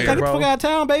off the air. Gotta get the fuck out of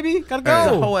town, baby. Gotta go.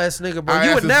 He's a hoe ass nigga, bro.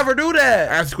 You would never do that.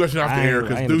 I asked this question off the air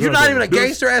because you're not even a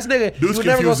gangster ass nigga. You would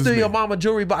never go steal your mama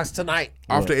jewelry box tonight.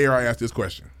 Off the air, I asked this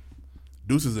question.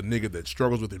 Deuce is a nigga that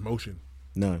struggles with emotion.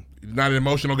 None. He's not an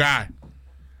emotional guy.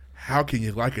 How can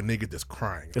you like a nigga that's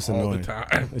crying all the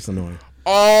time? It's annoying.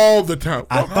 All the time.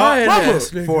 I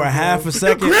thought for a half a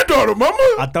second. Your granddaughter,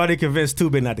 mama. I thought he convinced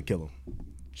 2-Bit not to kill him.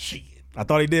 Shit. I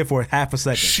thought he did for a half a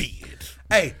second. Shit.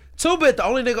 Hey, 2-Bit, the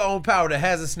only nigga on Power that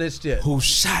hasn't snitched yet. Who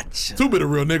shot you? 2-Bit a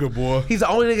real nigga, boy. He's the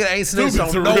only nigga that ain't snitched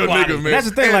 2-Bit's on a real nobody. nigga, man. That's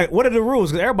the thing. Like, what are the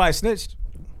rules? Because everybody snitched.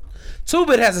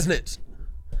 2-Bit hasn't snitched.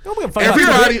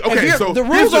 Everybody, the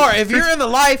rules are if you're in the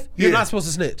life, you're not supposed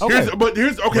to snitch. Okay.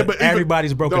 But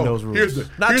everybody's broken those rules.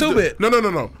 Not 2-Bit.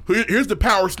 No. Here's the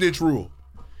power snitch rule.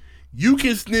 You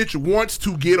can snitch once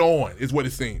to get on, is what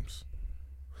it seems.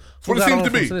 That's what it seems to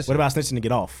be. What about snitching to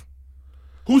get off?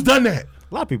 Who's done that?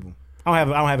 A lot of people. I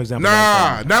don't have examples.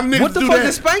 Nah, niggas what the do fuck that.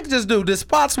 did Spank just do? Did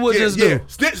Spotswood just do?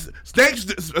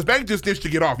 Spank just snitched to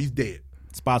get off. He's dead.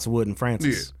 Spotswood and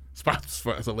Francis. Yeah. Spots,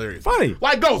 that's hilarious. Funny.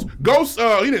 Like Ghost. Ghost,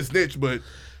 he didn't snitch, but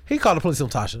he called the police on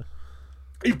Tasha.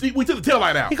 We took the tail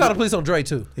light out. He called the police on Dre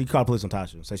too. He called the police on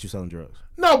Tasha. Said she was selling drugs.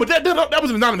 No, but that was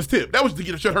an anonymous tip. That was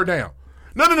to shut her down.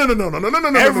 No.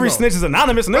 Every snitch is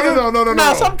anonymous, nigga. No.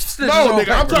 Nah, some snitches No, on nigga.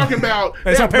 I'm paper. talking about.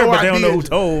 It's on paper, but they don't know who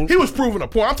told. He was proving a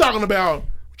point. I'm talking about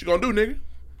what you gonna do, nigga.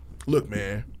 Look,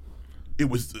 man. It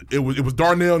was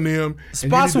Darnell and them.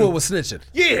 Spotswood was snitching.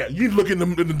 Yeah, you need to look in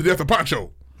the death of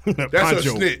Poncho. That's Poncho. a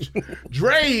snitch.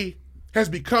 Dre has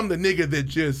become the nigga that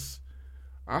just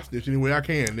I snitch any way I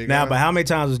can, nigga. Now, but how many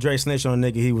times was Dre snitch on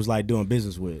a nigga he was like doing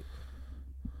business with?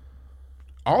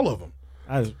 All of them.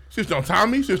 Snitched on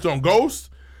Tommy. Snitched on Ghost.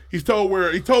 He told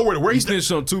where he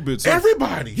snitched on 2-Bit.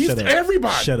 Everybody. He's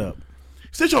everybody. Shut up.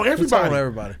 Snitch on everybody. on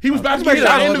everybody. He was about to get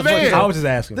out in the van. I was just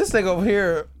asking. This nigga over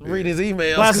here read his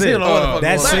emails. Well, I said, that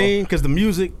that scene, because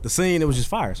the scene, it was just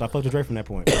fire. So I fucked with Dre from that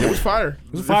point. It was fire.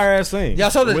 It was a fire ass scene. Y'all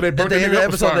saw that When they at burnt the that end of nigga the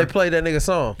up was episode fire. they played that nigga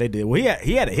song. They did. Well,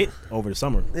 he had a hit over the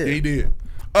summer. Yeah, he did.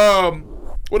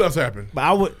 What else happened? But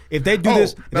I would if they do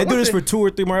this. If they do this for 2 or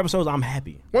 3 more episodes, I'm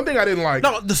happy. One thing I didn't like.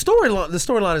 No, the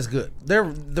storyline is good. The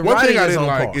one writing thing I is didn't on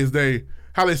like par. is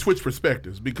how they switch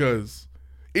perspectives, because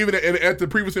even at the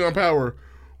previously on Power,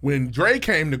 when Dre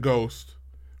came to Ghost,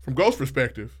 from Ghost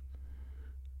perspective,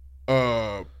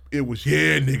 it was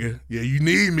nigga, you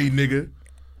need me, nigga.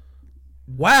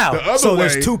 Wow. The other So way,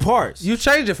 there's 2 parts. You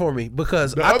changed it for me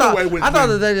because The I other thought way when-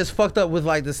 that they just fucked up with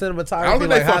like the cinematography. I don't think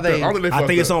like they how fucked up. they. I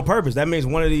think it's on purpose. That means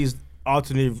one of these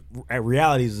alternate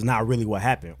realities is not really what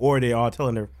happened, or they're all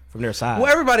telling from their side. Well,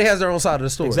 everybody has their own side of the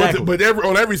story. Exactly. But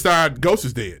on every side, Ghost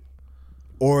is dead,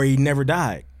 Or he never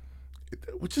died.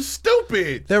 which is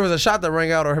stupid. There was a shot that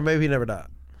rang out, or maybe he never died.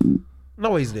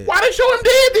 No, he's dead. Why they show him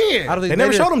dead then? I don't think They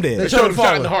never did. showed him dead. They They showed him shot in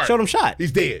falling. the heart. Showed him shot.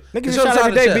 He's dead. Niggas They get showed him shot shot every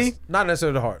in the day, chest, B. not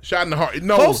necessarily the heart. Shot in the heart.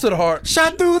 No, Close to the heart.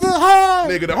 Shot through the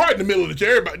heart. nigga, the heart in the middle of the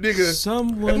chair. Everybody, nigga,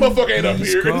 Someone that motherfucker ain't up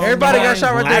here. Everybody got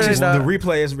shot right there. Actually, and, the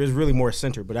replay is really more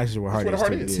centered, but actually where heart That's is. what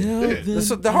the heart is. too.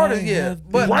 Yeah. the heart is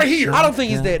but Right here. I don't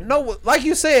think he's dead. No, like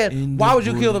you said, why would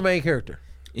you kill the main character?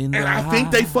 And I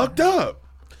think they fucked up.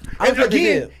 I And think they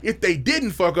again, did. if they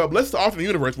didn't fuck up, let's the alternate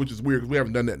universe, which is weird because we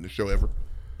haven't done that in the show ever.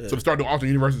 So to start doing alternate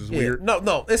universes is Yeah. weird.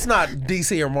 No, it's not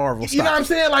DC or Marvel. You know what I'm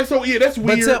saying? Like, so yeah, that's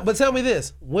weird. But tell me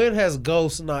this: when has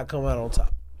Ghost not come out on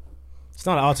top? It's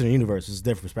not an alternate universe. It's a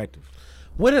different perspective.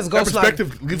 When has that Ghost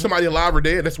perspective, leave somebody alive or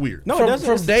dead, that's weird. No,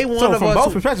 from day one so of from us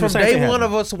both perspectives, from the same day thing one happened.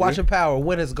 of us watching Power?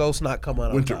 When has Ghost not come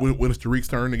out on top? When it's Tariq's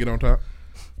turn to get on top.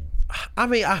 I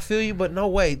mean, I feel you, but no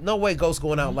way Ghost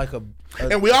going out like a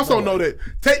And we also know that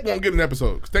Tate won't get an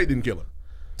episode because Tate didn't kill her.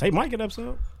 Tate might get an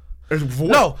episode.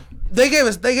 No, they gave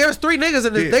us 3 niggas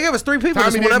in this. Yeah. They gave us 3 people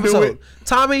Tommy in this one didn't do episode.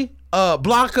 Tommy,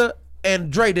 Blanca,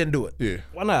 and Dre didn't do it. Yeah.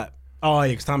 Why not? Oh, yeah,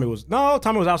 because Tommy was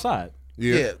outside.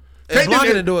 Yeah. And Blanca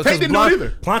didn't do it. Tate didn't do it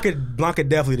either. Blanca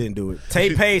definitely didn't do it.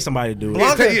 Tate paid somebody to do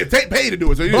it. Tate paid to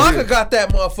do it. So Blanca got that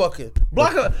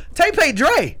motherfucker. Tate paid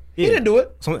Dre. He didn't do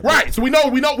it. Right. So we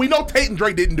know Tate and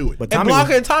Dre didn't do it. But And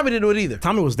Blanca and Tommy didn't do it either.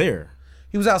 Tommy was there.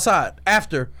 He was outside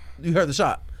after you heard the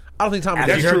shot. I don't think Tommy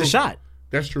After did you it. heard the shot.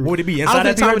 That's true. Would it be I don't inside think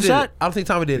after you Tommy heard the did shot? it. I don't think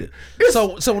Tommy did it.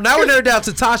 So now we're there down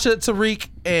to Tasha, Tariq,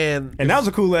 and that was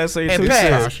a cool ass say and too.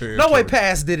 Paz. No way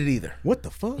Paz did it either. What the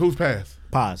fuck? Who's Paz?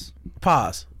 Paz.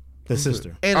 The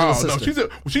sister. Angela's no, sister.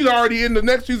 she's already in the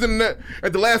next. She's in that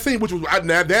at the last scene, which was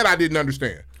that I didn't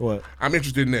understand. What? I'm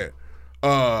interested in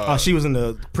that. She was in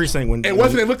the precinct when. And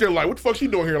wasn't they looked at her like, what the fuck she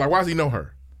doing here? Like, why does he know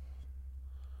her?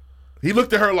 He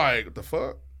looked at her like, what the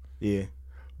fuck? Yeah.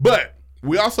 But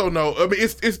we also know. I mean,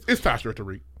 it's Tasha or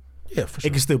Tariq. Yeah, for sure.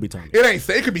 It can still be Tommy. It ain't.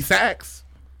 It could be Sax.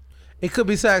 It could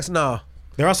be Sax. No.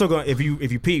 They're also going. If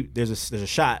you peep, there's a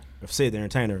shot of Sid the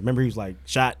Entertainer. Remember, he was like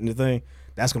shot in the thing.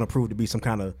 That's going to prove to be some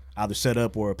kind of either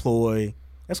setup or a ploy.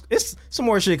 It's some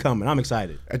more shit coming. I'm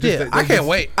excited. I can't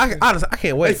wait. Honestly, I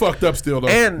can't wait. They fucked up still though.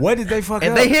 And what did they fuck up?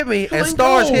 And they hit me. And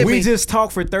Stars hit me. We just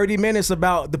talked for 30 minutes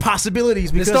about the possibilities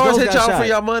because the Stars those hit got y'all shot. for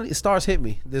y'all money. Stars hit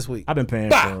me this week. I've been paying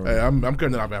for it. Hey, I'm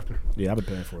cutting it off after. Yeah, I've been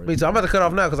paying for it. Me too. I'm about to cut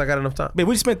off now because I got enough time. Man,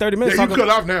 we just spent 30 minutes Yeah, you cut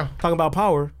off now. talking about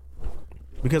power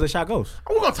because they shot Ghost.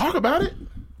 We're gonna talk about it.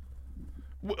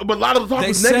 But a lot of the talk They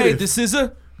was say negative. this is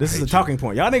a talking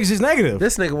point. Y'all niggas just negative.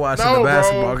 This nigga watching No, the bro.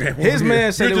 basketball game. His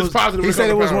man said You're it just was. positive He because said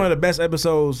it of was power. one of the best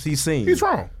episodes he's seen. He's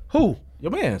wrong. Who?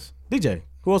 Your man's DJ.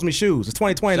 Who owes me shoes? It's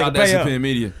 2020. Shout out They to can pay up. SPN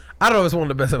Media. I don't know. It's one of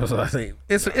the best episodes I've seen.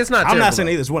 It's not. Terrible, I'm not saying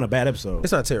though. either. It's one of a bad episode.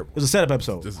 It's not terrible. It was a setup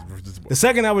episode. This- The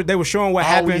second they were showing what All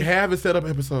happened. we have is set up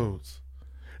episodes.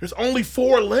 There's only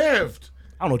 4 left.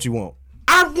 I don't know what you want.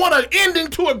 I want an ending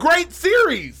to a great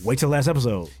series. Wait till last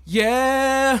episode.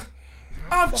 Yeah.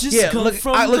 I've just come look,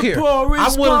 from look the here.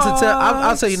 poorest I'm willing to tell. I'll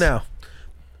parts. tell you now.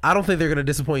 I don't think they're gonna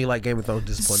disappoint you like Game of Thrones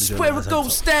disappointed you. in the Swear it last goes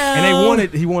episode. down.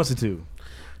 And he wants it to.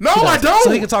 No, I don't.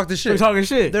 So he can talk this shit. They're talking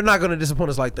shit. They're not going to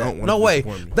disappoint us like that. Don't wanna No way.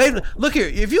 disappoint me. They look here.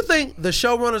 If you think the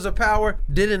showrunners of Power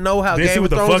didn't know how Didn't see Game what of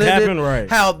the Thrones fuck ended, happened? Right.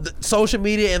 how the social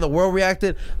media and the world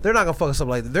reacted, they're not going to fuck us up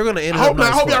like that. They're going to end I up hope, nice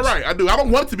I hope for y'all us. right. I do. I don't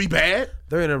want it to be bad.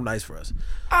 They're ending up nice for us.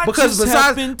 I Because just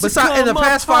happened to besides in the come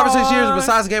past 5 or 6 years, apart.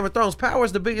 besides Game of Thrones, Power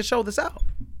is the biggest show that's out.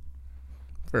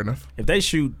 Fair enough. If they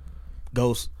shoot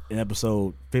Ghost in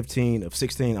episode 15 of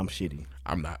 16, I'm shitty.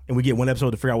 I'm not. And we get one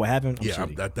episode to figure out what happened. I'm Yeah,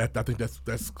 shitty. I think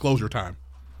that's closure time.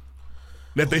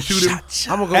 That they shoot him.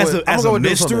 I'm gonna go as a with Deuce on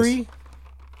this. mystery,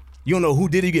 you don't know who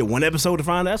did it. You get one episode to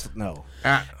find out. No.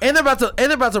 And they're about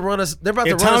to run us. They're about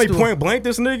If to run Tommy us through. point blank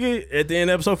this nigga at the end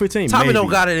of episode 15, Tommy maybe. don't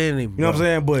got it in him. You know what I'm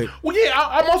saying? But Well, yeah,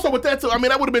 I'm also with that too. I mean,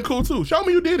 that would have been cool too. Show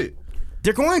me who did it.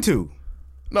 they're going to.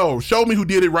 No, show me who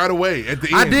did it right away at the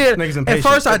end. I did. Niggas At impatient.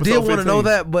 first, I did Episode want to know 15.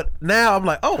 that, but now I'm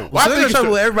like, oh, Well, I so they're think gonna it's show me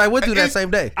a- what everybody went through that it-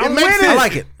 same day. it makes sense. I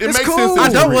like it. It It's makes cool. sense. I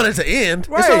don't to want me. it to end.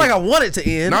 Right. It's not like I want it to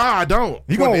end. Nah, I don't.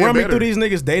 You I want gonna it run me better. through these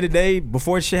niggas day to day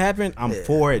before shit happen? I'm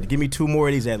for it. Give me 2 more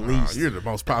of these at least. You're the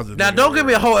most positive. Now, nigga don't in the give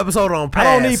me a world. whole episode on I Pass.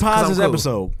 don't need 'cause I'm pauses cool.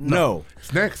 episode. No.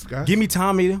 It's next, guys. Give me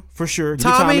Tommy for sure. Give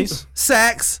me Tommy, Tommy's.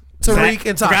 Sax, Tariq,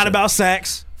 and Tasha. Forgot about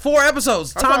Sax. 4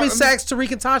 episodes. I Tommy, thought- Sax,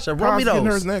 Tariq, and Tasha. Run me Tom's getting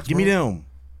those. hers next. Give me bro. them.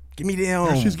 Give me them.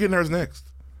 Yeah, she's getting hers next.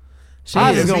 She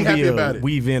Oz is. is gonna Be happy be about a it.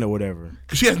 weave in or whatever.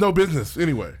 Cause she has no business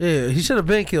anyway. Yeah, he should have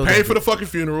been killed. Pay for the fucking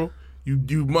funeral. You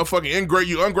motherfucking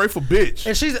ungrateful bitch.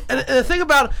 And she's and the thing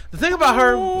about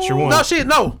her. Sure won.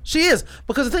 No, she is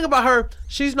because the thing about her,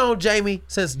 she's known Jamie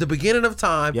since the beginning of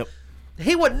time. Yep.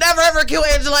 He would never ever kill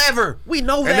Angela ever. We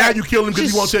know that. And now you kill him 'cause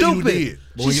She's he won't tell you who stupid. did.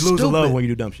 But when you She's lose the love stupid. when you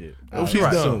do dumb shit. Oh, she's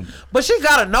Right. dumb. But she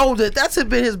gotta know that that's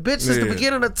been his bitch since the Yeah.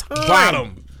 beginning of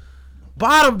time.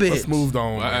 Bottom bitch. Let's moved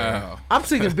on. Wow. I'm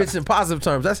speaking bitch in positive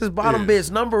terms. That's his bottom Yeah. bitch.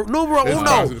 Numero It's uno.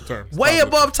 positive terms. Way Positive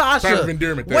above terms. Terms of Tasha.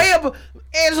 endearment there. Way above.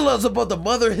 Angela's above the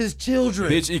mother of his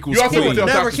children. Bitch equals You also queen. want to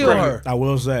tell Never Tasha's kill pregnant. her. I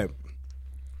will say,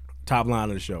 top line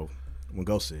of the show, when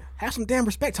Ghost said, have some damn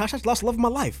respect, Tasha. I just lost the love of my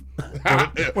life.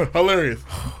 Hilarious.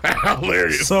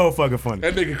 Hilarious. So fucking funny.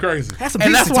 That nigga crazy. Have some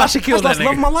And that's decency, why Tasha. she killed I just that lost the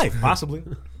love of nigga. my life. Possibly.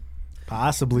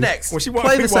 Possibly. Next. When she Play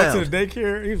walked the to sound. the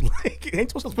daycare, he was like, ain't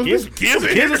supposed to Supposed kids, to be kids in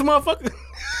kids here. this motherfucker.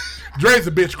 Dre's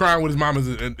a bitch crying with his mama's.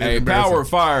 Hey, power,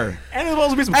 fire. And there's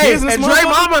supposed to be some Hey, kids in this and Dre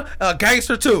motherfucker. mama, a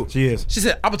gangster too. She is. She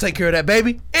said, I'm gonna take care of that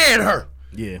baby and her.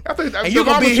 Yeah. I think And you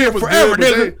gonna mama be shit here was forever, good,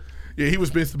 but nigga. Yeah, he was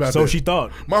pissed about So that. she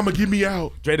thought. Mama, get me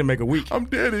out. Dre to make a week. I'm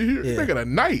dead in here. Yeah. Making a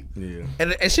night. Yeah.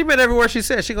 And she meant every word she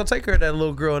said. She gonna take care of that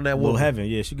little girl and that Little woman. heaven.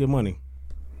 Yeah, she good money.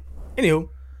 Anywho.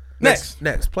 Next,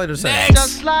 play the sound.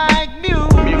 Just like music.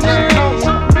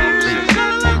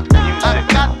 I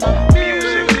got the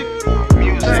music.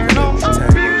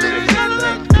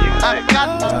 I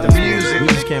got the music. We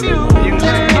just can't make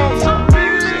money.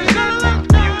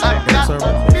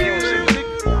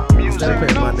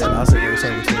 bet. I'll send Eric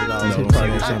Summer $20. He'll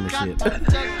probably Summer shit.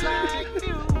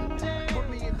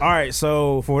 All right,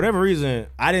 so for whatever reason,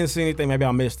 I didn't see anything. Maybe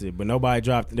I missed it, but nobody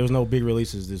dropped. There was no big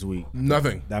releases this week.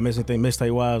 Nothing. Did I miss anything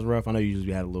mixtape wise, rough? I know you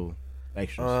usually had a little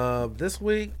extras. This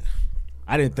week,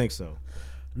 I didn't think so.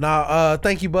 Nah.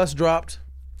 Thank You Bus dropped.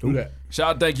 Who that? Shout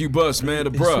out Thank You Bus, man. The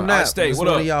It's bruh. from I that. stay. It's What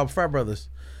one up? of y'all frat brothers.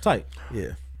 Tight.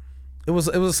 Yeah. It was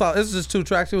solid. It was just 2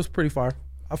 tracks. It was pretty fire.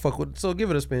 I fuck with it. So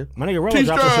give it a spin. My nigga Rollo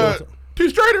dropped a shit. T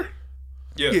Strader?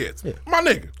 Yeah. Yeah. My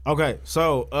nigga. Okay,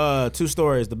 so 2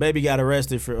 stories. The baby got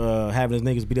arrested for having his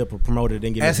niggas beat up a promoter that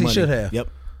didn't give As him he money. should have. Yep.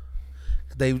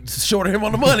 They shorted him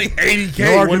on the money. 80K.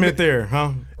 No argument there,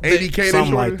 huh? 80K. They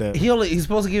Something shorted? like that. He's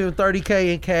supposed to give him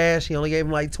 30K in cash. He only gave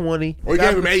him like 20. Or he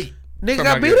gave him 8. Nigga Something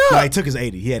got like beat that. No, up. he took his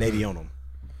 80. He had 80 on him.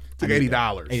 Took $80.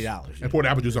 $80. And poured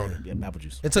apple juice on it. Yeah, apple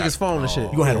juice. It took his phone and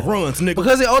shit. You gonna have to run, nigga.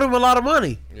 Because they owed him a lot of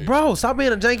money. Bro, stop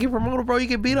being a janky promoter, bro. You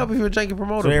get beat up if you're a janky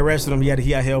promoter. So they arrested him. He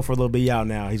got held for a little bit. He out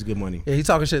now. He's good money. Yeah, he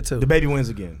talking shit too. The baby wins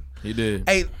again. He did.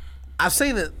 Hey, I've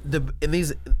seen it in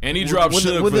these. And he dropped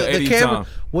Suge for the 80th time.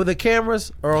 When the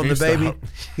cameras are on the Stop. baby,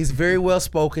 he's very well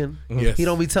spoken. Yes. He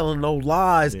don't be telling no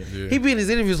lies. Yeah. He be in his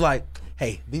interviews like,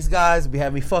 "Hey, these guys be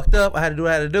having me fucked up. I had to do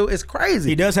what I had to do." It's crazy.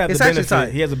 He does have it's the actually benefit.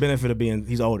 tight. He has the benefit of being.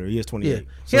 He's older. He is 28. Yeah,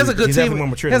 So he has a good he's team. definitely more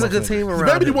mature He has than a good most team niggas. The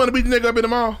around. baby him. want to beat the nigga up in the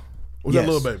mall? Or was that Yes.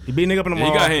 little baby? He beat nigga up in the Yeah,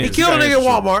 mall. he got hands. He killed a nigga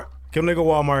at Walmart. Killed a nigga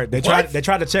at Walmart. They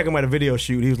tried to check him at a video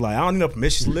shoot. He was like, I don't need no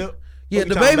permission slip. Yeah, What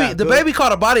the you talking baby. about, The dude? baby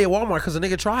caught a body at Walmart because the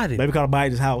nigga tried it. Baby caught a body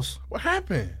at his house. What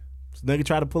happened? So nigga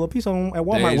tried to pull a piece on him at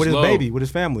Walmart Days with his low. baby, with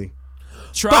his family.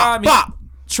 Try Bop, me. bop.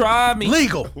 Try me.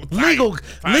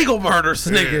 Legal murders,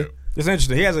 nigga. It's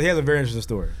interesting. He has a very interesting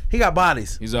story. He got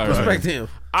bodies. He's all right. Respect him.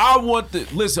 I want the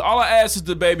listen. All I ask is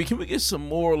the baby. Can we get some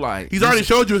more like? He's already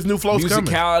showed you his new flow's coming.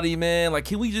 musicality, man. Like,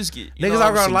 can we just get Niggas are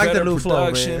gonna some like the better new flow,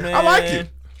 production, man. I like it.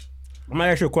 I'm gonna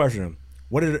ask you a question.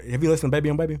 Have you listened to Baby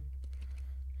on Baby?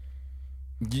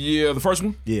 Yeah, the first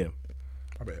one. Yeah.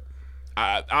 I bet.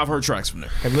 I've heard tracks from there.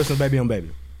 Have you listened to Baby on Baby?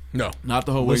 No. Not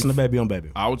the whole way. Listen to Baby on Baby.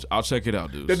 I'll check it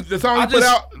out, dude. The song he put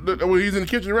out when he's in the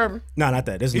kitchen rapping? No, not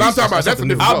that. This No, I'm talking about that's a something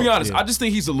different new. I'll be honest. Yeah. I just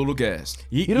think he's a little gassed.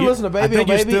 You didn't listen to Baby I think on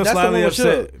you're Baby? still That's the slightly one with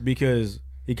upset Suge. because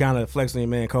he kind of flexing your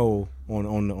man Cole on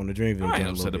the Dreamville. I ain't channel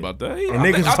a upset little about bit. that. And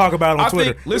niggas talk about it on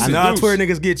Twitter. Listen, I know how Deuce, Twitter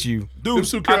niggas get you. Them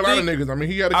Deuce, two I Carolina think, niggas. I mean,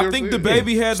 he had a I good think shit. the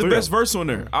baby had the Straight best up. verse on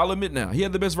there. I'll admit now. He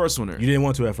had the best verse on there. You didn't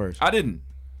want to at first. I didn't.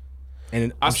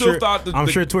 And I I'm still sure, thought that I'm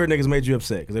the- sure Twitter niggas made you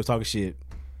upset because they were talking shit.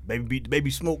 Baby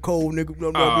smoke cold, nigga.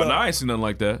 Blah, blah, Oh, blah. no, I ain't seen nothing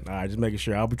like that. All right, just making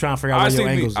sure. I'll be trying to figure out what your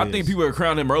angles I is. think people are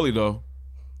crowning him early though.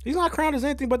 He's not crowned as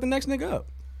anything but the next nigga up.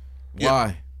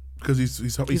 Why? Because he's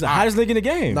He's the hottest nigga in the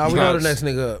game. Nah, we know the next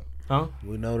nigga up. Huh?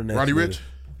 We know the next Roddy nigga. Rich?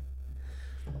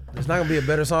 There's not gonna be a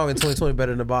better song in 2020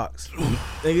 better than The Box.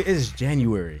 Nigga, it's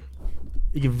January.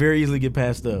 You can very easily get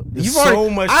passed up. There's You've so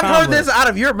already, much I've time heard this left. out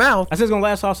of your mouth. I said it's gonna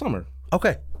last all summer.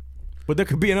 Okay. But there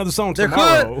could be another song There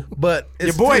tomorrow. could, but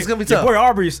it's your boy, gonna be tough. Your boy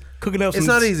Aubrey's cooking up It's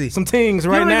some, not easy. some things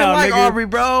You right don't now, even like nigga. Aubrey,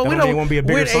 bro. That don't want to be a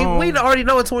bigger song. We already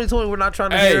know in 2020 we're not trying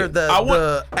to Hey, hear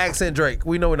the accent Drake.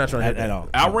 We know we're not trying to hear at that. all.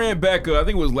 I ran back. I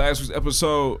think it was last week's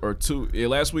episode or two. Yeah,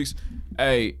 last week's.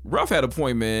 Hey, Ruff had a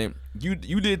point, man. You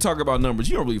did talk about numbers.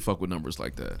 You don't really fuck with numbers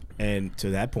like that. And to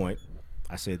that point,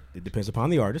 I said it depends upon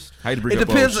the artist. I hate to bring It up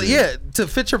depends, old shit. yeah, to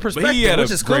fit your But perspective, he had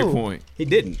which a is great cool. point. He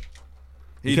didn't.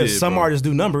 He Because did, some bro. artists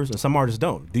do numbers and some artists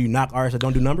don't. Do you knock artists that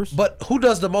don't do numbers? But who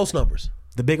does the most numbers?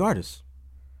 The big artists.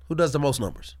 Who does the most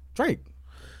numbers? Drake.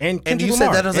 And And you Kendrick said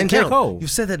Lamar. that doesn't and J. count. Cole. You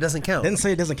said that doesn't count. Didn't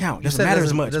say it doesn't count. It You doesn't said matter as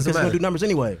doesn't- much because doesn't he's going to matter. do numbers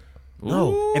anyway.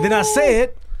 No. And then I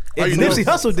said, if Nipsey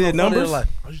Hussle did numbers,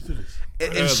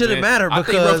 It shouldn't matter I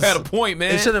think Ruff because had a point,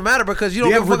 man. It shouldn't matter because you Do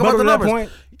don't you give a have fuck about the rebuttal to that numbers.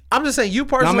 point? I'm just saying you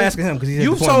personally. I'm asking him 'cause he said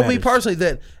you the point told me matters. personally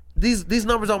that these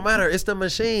numbers don't matter. It's the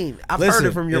machine. I've heard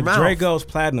it from your if mouth. Drake goes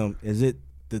platinum, is it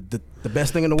the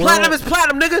best thing in the world? Platinum is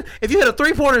platinum, nigga. If you hit a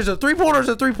 3-pointer, it's a 3-pointer, it's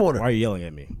a 3-pointer. Why are you yelling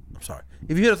at me? I'm sorry.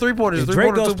 If you hit a 3-pointer, it's If a Drake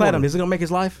 3-pointer, goes platinum, 2-pointer. is it gonna make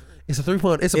his life? It's a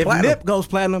 3-pointer. It's a If platinum. Nip goes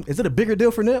platinum, is it a bigger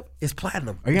deal for Nip? It's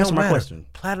platinum. Are you It answering don't my matter. question?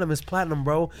 Platinum is platinum,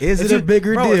 bro. Is If it a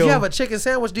bigger bro, If deal? you have a chicken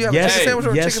sandwich, do you have Yes. a chicken sandwich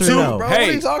or a Yes chicken or soup, no? bro? Hey, What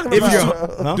are you talking if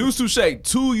about? Huh? Deuce Touche,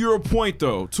 to your point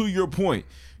though,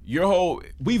 your whole,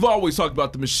 we've always talked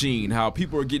about the machine, how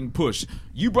people are getting pushed.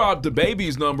 You brought up the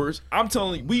baby's numbers. I'm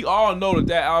telling you, we all know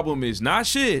that album is not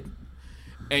shit.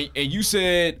 And you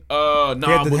said, nah,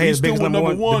 the- but hey, he's the still biggest with number number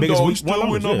one- one the biggest though. week He's still one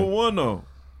with numbers, number yeah. one though.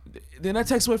 Then that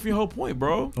takes away from your whole point,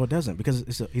 bro. No, it doesn't because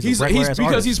he's a regular He's ass because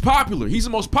artist. he's popular. He's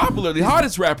the most popular, the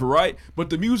hottest rapper, right?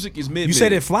 But the music is mid. You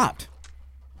said it flopped.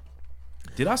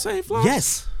 Did I say it flopped?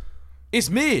 Yes. It's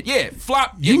mid. Yeah,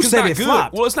 flop. Yeah, You 'cause said it's not it good.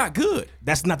 flopped. Well, it's not good.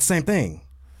 That's not the same thing.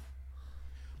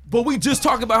 But we just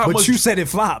talked about how But much. you said it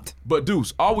flopped. But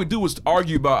Deuce, all we do is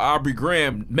argue about Aubrey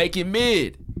Graham making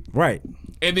mid. Right.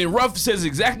 And then Ruff says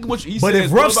exactly what he But says.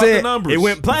 if What Ruff about the said numbers? it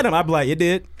went platinum, I'd be like, it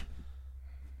did.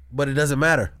 But it doesn't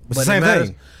matter. It's But the it same matters.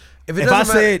 thing. If it If I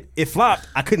doesn't matter, said it flopped,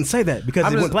 I couldn't say that because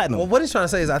I'm it just- went platinum. Well, what he's trying to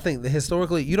say is, I think that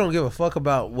historically, you don't give a fuck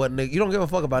about what nigga. You don't give a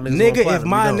fuck about niggas. going Nigga, if platinum.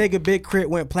 my You don't. nigga Big Crit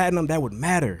went platinum, that would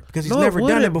matter because he's No, never done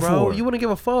it wouldn't, before. Bro. You wouldn't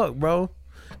give a fuck, bro.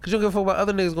 Because you don't give a fuck about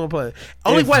other niggas going platinum.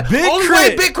 Only If way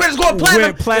Big Big Crit is going platinum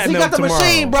went platinum is he got the tomorrow.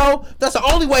 machine, bro. That's the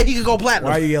only way he can go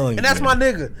platinum. Why are you yelling And that's at my me?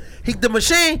 nigga. The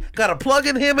machine got to plug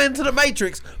in him into the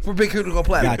matrix for Big Crit to go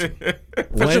platinum.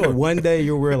 Got you. sure. One day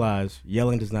you'll realize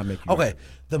yelling does not make you. Okay,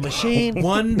 the machine.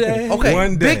 One day. Okay,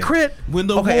 One day. Big Crit. When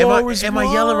the okay, war am was I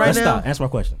yelling right Let's now? stop. Answer my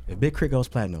question. If Big Crit goes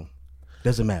platinum,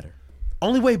 doesn't matter.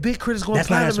 Only way Big Crit is going That's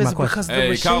not platinum answering is my question. because of the Hey,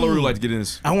 machine. Kyle LaRue like to get in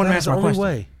this. I want to That's answer the my only question.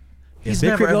 way. If He's Big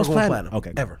never Crit ever goes going platinum, platinum.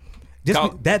 okay, Ever.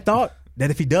 Just that thought that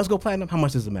if he does go platinum, how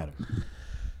much does it matter?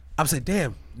 I'm saying,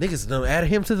 damn, niggas done add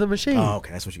him to the machine. Oh,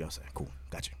 okay, that's what you gotta say. Cool,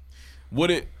 got you.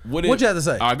 What'd you have to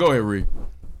say? All right, go ahead, Reed.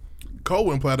 Cole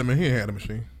went platinum and he had a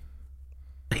machine.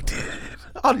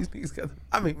 All these niggas got.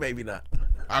 I mean, maybe not.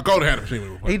 Cole had a machine. When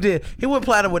he went He did. He went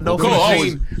platinum with no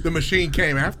platinum. machine. The machine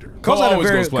came after. Cole's got a always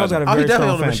very, goes Cole's got a Oh, very he definitely strong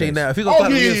on the fan machine base. now. If he goes Oh,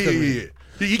 platinum, yeah, he is yeah, gonna yeah, be.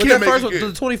 yeah. You But can't that make first it. one, the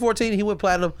 2014, he went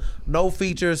platinum, no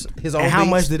features, his own. And how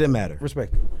beats. much did it matter?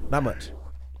 Respect. Not much.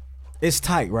 It's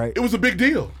tight, right? It was a big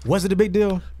deal. Was it a big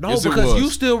deal? No, Yes, it because was. you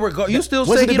still Was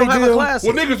say it a he don't big have a deal?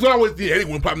 classic. Well, niggas always he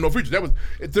went platinum, no features. That was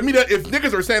to me. That if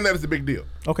niggas are saying that, it's a big deal.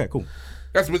 Okay, cool.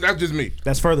 That's just me.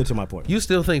 That's further to my point. You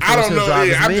still think I don't Force know. Drive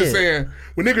Yeah, is I'm mid. just saying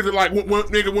when niggas are like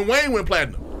when Wayne went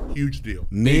platinum, huge deal.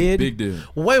 Mid, Big deal.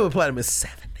 Wayne went platinum is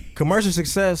 70. commercial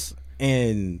success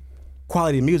and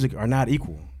quality of music are not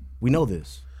equal. We know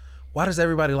this. Why does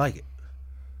everybody like it?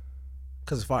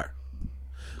 Because it's fire.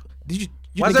 Did you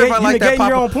Why does negate, everybody you like that? negating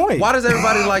your own point. Why does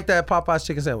everybody like that Popeye's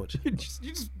chicken sandwich? you just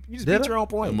Did beat I? your own A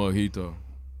point. mojito.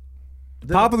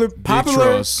 Popular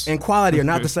trust. and quality are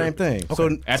not the same thing. So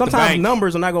At the sometimes bank.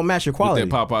 numbers are not gonna match your With quality.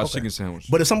 that Popeye's chicken sandwich.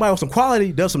 But if somebody with some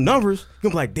quality does some numbers, you're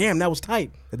gonna be like, damn, that was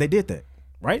tight that they did that,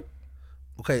 right?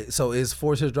 Okay, so is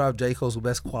Force Drive J. Cole's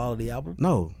best quality album?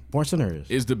 No, Born Sinner is.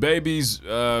 Is the Baby's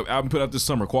album put out this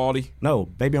summer quality? No,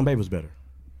 Baby on Baby was better.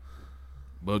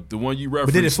 But the one you did it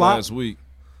referenced flop? last week.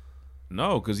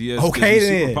 No, because he has. Okay, he's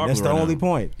super then. popular That's the right only now.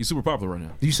 point. He's super popular right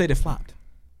now. Do you say they flopped?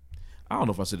 I don't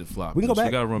know if I said it flop. We can go So back.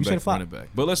 We gotta run You said back, it flop. run it back.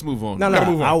 But let's move on. No,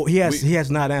 gotta move on. he has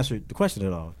not answered the question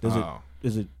at all. Does Oh. it?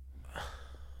 Is it?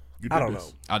 You did I don't this.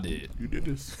 know. I did. You did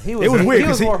this. He It was weird He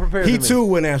was because more prepared he than me. too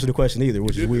wouldn't answer the question either,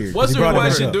 which is weird. What's He the brought it back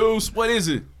question, up. dudes? What is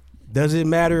it? Does it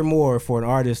matter more for an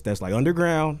artist that's like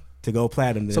underground to go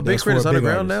platinum than So it Big does Crit for is a big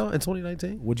underground artist? now in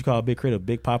 2019? Would you call Big Crit a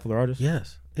big popular artist?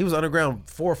 Yes. He was underground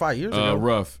 4 or 5 years ago.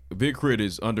 Rough. Big Crit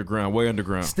is underground, way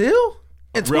underground. Still?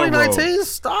 In Railroad. 2019?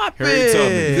 Stop Harry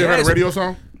Tubman. it. Did he have a radio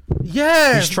song?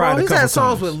 Yes, He's tried bro. a He's couple had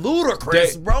songs times. with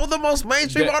Ludacris, They- bro. The most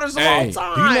mainstream they- artist of hey, all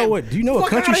time. Do you know what? Do you know what Fuck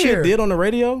country outta shit here. did on the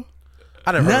radio?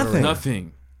 I never heard of Nothing. him.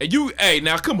 Nothing. And you, hey,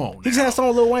 now come on. He's had a song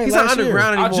with Lil Wayne He's last not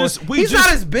underground year. anymore. we He's just-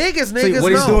 not as big as See, niggas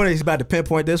what he's know. doing is he's about to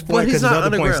pinpoint this point he's because his not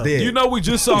other point's underground. dead. You know, we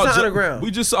just saw not underground. we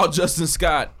just saw Justin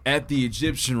Scott at the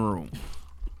Egyptian Room.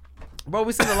 Bro,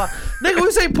 we seen a lot. Nigga,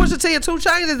 we seen Pusha T and 2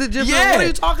 Chainz at the gym. Yeah. What are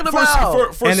you talking For-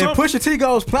 about? for and some, then Pusha T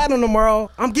goes platinum tomorrow.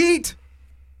 I'm geeked,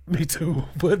 Me too,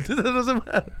 but that doesn't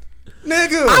matter.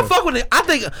 nigga. I fuck with it. I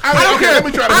think I mean, don't okay, care. let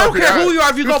me try to I help don't you. care who you are.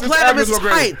 If you go This platinum, is it's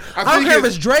great. tight. I I don't think care if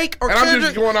it's- it's Drake or and I'm just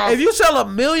Kendrick. going off- If you sell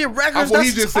 1 million Off records, what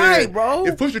he that's just tight, said, bro.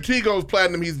 if Pusha T goes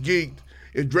platinum, he's geeked.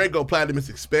 If Drake go platinum, it's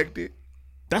expected.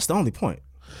 That's the only point.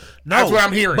 No, That's what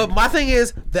I'm hearing. But my thing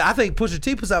is that I think Pusha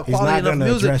T puts out He's quality not enough going to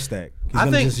music. address that. He's I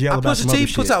gonna think just yell about Pusha some T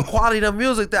other puts shit. out quality enough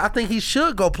music that I think he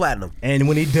should go platinum. And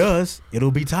when he does,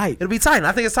 it'll be tight. It'll be tight. And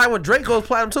I think it's tight when Drake goes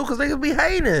platinum too, because they could be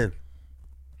hating.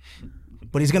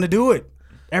 But he's gonna do it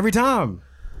every time.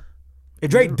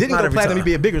 If Drake didn't Not go every platinum, time. it'd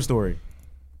be a bigger story.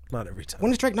 Not every time.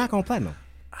 When is Drake not going platinum?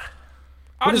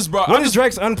 I just brought. What is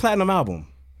Drake's unplatinum album?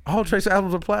 All Drake's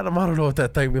albums are platinum. I don't know if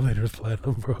that Thank Me Later is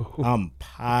platinum, bro. I'm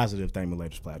positive Thank Me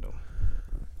Later's platinum.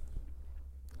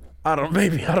 I don't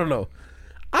know.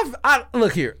 I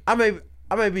look here. I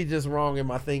may be just wrong in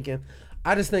my thinking.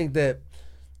 I just think that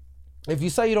if you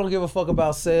say you don't give a fuck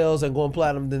about sales and going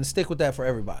platinum, then stick with that for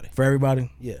everybody. For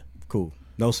everybody? Yeah. Cool.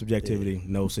 No subjectivity,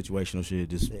 no situational shit.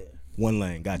 Just one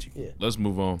lane. Got you. Yeah. Let's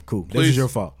move on. Cool. This Please. is your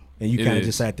fault. And you It kind of is.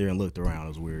 just sat there and looked around. It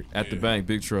was weird. At the bank,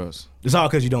 big trust. It's all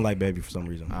because you don't like Baby for some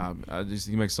reason. I just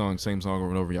he makes same song over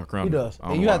and over. Y'all crying. He does. I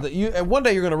don't And know you why. have to. And one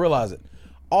day you're gonna realize it.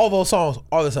 All those songs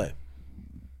are the same.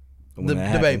 And The when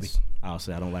that Baby. happens, I'll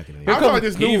say I don't like it anymore. I feel like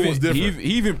this new He one was even, different.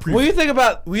 he even pre. When you think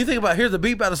about here's the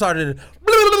beat about to start and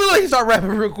he start rapping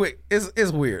real quick.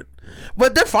 It's weird.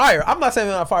 But they're fire. I'm not saying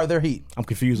they're not fire. They're heat. I'm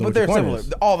confused on But what your they're point similar.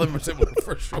 is. All of them are similar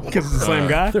for sure. Because it's the same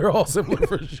guy? They're all similar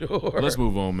for sure. Let's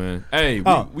move on, man. Hey,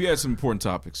 we had some important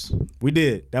topics. We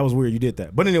did. That was weird. You did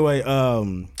that. But anyway,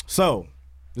 so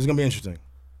this is gonna be interesting.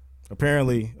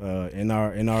 Apparently, in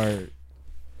our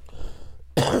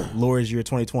Lord's year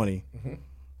 2020,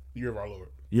 Year of our Lord.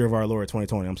 Year of our Lord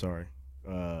 2020. I'm sorry.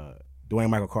 Dwayne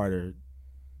Michael Carter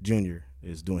Jr.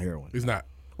 is doing heroin. He's not.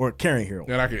 Or carrying heroin.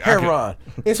 Heroin.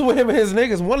 It's with him and his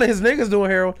niggas. One of his niggas doing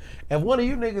heroin. If one of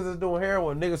you niggas is doing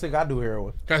heroin, niggas think I do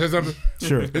heroin. Can I say something?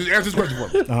 Sure. Answer this question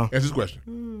for me. Answer this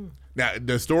question. Now,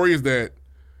 the story is that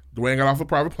Dwayne got off a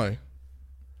private plane.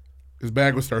 His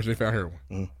bag was searched and they found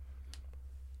heroin.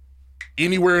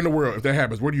 Anywhere in the world, if that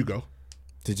happens, where do you go?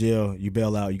 To jail. You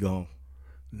bail out. You go home.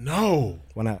 No.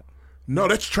 Why not? No,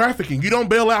 that's trafficking. You don't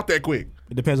bail out that quick.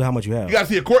 It depends on how much you have. You got to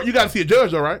see a court. You got to see a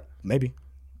judge, though, right? Maybe.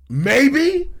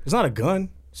 Maybe? It's not a gun.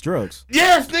 It's drugs.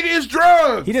 Yes, nigga, it's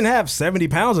drugs. He didn't have 70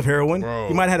 pounds of heroin. Bro.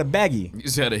 He might have had a baggie. He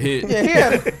just had a hit.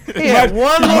 Yeah, he had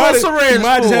one little syringe. He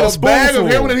might just had a A bag of spoonful.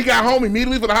 heroin and he got home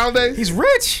immediately for the holidays? He's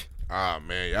rich. Ah,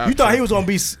 man. You thought he was going to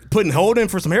be putting hold in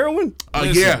for some heroin?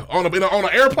 Yeah, on an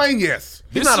airplane, yes.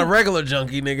 He's not a regular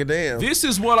junkie, nigga. Damn. This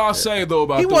is what I'll say though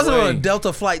about He wasn't on a Dwayne.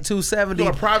 Delta Flight 270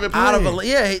 On a private out of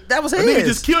plane. that was his. A nigga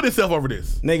just killed himself over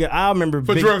this. Nigga, I remember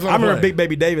For drugs on the plane. Big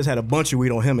Baby Davis had a bunch of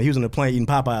weed on him and he was on the plane eating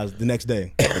Popeyes the next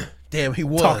day. Damn, he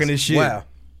was Talking this shit. Wow.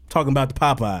 Talking about the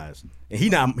Popeyes. And he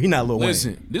not Lil Wayne.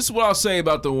 Listen, this is what I'll say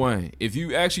about Dwayne. If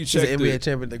you actually He's check an NBA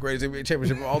champion, the greatest NBA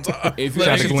championship of all time. If you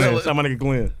Shout out to actually Glenn. tell Shout out my nigga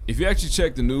Glenn. if you actually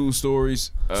check the news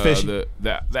stories, fishy.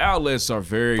 the outlets are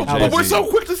very. But judgy. we're so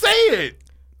quick to say it.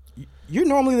 You're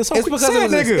normally the so It's quick because sad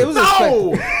nigga. it was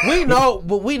No. we know,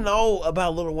 but we know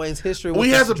about Lil Wayne's history. We with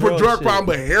has this a drug shit. problem,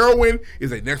 but heroin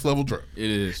is a next level drug. It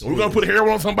is. We're gonna put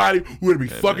heroin on somebody. We're gonna be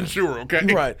fucking sure, okay?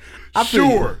 You're right. I feel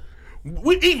Sure.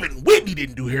 Even Whitney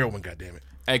didn't do heroin. Goddamn it.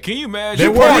 Hey, can you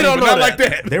imagine? They Party, were but not like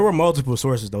that. There were multiple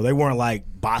sources though. They weren't like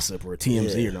Gossip or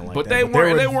TMZ or nothing like But that. they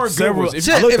weren't good several. ones. If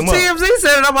Shit, I if looked them up. TMZ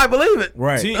said it, I might believe it.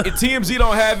 Right. If TMZ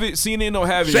don't have it, CNN don't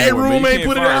have it. Shade anymore, man. Room You ain't can't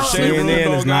put it find out. Shade Room CNN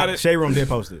don't is got not. it. Shade Room did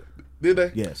post it. Did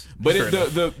they? Yes. But Fair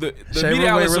the Shade media Room ain't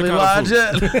outlets really are lied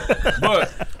kind of yet.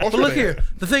 But But look here,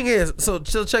 the thing is, so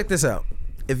check this out.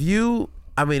 If you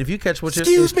catch what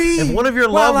Excuse me, if one of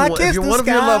your while I loved ones, kiss if you're the one of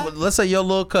your sky. loved, let's say your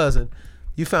little cousin,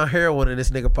 you found heroin in this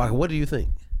nigga pocket. What do you think?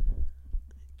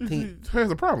 Here's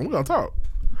the problem. We're gonna talk.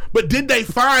 But did they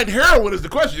find heroin? Is the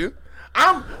question.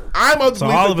 I'm of the So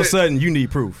belief all of a that- sudden, you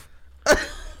need proof.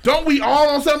 don't we all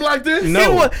on something like this?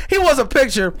 No. He was a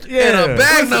picture and Yeah. a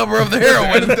bag number of the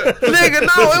heroin. Nigga,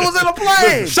 no, it was in a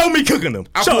plane. Show me cooking them.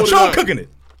 I Show pulled it him up. cooking it.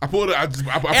 I pulled it. I put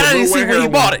And I didn't Lil see Wayne where he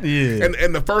heroin. bought it. Yeah.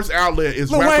 And the first outlet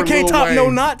is Lil rapper Wayne can't Lil top Wayne. no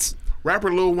knots.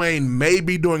 Rapper Lil Wayne may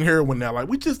be doing heroin now. Like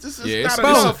this is Yeah, not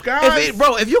it's- enough, guys.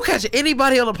 If you catch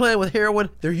anybody on the plane with heroin,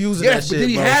 they're using yes, that but shit. did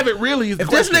he bro. have it really? Is the If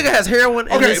this question. nigga has heroin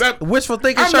and Okay, this that- wishful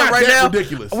thinking I'm shot not right that now,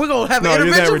 ridiculous. we're gonna have No, an it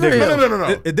is that intervention for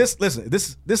ridiculous. him.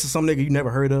 No. This is some nigga you never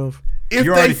heard of. If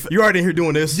You're already in here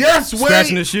doing this. Yes,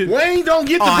 scratching Wayne. this shit. Wayne don't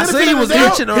get the Oh, I benefit see he of was the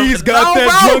doubt. itching on He's got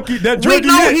that bro. that We drunky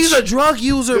know itch. he's a drug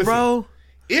user, Listen, bro.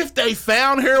 If they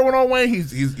found heroin on Wayne, he's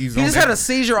He on just that. had a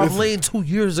seizure off Listen, lean 2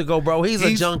 years ago, bro. He's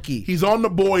a junkie. He's on the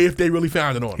boy if they really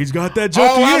found it on him. He's got that junky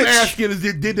All I'm itch. asking is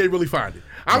did they really find it?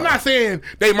 I'm not saying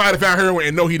they might have found heroin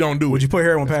and no, he don't do it. Would you put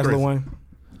heroin past crazy. Lil Wayne?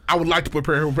 I would like to put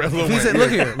heroin past Lil If he Wayne.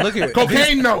 said, look here.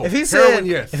 Cocaine, no. If he said, Heroin,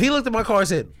 yes. if he looked at my car and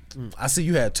said, I see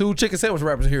you had 2 chicken sandwich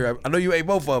wrappers here. I know you ate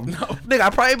both of them. No. Nigga, I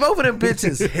probably ate both of them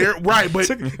bitches. Right, but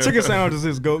Chicken sandwich is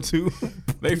his go-to.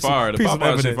 they fired. The piece of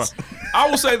Popeyes shit evidence. fired. I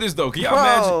will say this though. Can y'all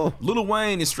Bro. imagine Lil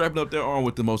Wayne is strapping up their arm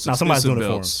with the most Nah, somebody's expensive doing it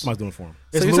for him. belts? Somebody's doing it for him.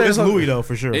 So It's, you saying It's something- Louis though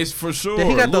for sure. It's for sure. Then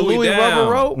he got the Louis down.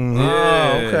 rubber rope? Mm-hmm. Oh,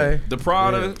 Yeah. okay. The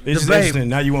Prada. It's just babe. interesting.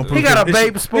 Now you want proof. He got a It's-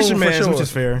 babe spoon it's your for man's, sure. which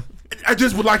is fair. I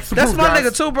just would like some That's proof, my guys.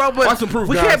 nigga too, bro. Want But some proof,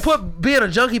 we guys. can't put being a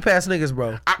junkie past niggas,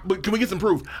 bro. But can we get some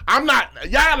proof? I'm not.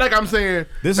 Y'all like I'm saying.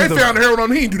 This they is the- found heroin on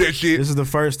him. He didn't do that shit. This is the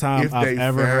first time If I've they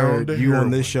ever found heard you on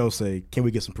heroin. this show say, "Can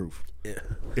we get some proof?"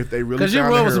 If they really Because you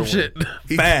found run the with some heroin.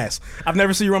 shit. Fast. I've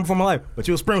never seen you run before in my life, but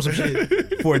you'll sprint with some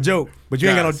shit for a joke. But you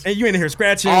ain't got Guys, no. You ain't in here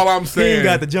scratching. all I'm You saying- ain't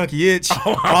got the junky itch.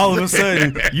 All of a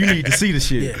sudden, you need to see the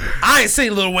shit. I ain't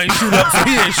seen Lil Wayne shoot up, so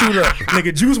he didn't shoot up.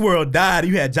 Nigga, Juice WRLD died.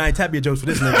 You had giant Tapia jokes for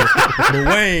this nigga. But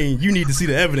Wayne, you need to see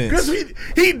the evidence. Because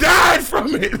he died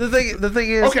from it. The thing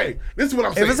is, Okay, this is what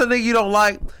I'm saying. if it's a nigga you don't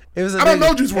like, if it's a I don't nigga,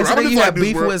 know Juice WRLD. if it's a I don't nigga you just had like Juice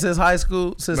beef WRLD. with since high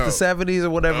school, since No. the 70s or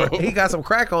whatever, No. he got some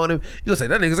crack on him, you'll say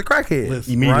that nigga's a crackhead.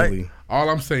 Immediately. Right? All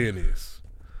I'm saying is,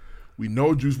 we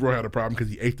know Juice WRLD had a problem because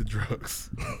he ate the drugs.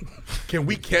 Can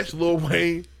we catch Lil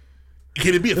Wayne?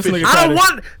 Can it be This official? nigga I don't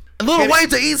tried want. Lil Wayne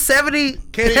to eat 70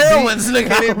 Can heroines, nigga.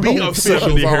 Can it be official?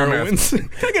 70 heroines. I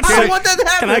don't want that to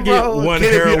happen, Can I get bro. one Can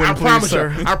it be- heroin, I please, promise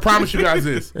sir? you. I promise you guys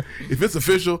this. If it's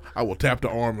official, I will tap the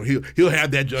arm and he'll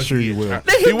have that junkie. Sure you will.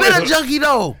 Nigga, he been a junkie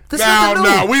though. This No, is the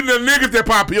no, new. we the niggas that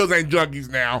pop pills ain't junkies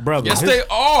now, Brother. Yes, they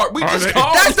are. We just they?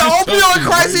 called That's the them opioid junkies.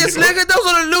 crisis, nigga. Those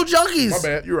are the new junkies. My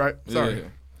bad. You're right. Sorry. Yeah.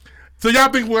 So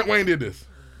y'all think Wayne did this?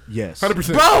 Yes.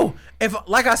 100%. Bro, if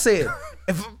like I said,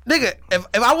 if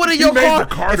I went in He your made car, the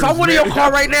Carters, if I went in man. your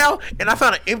car right now and I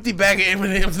found an empty bag of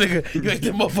M&Ms, nigga, you ate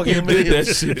them motherfucking did that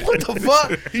M&Ms. shit. What the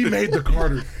fuck? He made the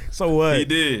Carters. So what? He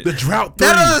did. The drought 3.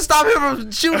 That doesn't stop him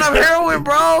from shooting up heroin,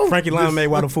 bro. Frankie Lyman made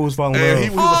Why the Fools Fall in Man, Love. he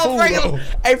was a fool, though.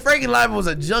 Hey, Frankie Lyman was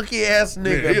a junkie ass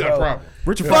nigga, Yeah, he a bro. problem.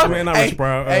 Richard Fuck, Pryor, man, not hey, Richard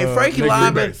Pryor. hey, Frankie nigga,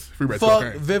 Lyman, Free Base fuck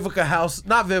cocaine. Vivica House,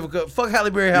 not Vivica, fuck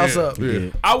Halle Berry House up. Yeah.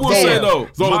 I will Zola. say though,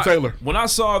 Zola Taylor. when I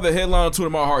saw the headline on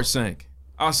Twitter, my heart sank.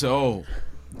 I said, "Oh,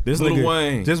 This Lil nigga,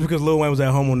 Wayne. just because Lil Wayne was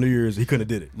at home on New Year's, he couldn't have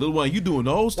did it. Lil Wayne, you doing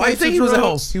those? Why you types think of he was at home?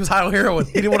 drugs? He was high on heroin.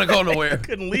 He didn't want to go nowhere.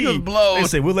 Couldn't He was leave. blown. They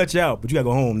said, we'll let you out, but you gotta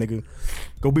go home, nigga.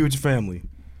 Go be with your family.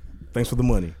 Thanks for the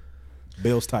money.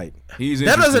 Bill's tight. He's That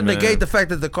doesn't interesting, man. negate the fact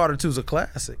that the Carter 2 is a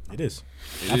classic. It is.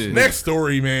 It is. Next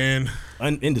story, man.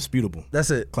 Indisputable.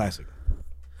 That's it. Classic.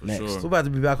 Next. sure. We're about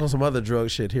to be back on some other drug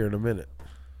shit here in a minute.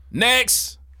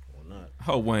 Next.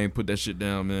 Hope Wayne put that shit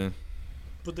down, man.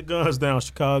 Put the guns down,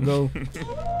 Chicago.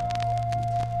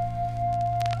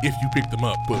 If you picked them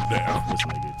up, put them down. This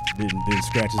nigga didn't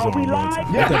scratch his arm one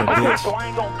time. What kind of bitch?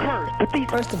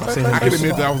 First of all, I can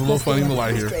admit that was a little funny in the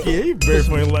light here. Yeah, he very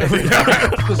funny like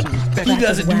He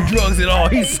doesn't do drugs at all.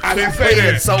 He's I didn't say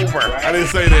that. sober. I didn't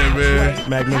say that, man.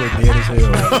 Mac Miller dead as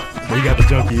hell. But he got the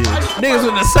junkie itch. Niggas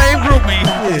in the same group me.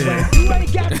 Yeah.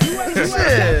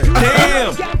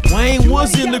 Damn, Wayne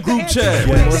was in the group chat.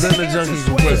 Was in the junkie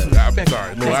group. Listen, I'm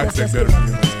sorry. No, I expect better from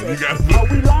you, man. You gotta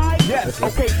yes.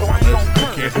 Okay, so I ain't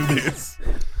gonna can't do this.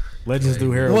 Legends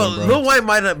do heroin, Well, bro. Lil Wayne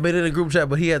might not have been in the group chat,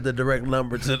 but he had the direct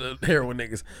number to the heroin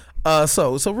niggas.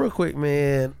 So real quick,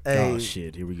 man. Hey, Oh,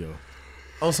 shit. Here we go.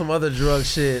 on some other drug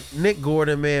shit, Nick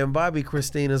Gordon, man, Bobby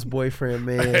Christina's boyfriend,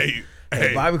 man.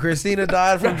 Hey. Bobby Christina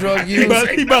died from drug use.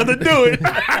 He about to do it.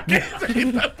 I can't say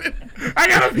nothing. I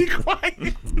gotta be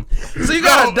quiet. So you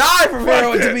gotta die from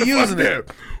heroin to be using it.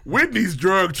 it. Whitney's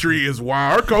drug tree is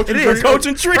wild. Her coaching It is.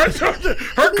 Coaching tree.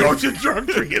 Her coaching drug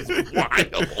tree is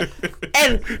wild.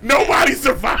 And Nobody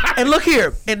survived. and look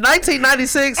here, in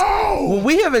 1996, Oh. would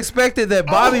we have expected that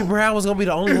Bobby Brown was gonna be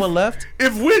the only one left?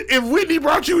 If Whitney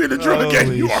brought you in the drug game,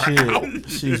 Holy you are shit. out.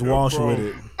 She's washed with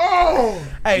it. Oh.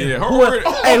 Hey, Yeah, whoever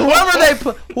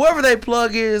they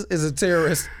plug is a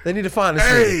terrorist. They need to find this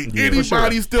Hey, shit.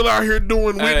 anybody still out here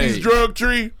doing Whitney's Hey. drug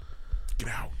tree? Get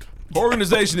out.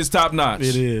 Organization is top notch.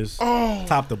 It is. Oh.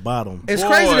 Top to bottom. It's Boy.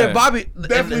 crazy that Bobby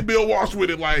Definitely Bill Walsh with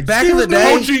it. Like Back in the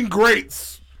day- coaching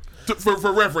greats.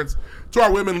 For reference to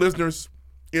our women listeners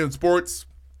in sports,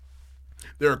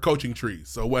 there are coaching trees.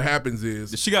 So what happens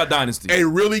is She got dynasty. a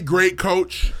really great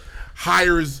coach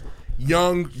hires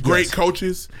young great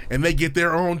coaches, and they get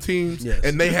their own teams,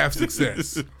 and they have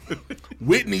success.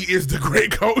 Whitney is the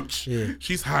great coach. Yeah.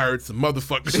 She's hired some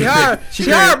motherfuckers. She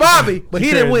hired Bobby, but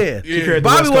he didn't win.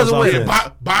 Bobby wasn't winning.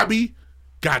 Bobby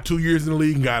got 2 years in the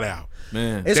league and got out.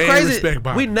 Man, It's They ain't crazy. respect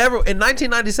Bobby. We never in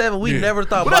 1997 we Yeah. never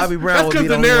thought But Bobby Brown would that's be because the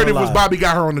the only narrative one was alive. Bobby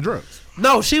got her on the drugs.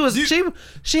 No, she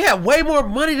had way more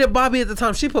money than Bobby at the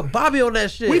time. She put Bobby on that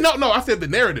shit. We know. No, I said the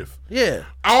narrative. Yeah.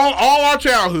 All our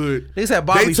childhood, They said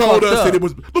Bobby they told fucked us up. that it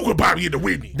was. Look what Bobby did to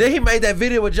Whitney. Then he made that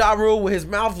video with Ja Rule with his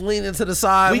mouth leaning to the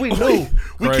side. We knew.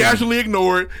 We casually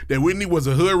ignored that Whitney was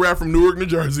a hood rat from Newark, New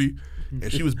Jersey, and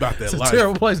she was about that It's a life.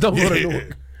 terrible place. Don't go to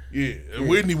Newark. Yeah, and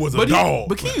Whitney was a but dog.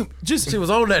 But can you just? She was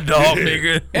on that dog,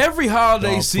 nigga. Every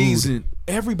holiday Dog season,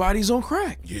 everybody's on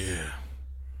crack. Yeah,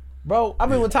 Bro, I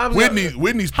mean, when times Whitney's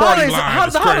party holidays, line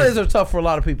is the holidays crazy. are tough for a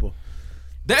lot of people.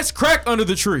 That's crack under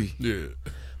the tree. Yeah,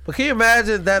 But can you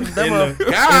imagine that? In the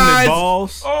guys,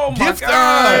 balls. Oh my gift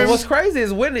god! time. What's crazy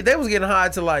is Whitney. They was getting high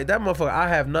to like that motherfucker. I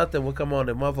have nothing would come on.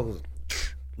 That motherfuckers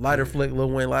lighter flick,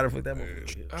 Lil Wayne lighter flick. That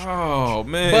motherfucker. Oh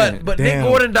man! But Damn, Nick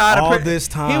Gordon died. all apparently- this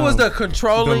time. he was the The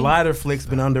controlling. lighter flick's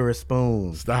been under a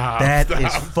spoon. Stop. That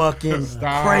is Stop. fucking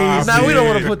Stop. crazy. Now we don't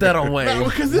want to put that on Wayne. No,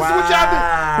 because this is what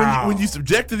y'all do. When you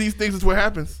subject to these things, is what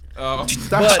happens. But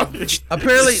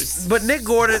apparently, Nick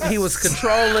Gordon, he was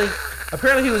controlling.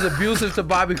 Apparently, he was abusive to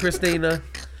Bobby Christina.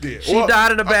 Yeah. She Well,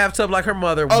 died in a bathtub like her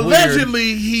mother. Weird.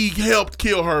 allegedly, he helped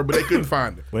kill her, but they couldn't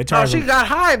find her. Well, they No, charged she him- got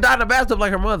high and died in a bathtub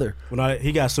like her mother.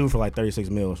 he got sued for like 36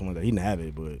 mil or something like that. He didn't have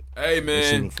it, but Hey they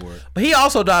sued him man, for it. But he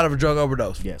also died of a drug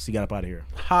overdose. Yes, he got up out of here.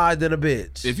 High than a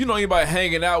bitch. if you know anybody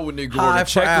hanging out with Nick High Gordon,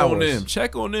 for check on hours. them.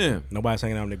 Check on them. Nobody's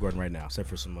hanging out with Nick Gordon right now, except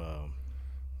for some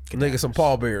Nigga, some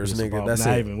pallbearers, nigga. That's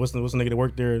not it. even. What's the nigga that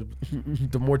worked there?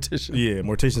 The mortician. Yeah,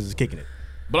 morticians is kicking it.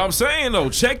 But I'm saying though,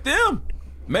 check them.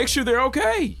 Make sure they're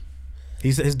okay.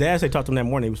 His dad said talked to him that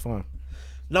morning. He was fine.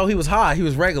 No, he was high. He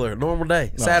was regular, normal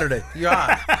day, Saturday. You're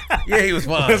high. Yeah, he was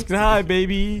fine. Let's get high,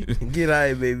 baby. Get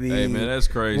high, baby. Hey man, that's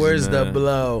crazy. Where's man. the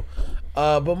blow?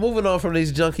 But moving on from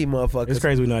these junkie motherfuckers. It's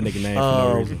crazy we know a nigga name for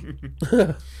no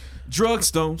reason.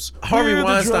 Drugstones. Harvey Where are the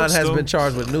Weinstein has been drugstones?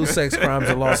 charged with new sex crimes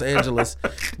in Los Angeles.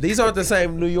 These aren't the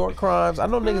same New York crimes. I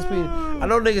know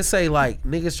niggas say like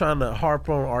niggas trying to harp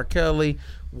on R. Kelly.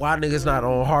 Why niggas not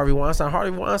on Harvey Weinstein?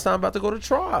 Harvey Weinstein about to go to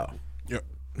trial. Yep,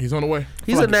 he's on the way.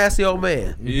 He's a nasty old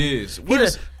man. He is.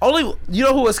 You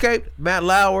know who escaped? Matt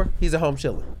Lauer. He's at home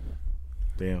chilling.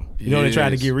 Damn. You know they tried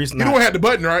to get recent. You know what had the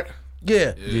button, right? Yeah.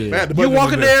 Had the You button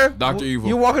walking in there, Dr. Evil.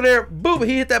 You walking there, boom,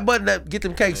 he hit that button that get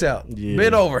them cakes out. Yeah.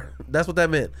 Bend over. That's what that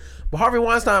meant. But Harvey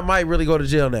Weinstein might really go to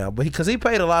jail now, but because he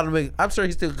paid a lot of niggas, I'm sure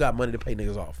he still got money to pay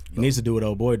niggas off. He needs to do what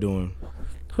old boy doing.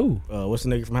 Who? What's the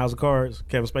nigga from House of Cards?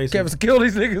 Kevin Spacey. Kevin kill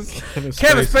these niggas.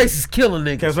 Kevin Spacey's killing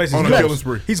niggas. Kevin Spacey's On a ghost. killing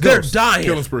spree. He's They're ghost. dying.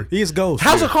 Killing spree. He is ghost.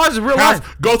 House of Cards is real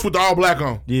life. Ghost with the all black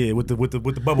on. Yeah, with the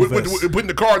bubble vest. With putting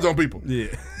the cards on people. Yeah.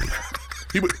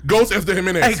 Ghost as the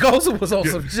Jimenez. Hey, Ghost was on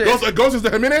some shit. Ghost as the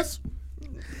Jimenez.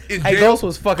 Hey, Ghost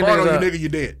was fucking card niggas on you, up. nigga, you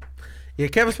dead. Yeah,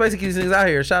 Kevin Spacey keeps these niggas out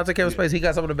here. Shout out to Kevin Spacey. He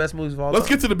got some of the best movies of all Let's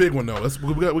time. get to the big one though.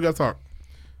 We got to talk.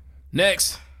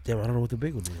 Next. Damn, I don't know what the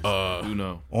big one is. You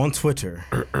know. On Twitter.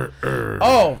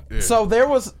 So there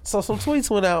was some tweets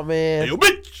went out, man. Hey, yo,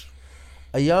 bitch.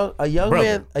 A young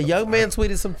Brother. man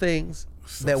tweeted some things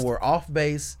that were off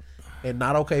base and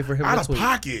not okay for him Out to of tweet.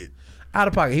 pocket. Out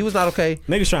of pocket. He was not okay.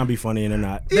 Niggas trying to be funny and they're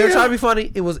not. They were trying to be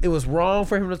funny. It was wrong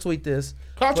for him to tweet this.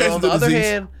 Clout But chasing on the the other disease.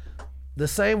 hand, the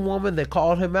same woman that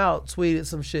called him out tweeted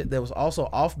some shit that was also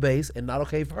off base and not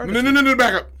okay for her. to tweet. No,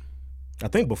 back up. I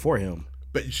think before him.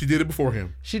 But she did it before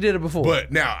him. She did it before.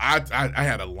 But now I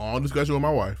had a long discussion with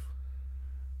my wife,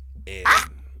 and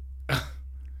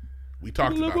we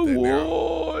talked about that.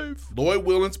 Now, Lloyd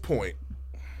Willen's point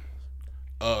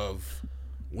of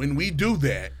when we do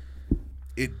that,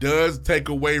 it does take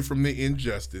away from the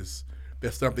injustice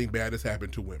that something bad has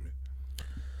happened to women.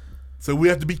 So we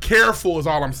have to be careful. Is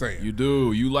all I'm saying. You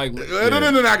do. You like. No, I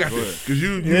got this because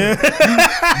you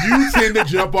tend to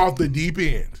jump off the deep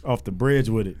end. Off the bridge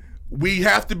with it. We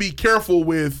have to be careful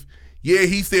with, yeah,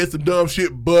 he said some dumb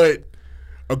shit, but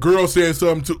a girl said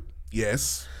something too.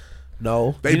 Yes.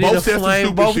 No. They You both need to said some flame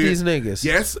stupid both shit. these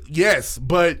niggas. Yes.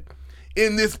 But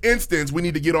in this instance, we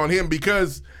need to get on him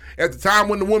because at the time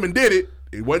when the woman did it,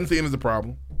 it wasn't seen as a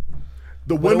problem.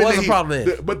 The But it women was that a problem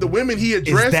then. but the women he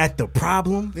addressed. Is that the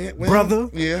problem, Yeah, well, brother?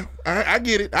 Yeah, I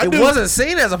get it. It wasn't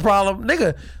seen as a problem,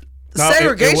 nigga. No, it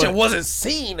Segregation was. wasn't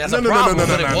seen as a No, problem, no,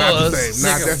 but it not was. the same.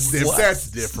 Nah, Nigga, that's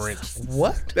different.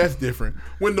 What? That's different.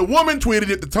 When the woman tweeted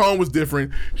it, the tone was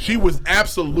different. She was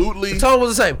absolutely. The tone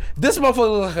was the same. This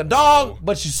motherfucker looks like a dog,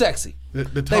 but she's sexy. The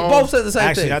They tone- both said the same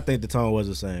Actually, thing. I think the tone was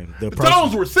the same. The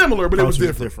tones were similar, but it was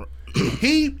approach different.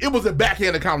 It was a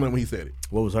backhanded compliment when he said it.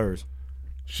 What was hers?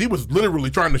 She was literally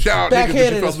trying to shout out niggas that she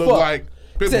Backhanded felt as looked fuck. like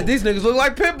He said these niggas look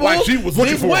like pit bulls. Like she was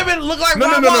looking These for women them. look like No.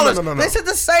 Rottweilers. They said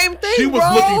the same thing, She was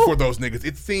bro. looking for those niggas.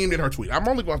 It seemed in her tweet. I'm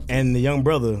only going to And the young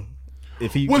brother,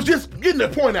 if he was just getting the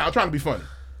point out, trying to be funny.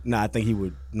 Nah, I think he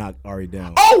would knock Ari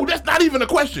down. Oh, that's not even a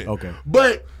question. Okay.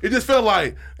 But it just felt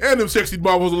like, and them sexy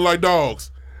bubbles look like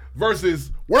dogs.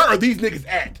 Versus, where are these niggas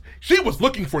at? She was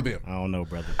looking for them. I don't know,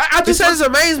 brother. I This says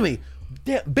amaze me.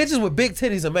 Damn, bitches with big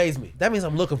titties amaze me. That means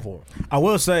I'm looking for them. I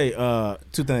will say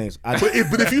two things. But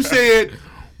if you said,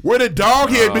 where the dog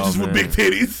head bitches with big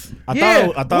titties? I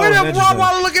Yeah, thought where it them was interesting.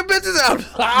 Rottweiler looking bitches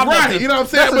out? Right, you know what I'm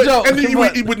saying? That's a joke. And then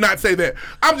But- he would not say that.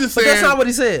 I'm just But saying. that's not what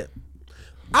he said.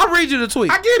 I'll read you the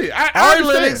tweet. I get it. I Ari understand.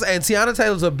 Lennox and Tiana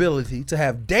Taylor's ability to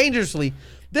have dangerously,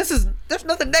 there's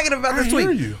nothing negative about this tweet.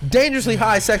 hear you. Dangerously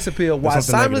high sex appeal while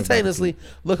something negative about simultaneously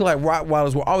looking like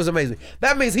Rottweilers will always amaze me.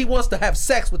 That means he wants to have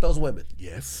sex with those women.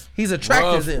 Yes. He's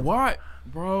attracted to them. Why,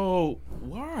 bro?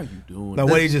 Why are you doing No,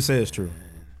 that? what he just said is true.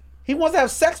 He wants to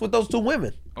have sex with those two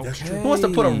women. Okay. He wants to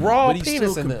put a raw but he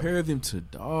penis still in them. compare them to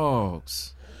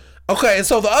dogs. Okay, and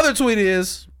so the other tweet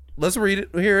is, let's read it,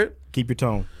 hear it. Keep your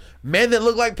tone. Men that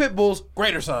look like pit bulls,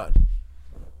 greater sign.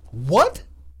 What?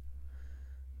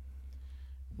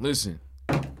 Listen,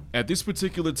 at this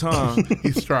particular time,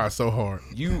 He's tried so hard.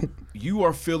 you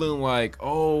are feeling like,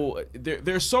 oh,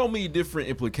 there's so many different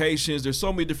implications. There's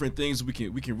so many different things we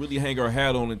can really hang our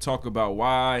hat on and talk about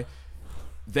why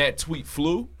that tweet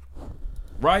flew.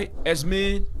 Right? As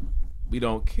men, we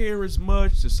don't care as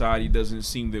much. Society doesn't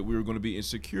seem that we're going to be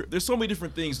insecure. There's so many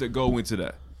different things that go into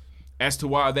that as to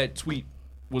why that tweet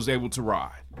was able to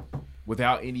ride.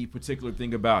 without any particular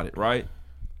thing about it, right?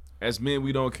 As men,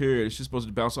 we don't care. It's just supposed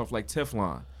to bounce off like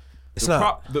Teflon. It's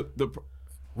not.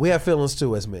 We have feelings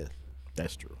too as men.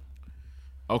 That's true.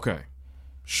 Okay,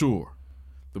 sure.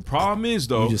 The problem is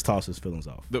though, you just toss his feelings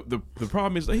off. The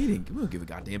problem is that we don't give a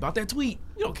goddamn about that tweet.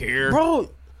 We don't care, bro.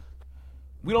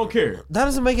 We don't care. That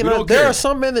doesn't make it up. There are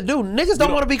some men that do. Niggas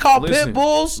don't want to be called pit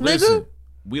bulls, nigga.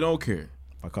 We don't care.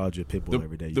 I called you a pit bull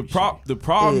every day. The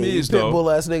problem is pit though, bull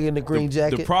ass nigga in the green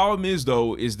jacket. The problem is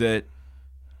though is that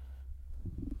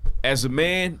as a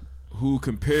man who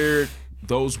compared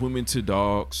those women to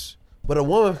dogs, but a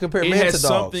woman compared men to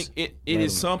dogs. It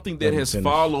is something that has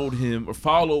followed him or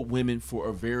followed women for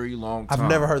a very long time. I've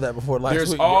never heard that before.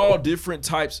 There's all different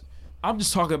types. I'm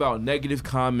just talking about negative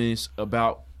comments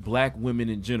about black women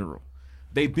in general.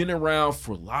 They've been around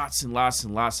for lots and lots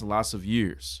and lots and lots of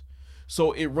years.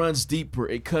 So it runs deeper.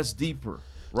 It cuts deeper.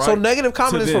 Right? So negative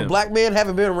comments from black men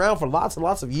haven't been around for lots and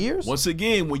lots of years. Once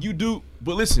again, when you do,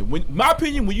 but listen, my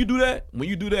opinion, when you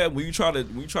try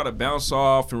to bounce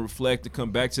off and reflect and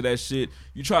come back to that shit,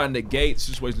 you try to negate the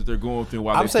situation that they're going through.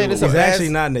 While I'm saying he's actually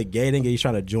not negating it. He's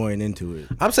trying to join into it.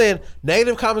 I'm saying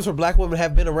negative comments for black women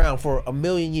have been around for a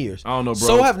million years. I don't know, bro.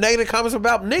 So have negative comments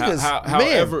about niggas.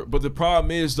 However, but the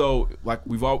problem is though, like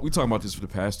we talking about this for the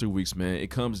past 3 weeks, man. It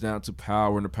comes down to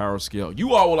power and the power scale.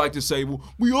 You all would like to say, well,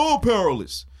 we all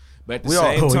powerless. But at the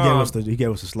same time, he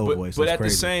gave us a slow voice. But at the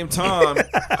same time,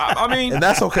 I mean, and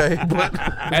that's okay. But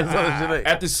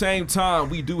at the same time,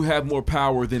 we do have more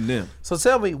power than them. So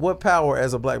tell me, what power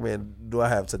as a black man do I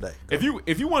have today? If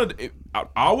you wanted, I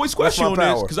always question on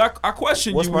this because I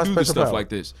question you when you do this stuff like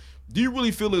this. Do you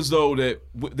really feel as though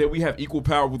that we have equal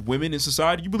power with women in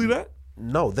society? You believe that?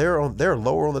 No, they're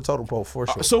lower on the totem pole for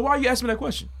sure. So why are you asking me that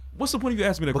question? What's the point of you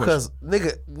asking me that question?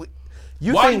 Because nigga.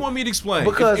 Why do you want me to explain?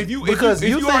 Because if you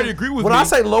already agree with me. When I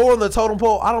say lower on the totem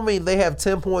pole, I don't mean they have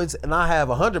 10 points and I have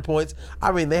 100 points.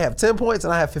 I mean they have 10 points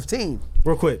and I have 15.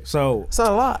 Real quick, so it's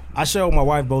not a lot. I showed my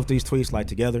wife both these tweets like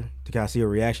together to kind of see her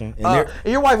reaction. And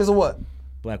your wife is a what?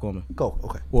 Black woman. Go,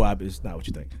 okay. Well, it's not what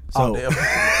you think. So, damn.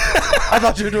 I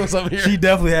thought you were doing something here. She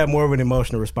definitely had more of an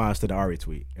emotional response to the Ari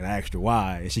tweet. And I asked her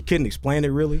why. And she couldn't explain it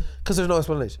really. Because there's no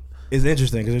explanation. It's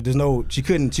interesting because there's no she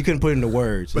couldn't put it into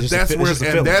words. But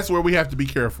that's where we have to be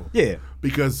careful. Yeah,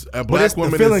 because a black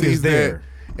woman sees that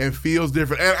and feels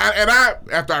different. And I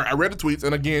after I read the tweets,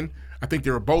 and again, I think they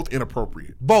were both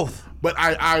inappropriate. Both. But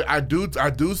I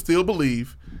do still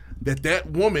believe that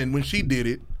woman, when she did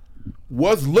it,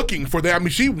 was looking for that. I mean,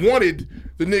 she wanted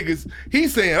the niggas.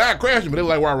 He's saying I crashed them, but they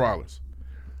like Wild Rollers.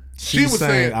 She was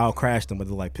saying I'll crash them, but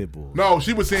they're like pit bulls. No,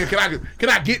 she was saying can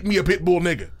I get me a pit bull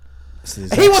nigga?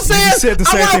 He was saying, the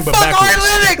same I want to fuck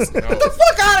Analytics. Get the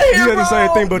fuck out of here, you bro. You said the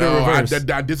same thing, but in reverse.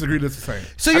 I disagree. That's the same.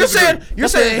 So you're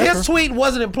saying his tweet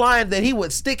wasn't implying that he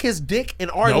would stick his dick in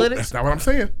Analytics? No, that's not what I'm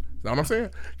saying. That's not what I'm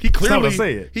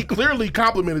saying. He clearly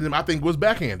complimented him. I think was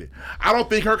backhanded. I don't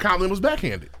think her compliment was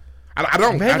backhanded. I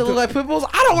don't. Man, they look like pit bulls.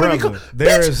 I don't want to be.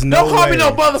 There is no don't call me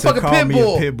no way motherfucking to call pit me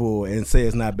bull. A pit bull and say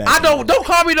it's not bad. Don't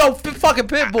call me no fucking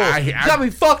pit bull. You got me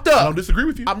fucked up. I don't disagree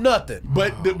with you. I'm nothing.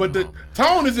 But the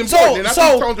tone is important. And I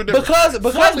think tones are different. because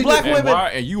black women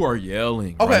and you are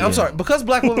yelling. Okay, I'm sorry. Because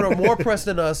black women are more pressed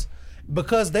than us,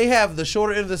 because they have the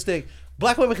shorter end of the stick.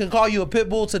 Black women can call you a pit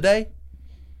bull today.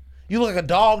 You look like a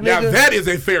dog, nigga. Now that is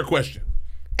a fair question.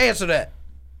 Answer that.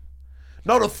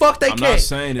 No, the fuck they can't. Not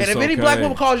saying it's and if any black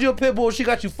woman calls you a pit bull, she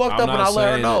got you fucked up, and I'll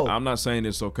let her know. I'm not saying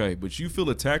it's okay, but you feel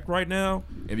attacked right now,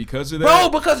 and because of that, bro,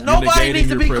 because nobody needs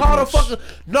to be called a fucking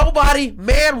nobody,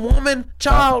 man, woman,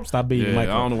 child. Stop being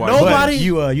Michael. I don't know why. Nobody.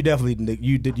 You definitely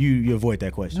you avoid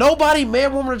that question. Nobody,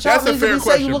 man, woman, or child needs to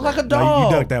say you look like a dog. No,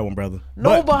 you ducked that one, brother.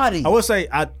 Nobody. But I will say,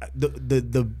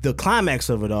 the climax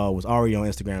of it all was Ari on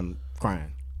Instagram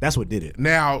crying. That's what did it.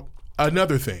 Now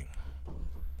another thing.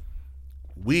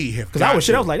 We have because I was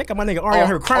like, they got my nigga Ari on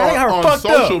her crying. They got her fucked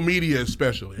up. On social media,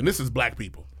 especially, and this is black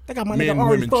people. They got my men, nigga Ari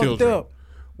women, fucked children. up.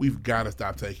 We've got to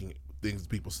stop taking things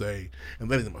people say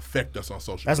and letting them affect us on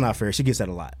social. That's media. not fair. She gets that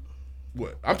a lot.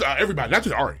 What? Everybody, not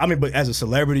just Ari. I mean, but as a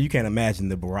celebrity, you can't imagine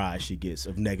the barrage she gets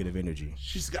of negative energy.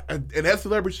 She's got, and as a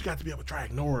celebrity, she got to be able to try to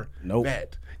ignore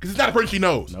that because it's not a person she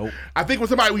knows. Nope. I think when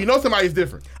you know somebody is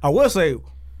different. I will say,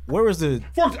 where was the?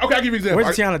 Okay, I'll give you an example.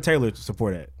 Where's Tiana Taylor to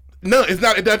support at? No, it's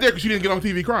not there because she didn't get on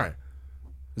TV crying.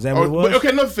 Is that what it was? But, okay,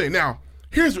 another thing. Now,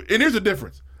 here's the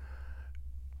difference.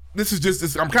 This is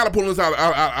just I'm kind of pulling this out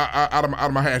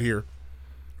of my hat here.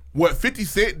 What 50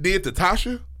 Cent did to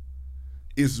Tasha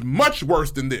is much worse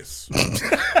than this.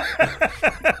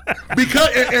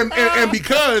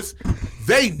 because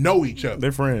they know each other.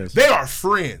 They're friends. They are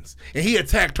friends, and he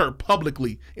attacked her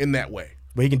publicly in that way.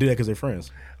 But he can do that because they're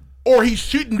friends. or he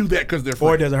shouldn't do that because they're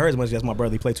friends. Or it doesn't hurt as much as my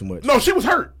brother. He played too much. No, she was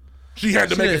hurt. She had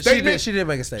to make a statement. She did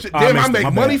make a statement. Damn, I missed it. make My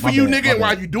money bad, for my you, bad, nigga, my and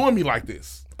why bad. you doing me like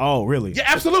this? Oh, really? Yeah,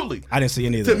 absolutely. I didn't see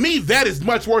any of To that. me, that is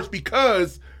much worse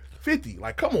because 50.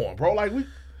 Like, come on, bro. Like,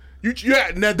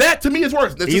 now that to me is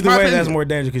worse. That's just Either my way, opinion. that's more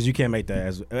dangerous because you can't make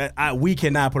that. We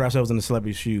cannot put ourselves in the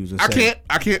celebrity's shoes. And I say,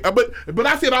 can't. But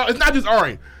I said it's not just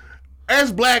Ari.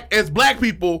 As black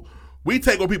people, we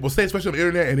take what people say, especially on the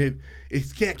internet, and it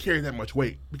can't carry that much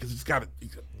weight because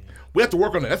we have to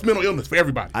work on that. That's mental illness for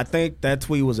everybody. I think that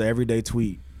tweet was an everyday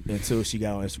tweet until she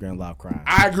got on Instagram live crying.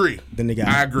 I agree. Then the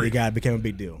guy became a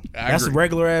big deal. That's agree. a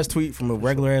regular ass tweet from a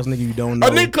regular ass nigga you don't know. A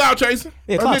nigga cloud chasing.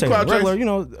 Yeah, cloud chasing. Regular, you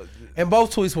know. And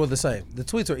both tweets were the same. The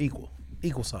tweets are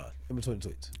equal sign in between the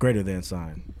tweets. Greater than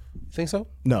sign. Think so?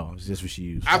 No, it's just what she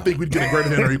used. I think we'd get a greater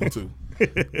than or equal to.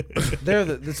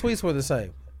 The tweets were the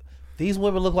same. These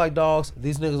women look like dogs.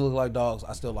 These niggas look like dogs.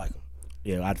 I still like them.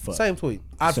 Yeah, I'd fuck. Same tweet.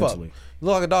 I'd fuck. You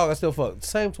look like a dog. I still fuck.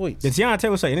 Same tweets. Did Tiana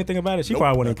Taylor say anything about it? She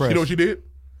probably wasn't impressed. You know what she did?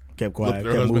 Kept quiet. Looked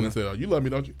at her husband and said, "Oh, you love me,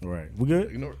 don't you?" Right. We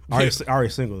good? You know, Ari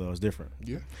single though. It's different.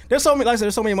 Yeah. There's so many. Like I said,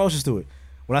 there's so many emotions to it.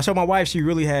 When I showed my wife, she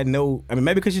really had no. I mean,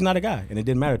 maybe because she's not a guy and it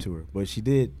didn't matter to her, but she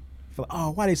did feel like,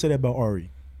 oh, why they say that about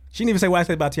Ari? She didn't even say why I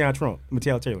said about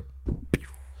Tiana Taylor.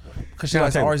 Because she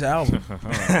likes Ari's album.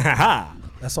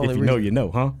 That's the only if you reason. know, you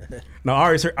know, huh? No,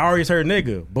 Ari's her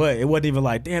nigga, but it wasn't even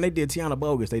like, damn, they did Tiana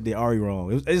bogus. They did Ari wrong.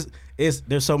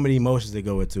 There's so many emotions that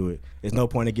go into it. There's no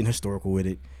point in getting historical with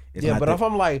it. It's Yeah, not but that- if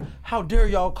I'm like, how dare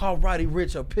y'all call Roddy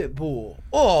Rich a pit bull?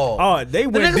 Oh, they the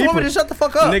went niggas deeper. want me to shut the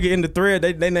fuck up. Nigga in the thread,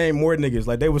 they named more niggas.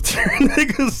 Like they was tearing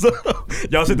niggas up.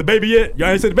 Y'all said the baby yet? Y'all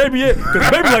ain't said the baby yet? Because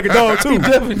the baby like a dog too. He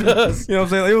definitely does. You know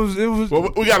what I'm saying? It was.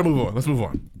 Well, we gotta move on. Let's move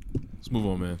on. Let's move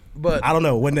on, man. But I don't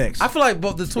know. What next? I feel like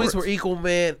both the tweets were equal,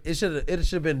 man. It should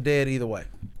have been dead either way.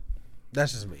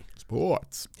 That's just me.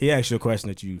 Sports. He asked you a question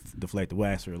that you deflected. We'll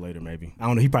answer it later, maybe. I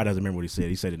don't know. He probably doesn't remember what he said.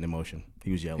 He said it in emotion.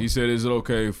 He was yelling. He said, "Is it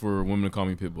okay for women to call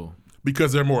me Pitbull?"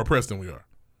 Because they're more oppressed than we are.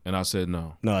 And I said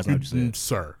no. No, that's not what you said.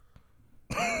 Sir.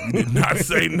 You did not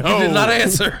say no. You did not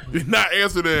answer. You did not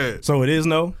answer that. So it is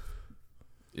no?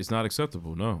 It's not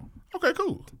acceptable. No. Okay,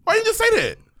 cool. Why you just say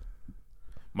that?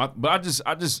 But I just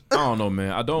I don't know,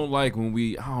 man. I don't like when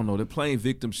the playing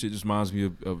victim shit just reminds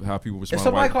me of how people respond. If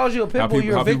somebody right? calls you a pit How bull, people-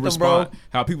 you're a how people victim, bro.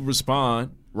 How people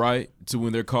respond, right, to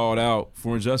when they're called out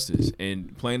for injustice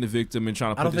and playing the victim and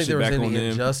trying to I put don't this think shit there was back on any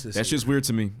them. injustice That's here. just weird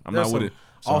to me. I'm There's not with some it.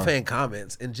 Sorry. Offhand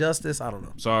comments. Injustice, I don't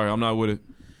know. Sorry, I'm not with it.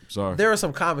 Sorry. There are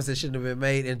some comments that shouldn't have been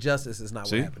made. Injustice is not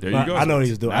See, what happened. there you go. I know what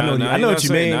he's doing. I know Now what you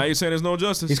mean. Now you're saying there's no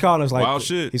justice. He's calling us like wild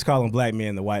shit. He's calling black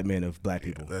men the white men of black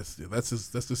people. That's his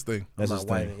thing. I'm That's not his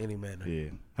white thing. in any manner. Yeah.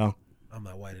 Huh? I'm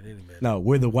not white in any manner. No,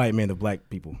 we're the white men of black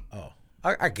people. Oh,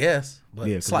 I guess, but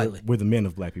Yeah, 'cause slightly. We're the men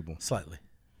of black people. Slightly.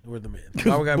 We're the men.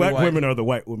 Why we gotta be Black white? women are the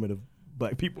white women of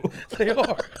black people. They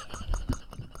are.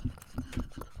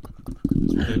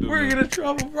 We're gonna get in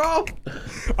trouble, bro.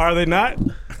 Are they not?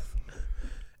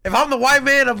 If I'm the white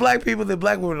man of black people, then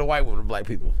black women are the white women of black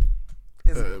people.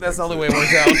 That's the only way it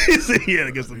works out. Yeah,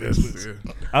 I guess the next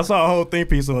one. I saw a whole think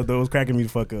piece on those cracking me the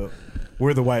fuck up.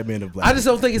 We're the white men of black. I just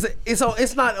don't think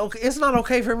it's not okay. It's not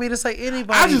okay for me to say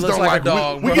anybody I just looks don't like like a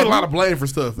dog. we bro. get a lot of blame for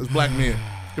stuff as black men.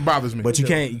 It bothers me. But you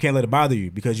can't let it bother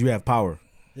you because you have power.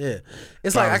 Yeah,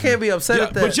 it's like I can't be upset Yeah,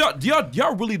 at that. but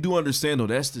y'all really do understand though.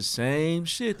 That's the same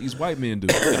shit these white men do.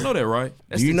 Y'all know that, right?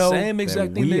 That's Do you the know same that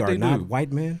exact thing we that are they not do.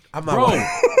 white men? I'm not Bro.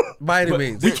 white by any But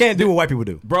means. We can't do what white people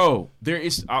do. Bro, there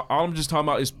is. All I'm just talking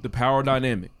about is the power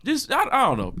dynamic. Just I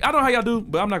don't know. I don't know how y'all do,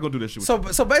 but I'm not gonna do that shit.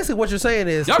 With So basically, what you're saying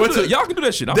is y'all can do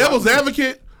that shit. I'm Devil's not-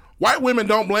 advocate. White women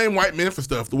don't blame white men for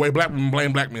stuff the way black women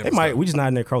blame black men. They for might. stuff. We just not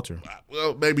in their culture.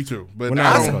 Well, maybe true, but We're not I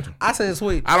in don't. their culture. I said it's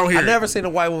sweet. I don't hear I it. never seen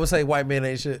a white woman say white men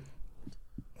ain't shit.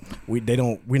 We're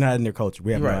not in their culture.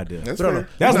 We have no Right. idea. That's We don't fair. know.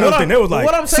 That's What another I'm- thing. They was like,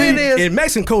 what I'm saying see, is- in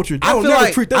Mexican culture, they I don't feel never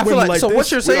like treat I that feel women like like so. this.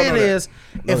 What you're We don't saying know that. is,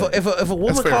 if a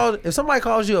woman fair. if somebody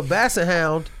calls you a basset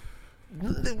hound,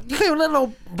 you can't let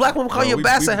no black woman call No, you a we-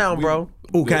 basset we- hound, we- bro.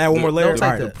 Ooh, can I add one more layer? Don't take All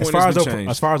right. that. The point has been changed.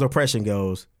 As far as oppression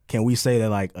goes, can we say that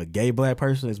like a gay black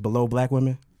person is below black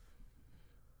women?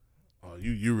 Oh,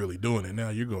 you really doing it now?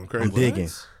 You're going crazy. I'm digging.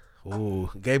 Ooh,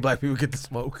 gay black people get the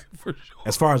smoke for sure.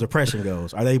 As far as oppression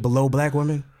goes, are they below black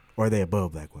women or are they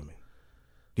above black women?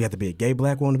 Do you have to be a gay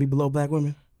black woman to be below black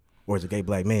women, or is a gay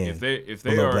black man If they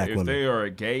below black women? are a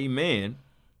gay man,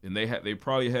 then they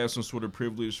probably have some sort of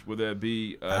privilege. Would that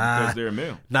be because they're a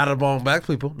male? Not among black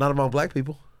people. Not among black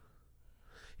people.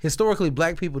 Historically,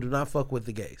 black people do not fuck with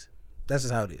the gays. That's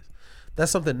just how it is.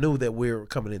 That's something new that we're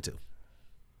coming into.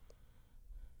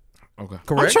 Okay. I'm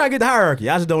Correct. trying to get the hierarchy.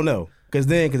 I just don't know because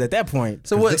at that point,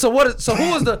 So who is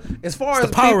the as far the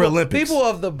as Power people, Olympics. people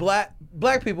of the black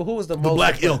black people, who is the most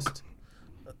black oppressed?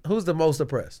 Who's the most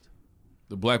oppressed?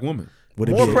 The black woman.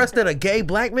 More oppressed than a gay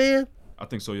black man? I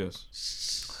think so,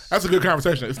 yes. That's a good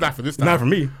conversation. It's not for this time. Not for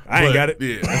me. I ain't got it.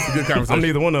 Yeah, that's a good conversation. I'm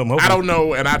neither one of them. Hopefully. I don't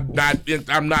know, and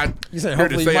I'm not You said here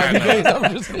to hopefully say you I might be gay. know.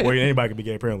 I'm just saying. Well, anybody can be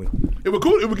gay, apparently. It would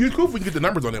cool. It would be cool if we can get the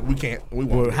numbers on that. We can't. We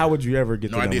won't. Well, how would you ever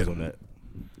get No the idea. numbers on that?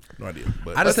 No idea.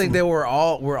 But I just think that we're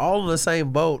all in the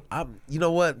same boat. You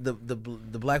know what? The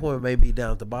black woman may be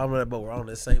down at the bottom of that, but we're all in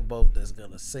the same boat that's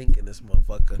gonna sink in this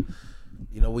motherfucker.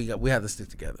 You know, we have to stick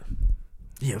together.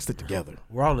 Yeah, let's stick together.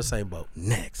 We're all in the same boat.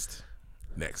 Next.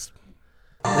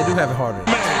 They do have it harder.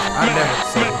 I never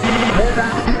said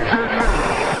that.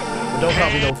 But don't call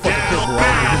me no fucking pit bull.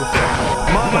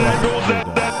 I don't give a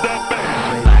fuck.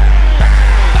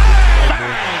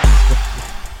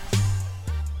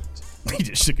 He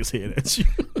just shook his head at you.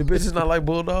 The bitches not like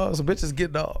bulldogs. The bitches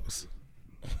get dogs.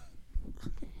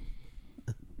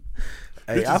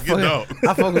 Hey, I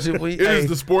fuck with you. It is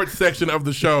the sports section of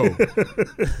the show.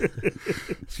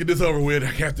 Let's get this over with. I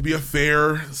have to be a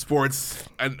fair sports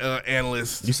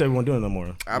analyst. You said we weren't doing it no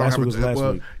more. I don't last have week was last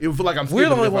week. It would feel like I'm. We're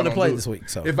the only if I one to don't play do this it. week.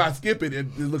 So If I skip it,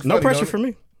 it looks No funny, pressure don't for it?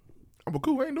 me. I'm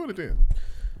cool. I ain't doing it then.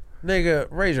 nigga,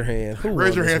 raise your hand. Who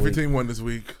Raise won your this hand if week? your team won this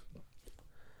week.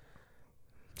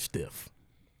 Stiff.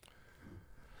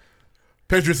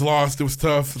 Patriots lost. It was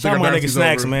tough. Shout out my nigga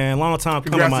Snacks, man. Long time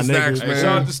coming, my Snacks, niggas. man.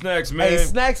 Shout out to Snacks, man. Hey,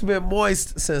 Snacks been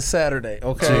moist since Saturday.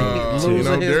 Okay, You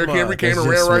know, Derrick Henry came and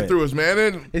ran right through us, man.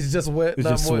 And it's just wet. It's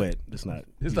not just moist. sweat. It's not.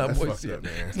 It's not That's moist fucked yet. up,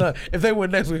 man. It's not. If they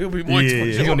win next week, he'll be moist. Yeah, for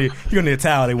yeah. sure. He gonna need a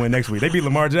towel. They win next week. They beat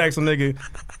Lamar Jackson, nigga.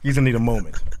 He's gonna need a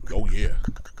moment. oh yeah,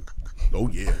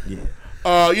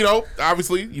 Yeah. you know,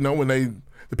 obviously, you know when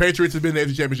the Patriots have been in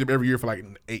the AFC Championship every year for like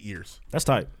 8 years. That's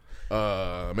tight.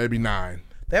 Maybe 9.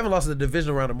 They haven't lost the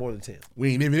division round in more than 10.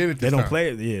 We ain't even in it. They This don't time. play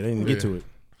it. Yeah, they didn't get to it.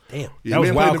 Damn. Yeah, That was we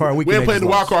ain't wild played card the, weekend. We ain't They played just the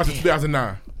wild lost. card since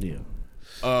 2009.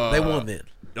 Yeah. They won then.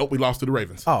 Nope, we lost to the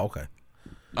Ravens. Oh, okay.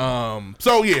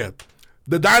 So yeah,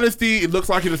 the dynasty. It looks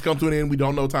like it has come to an end. We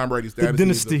don't know Tom Brady's status.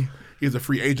 dynasty. He's a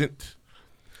free agent.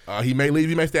 He may leave.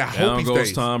 He may stay. I hope Down he goes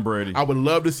stays. Tom Brady. I would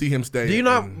love to see him stay. Do you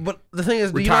not? and But the thing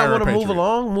is, do you retire not want a to move Patriot.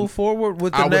 along, move forward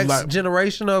with I the would next like-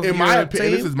 generation of in your my team?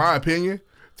 opinion, this is my opinion.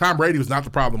 Tom Brady was not the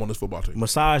problem on this football team.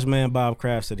 Massage man Bob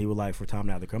Kraft said he would like for Tom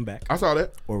now to come back I saw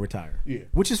that. or retire. Yeah.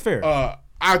 Which is fair.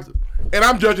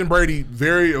 I'm judging Brady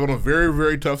on a very,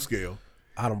 very tough scale.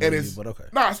 I don't And believe you, it's but okay.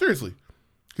 Nah, seriously.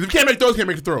 Because if you can't make throws, you can't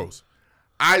make the throws.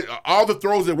 All the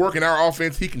throws that work in our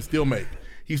offense, he can still make.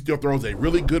 He still throws a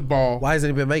really good ball. Why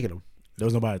hasn't he been making them? There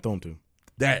was nobody to throw him to.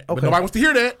 But Okay. nobody wants to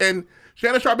hear that. And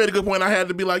Shannon Sharp made a good point. I had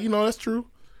to be like, that's true.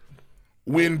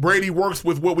 When Brady works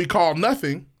with what we call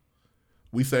nothing,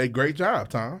 we say, great job,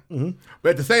 Tom. Mm-hmm. But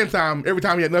at the same time, every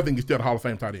time he had nothing, he's still the Hall of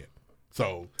Fame tight end.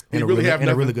 So he And, really have a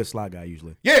nothing. really good slot guy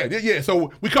usually. Yeah.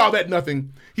 So we call that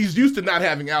nothing. He's used to not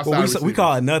having outside Well, we receivers.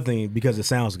 call it nothing because it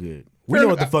sounds good. We Fair know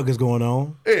what the enough. fuck is going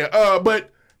on. Yeah,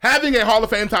 but having a Hall of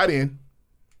Fame tight end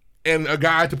and a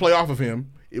guy to play off of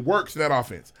him, it works in that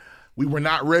offense. We were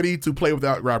not ready to play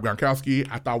without Rob Gronkowski.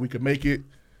 I thought we could make it.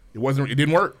 It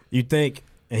didn't work. You think,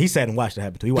 and he sat and watched it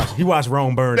happen too. He watched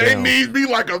Rome burn They down. need me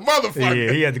like a motherfucker.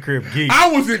 Yeah, he had the crib geek. I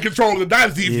was in control of the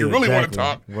dynasty if you Yeah, really want to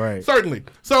talk. exactly. Right. Certainly.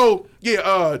 So,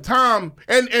 yeah, Tom,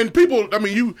 and people, I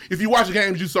mean, if you watch the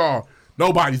games, you saw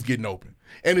nobody's getting open.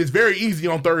 And it's very easy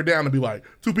on third down to be like,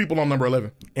 2 people on number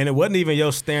 11. And it wasn't even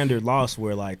your standard loss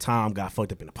where like Tom got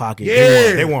fucked up in the pocket.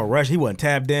 Yeah. They weren't rushing. He wasn't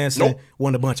tap dancing. Nope.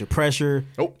 Wasn't a bunch of pressure.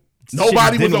 Nope. Shit Nobody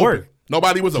just was didn't open. work.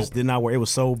 Nobody was Just open. did not work. It was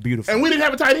so beautiful. And we didn't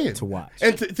have a tight end to watch.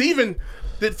 And to even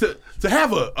to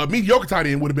have a mediocre tight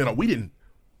end would have been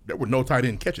there were no tight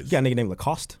end catches. You got a nigga named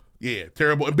Lacoste. Yeah,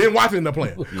 terrible. And Ben Watson ended up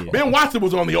playing. Yeah. Ben Watson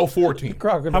was on the 04 team.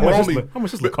 How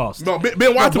much is Lacoste? No,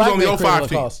 Ben Watson was on the 05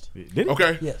 team. Did he?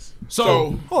 Okay. Yes.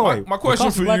 So my question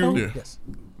Lacoste for black you, on? Yes.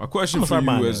 my question I'm for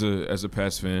gonna start you buying as a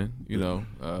Pats fan,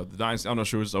 the Dynasty. I'm not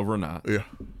sure it's over or not. Yeah.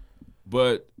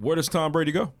 But where does Tom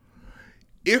Brady go?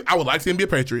 If I would like to see him be a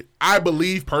Patriot. I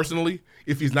believe personally,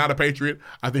 if he's not a Patriot,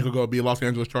 I think he'll go be a Los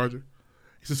Angeles Charger.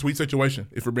 It's a sweet situation,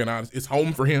 if we're being honest. It's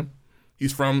home for him.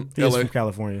 He's from He's LA. from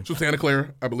California. From Santa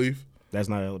Clara, I believe. That's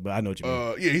not LA, but I know what you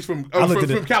mean. Yeah, he's from I looked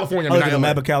at from California. I looked at not the LA.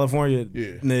 map of California. Yeah.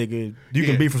 Nigga, you Yeah.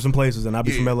 can be from some places and I'll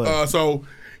be from LA. So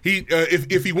he,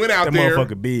 if he went out That there,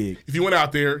 motherfucker big. if he went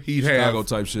out there, he'd Chicago have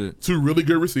type shit. 2 really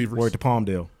good receivers, Word to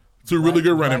Palmdale. 2 really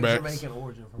good running Black backs. Jamaican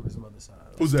origin from his mother's side.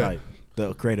 Who's that? Tight.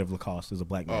 The creative Lacoste is a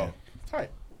black man. Tight.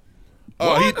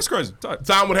 That's crazy. Tight.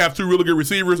 Tom would have 2 really good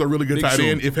receivers, a really good Big tight shoe.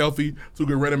 end if healthy, 2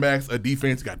 good running backs, a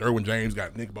defense. Got Derwin James,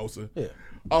 got Nick Bosa. Yeah.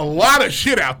 A lot of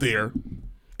shit out there.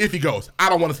 if he goes. I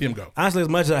don't want to see him go. Honestly, as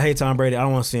much as I hate Tom Brady, I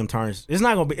don't want to see him tarnish. It's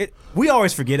not gonna be. We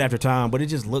always forget after time, but it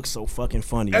just looks so fucking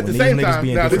funny At when the these same niggas time, be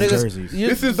in now, different this jerseys.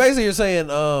 This is basically you're saying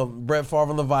Brett Favre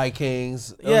on the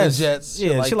Vikings, Yes. the Jets,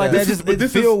 shit like that. Just it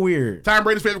feel weird. Tom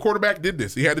Brady's favorite quarterback did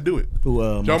this. He had to do it.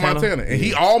 Who? Joe Montana, and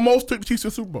he almost took the Chiefs to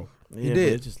the Super Bowl. Yeah, He but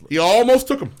did. it just- He almost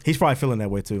took him. He's probably feeling that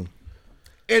way too.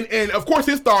 And of course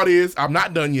his thought is, I'm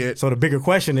not done yet. So the bigger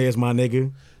question is, my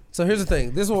nigga, So here's the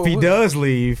thing. This is what if he does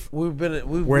leave,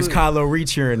 where's Kylo Reed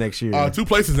cheering next year? 2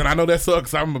 places, and I know that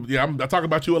sucks. I talk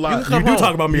about you a lot. You do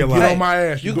talk about me a lot. Get on my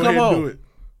ass. You go come ahead and home. do it.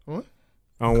 What?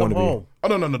 I don't want to home. be.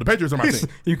 Oh no, the Patriots are my team.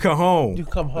 You come home. You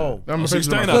come home. I'm So you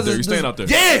staying out there. You staying out there.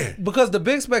 Yeah. Because the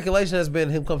big speculation has been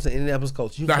him comes to Indianapolis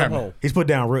coach. You Not come happening. home. He's put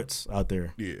down roots out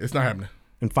there Yeah, it's not happening.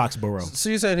 in Foxborough. So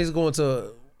you're saying he's going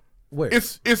to where?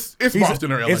 It's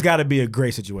Boston or LA. It's got to be a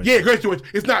great situation. Yeah, great situation.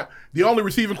 It's not the only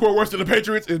receiving core worse than the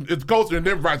Patriots. It's Colts and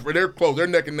them vice. They're close. They're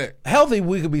neck and neck. Healthy,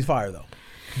 we could be fired though.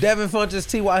 Devin Funches,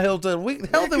 T.Y. Hilton.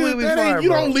 Healthy, we could be That fired. ain't- you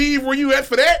bro. don't leave where you at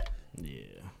for that. Yeah.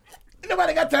 Ain't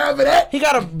nobody got time for that. He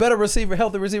got a better receiver,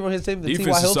 healthy receiver on his team than T.Y.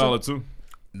 Defense is Hilton. solid too.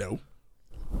 No,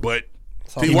 but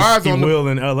So T.Y.'s He on the will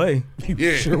in L.A.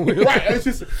 yeah, right. It's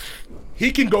just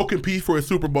he can go compete for a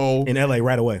Super Bowl in L.A.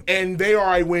 right away. and they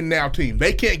are a win now team.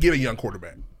 They can't get a young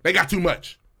quarterback. They got too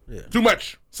much. Yeah. Too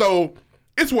much. So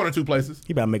it's 1 or 2 places.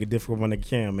 He about to make it difficult for nigga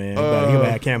Cam, man. He about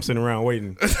to have Cam sitting around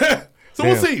waiting. So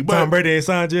we'll see. But Tom Brady ain't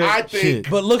signed yet. I think Shit.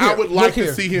 But look here, I would like look to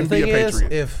here. see him The be a thing is,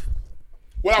 Patriot. if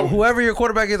Well, whoever your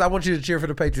quarterback is, I want you to cheer for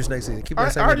the Patriots next season. Keep I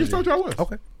that same already just energy. told you I was.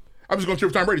 Okay. I'm just going to cheer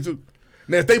for Tom Brady, too.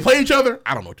 Now, if they play each other,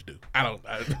 I don't know what to do.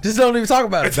 Just don't even talk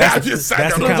about it. That's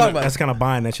the kind of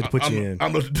buying that shit to put you in. I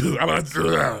don't know what to do. I don't know what to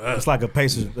do. It's like a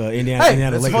Pacers, Indiana, Hey,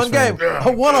 Indiana it's a Lakers fun game.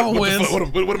 fan. One of them wins. What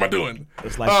am I doing?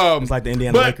 It's like the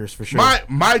Indiana but Lakers for sure.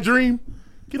 My dream,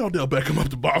 get Odell Beckham up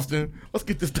to Boston. Let's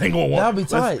get this thing on. That'll be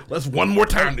tight. Let's one more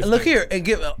time. This Look thing. here and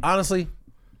give honestly.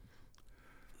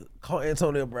 Call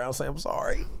Antonio Brown. Say I'm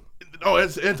sorry. Oh,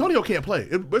 Antonio can't play.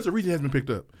 There's a reason he hasn't been picked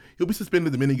up. He'll be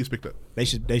suspended the minute he gets picked up.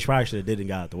 They probably should have did and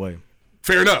got out the way.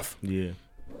 Fair enough. Yeah.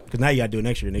 Because now you got to do it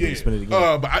next year and they get suspended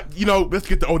again. But let's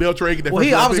get the Odell trade. Get that Well, he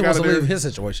first round obviously pick wants out to of leave there. his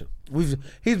situation.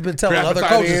 He's been telling Draft a other tight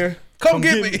coaches, end. "Come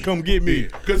get me." Come get me.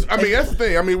 Because that's the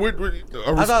thing. I mean,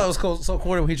 I thought it was so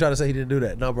corny when he tried to say he didn't do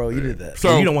that. No, bro, you did that.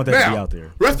 So you don't want that to now, be out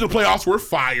there. Rest of the playoffs were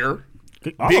fire.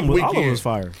 All of them was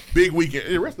fire. Big weekend.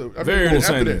 Yeah, rest of Very after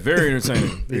entertaining. that. Very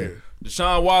entertaining. Yeah.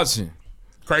 Deshaun Watson,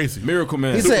 Crazy. Miracle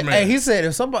Man. He said, Superman. "Hey, he said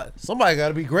if somebody got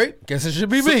to be great, guess it should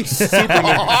be me."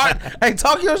 Hey,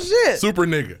 talk your shit. Super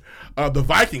nigga. The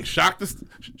Vikings shocked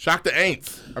the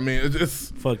Aints. I mean, it's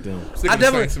just Fuck them. sick I of the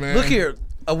definitely Saints, man. look here.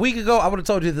 A week ago, I would have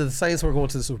told you that the Saints were going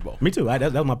to the Super Bowl. Me too. That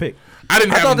was my pick. I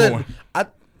didn't I have thought them that going.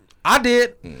 I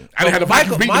did. I didn't have the Vikings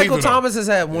Michael beating Michael either, though. Thomas has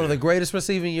had one of the greatest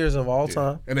receiving years of all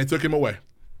time. And they took him away.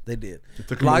 They did.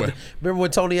 took him away. Remember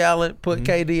when Tony Allen put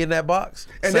KD in that box?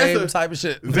 And Same that's type of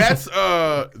shit. That's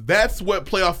what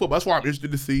playoff football. That's why I'm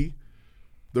interested to see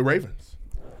the Ravens.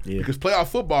 Yeah. Because playoff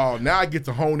football, now I get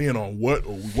to hone in on what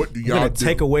do You're y'all gonna do.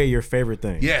 take away your favorite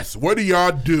thing. Yes, what do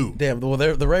y'all do? Damn. Well,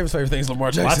 the Ravens' favorite thing is Lamar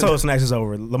Well, I Jackson. told Snacks is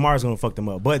over. Lamar's gonna fuck them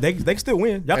up, but they can still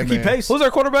win. Y'all Hey, can keep man. pace. Who's their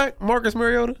quarterback? Marcus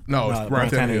Mariota. No, it's Brian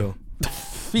Tannehill.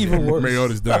 Even worse.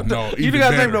 Mariota's done. No, you even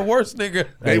guys named better. the worst nigga.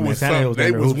 They Hey, man, was Tannehill's they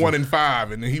down there was hooping.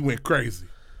 1-5, and then he went crazy.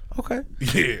 Okay.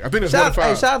 Yeah, I think that's Shout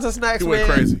 1-5. out to Snacks, He went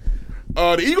man. crazy.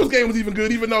 The Eagles game was even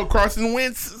good, even though Carson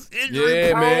Wentz is injury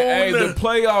Yeah, prone. man. Hey, the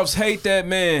playoffs hate that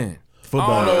man.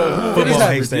 Football. I don't know who Football is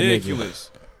hates that nigga.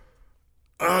 ridiculous.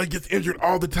 He gets injured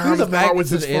all the time. He's a It's not always magnet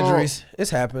to his the fault. injuries. It's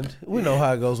happened. We know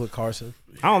how it goes with Carson.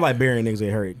 I don't like burying niggas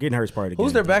that hurt. Getting hurt is part of the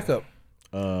Who's game. their backup?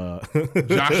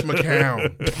 Josh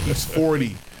McCown. He's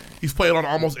 40. He's played on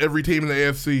almost every team in the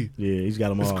AFC. Yeah, he's got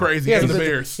them all. It's crazy. He And hasn't, the been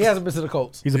to, Bears. he hasn't been to the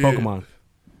Colts. He's a Yeah. Pokemon.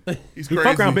 He's He crazy.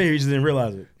 fuck around big. He just didn't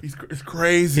realize it. It's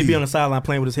crazy. He be on the sideline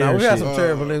playing with his hair. Now, and we've had shit. some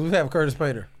terrible niggas. We've had Curtis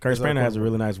Painter. Curtis As our Painter has a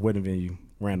quarterback. really nice wedding venue.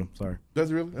 Random. Sorry.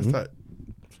 Does it really? That's tight.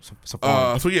 It's a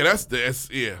farm. So yeah, that's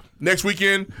yeah. Next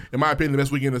weekend, in my opinion, the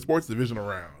best weekend in sports, divisional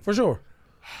round. For sure.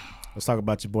 Let's talk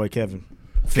about your boy Kevin.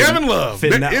 Kevin Love,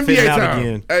 fitting out, NBA fitting out time.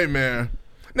 again. Hey man,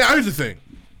 now here's the thing.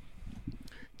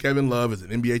 Kevin Love is an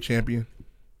NBA champion.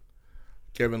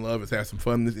 Kevin Love has had some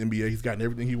fun in this NBA. He's gotten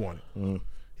everything he wanted.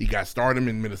 He got stardom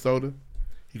in Minnesota.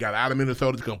 He got out of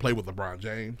Minnesota to come play with LeBron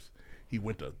James. He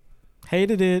went to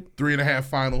Hated it. 3.5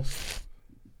 finals,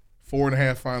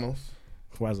 4.5 finals.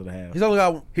 Why is it a half? He's only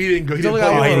got. He didn't go. He He's didn't only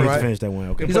play. got Oh, he one, needs right? to finish that one.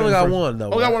 Okay. He's only got one though.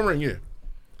 Oh, got right? one ring.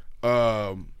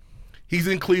 Yeah. He's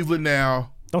in Cleveland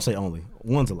now. Don't say only.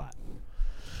 One's a lot.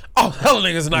 hella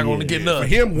niggas not going to get none. For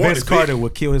him, one Vince is Carter it.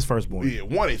 would kill his firstborn. Yeah,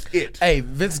 one is it. Hey,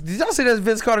 Vince, did y'all see that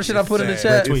Vince Carter shit I put in the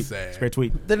sad. chat? It's sad. Great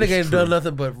tweet. That nigga ain't done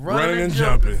nothing but running and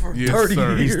jumping for Yes, 30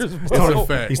 sir. years. It's bro. a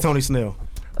fact. He's Tony Snell.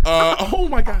 Oh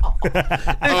my God.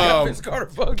 Vince Carter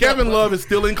fucked Kevin up. Love is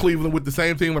still in Cleveland with the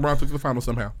same team LeBron took to the final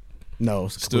somehow. No,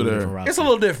 it's Still there. It's a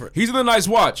little different. He's in a nice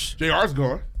watch. JR's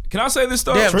gone. Can I say this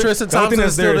though? Damn, Tristan The only thing Thompson that's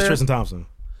is there still is there. Tristan Thompson.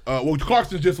 Well,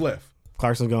 Clarkson just left.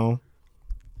 Clarkson's gone.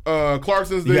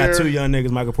 Clarkson's You there. got two young niggas,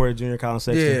 Michael Porter Jr., Colin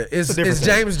Sexton. Yeah, It's a different is thing.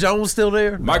 James Jones still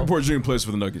there? Michael Porter Jr. plays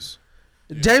for the Nuggets.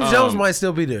 James Jones might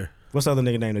still be there. What's the other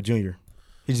nigga named the Junior?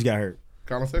 He just got hurt.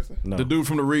 Colin Sexton? No. The dude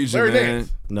from the region, Larry man.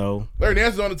 Nance. No. Larry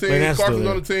Nance is on the team. Larry Nance is Clarkson's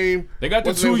still on the team. They got the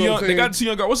What's his two name's on young. the They team? got the two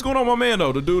young guys. What's going on, with my man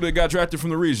though? The dude that got drafted from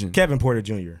the region. Kevin Porter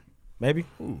Jr. Maybe.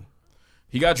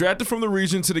 He got drafted from the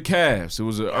region to the Cavs. It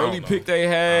was an early know. pick they I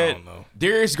had. don't know.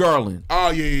 Darius Garland. Oh,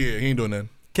 yeah. He ain't doing nothing.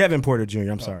 Kevin Porter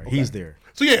Jr. I'm sorry. He's there.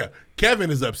 So, yeah, Kevin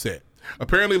is upset.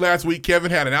 Apparently, last week,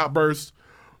 Kevin had an outburst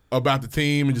about the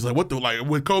team and just like, what the, like,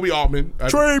 with Kobe Altman.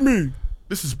 Trade me.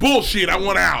 This is bullshit. I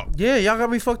want out. Yeah, y'all got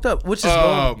me fucked up, which is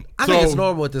normal. I think so it's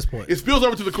normal at this point. It spills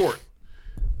over to the court.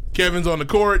 Kevin's on the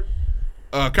court.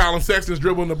 Colin Sexton's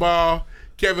dribbling the ball.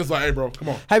 Kevin's like, hey, bro, come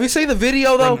on. Have you seen the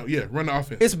video, though? Run the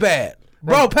offense. It's bad.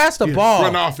 Bro, pass the ball.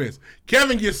 Run the offense.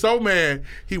 Kevin gets so mad,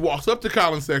 he walks up to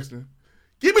Colin Sexton.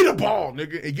 Give me the ball,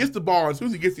 nigga. And gets the ball. As soon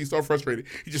as he gets, he's so frustrated,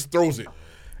 he just throws it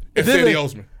at Sandy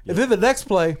Osman. And then the next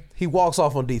play, he walks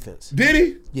off on defense. Did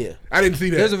he? Yeah. I didn't see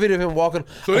that. There's a video of him walking,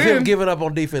 So of then- him giving up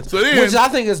on defense, so then- which I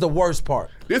think is the worst part.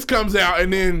 This comes out,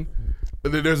 and then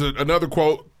there's another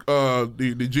quote.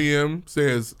 The GM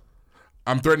says,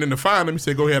 I'm threatening to fine him. He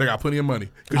said, go ahead, I got plenty of money.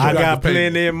 'Cause you I guys got are paying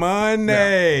me." plenty of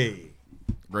money.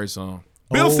 Great song.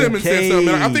 Bill Simmons said Okay. something,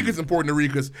 and I think it's important to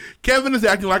read because Kevin is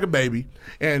acting like a baby,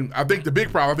 and I think the big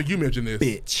problem, I think you mentioned this.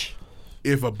 Bitch.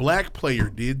 If a black player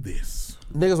did this,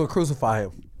 Niggas will crucify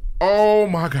him. oh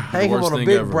my God. Hang him worst on a thing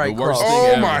big ever. bright The worst cross. thing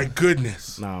Oh ever. my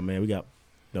goodness. Nah, man, we got.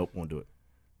 Nope, won't do it.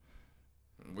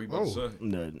 What you about to say?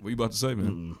 No. What you about to say,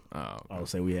 man? I would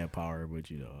say we have power, but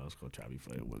you know, I was gonna try to be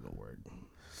funny. It wasn't gonna work.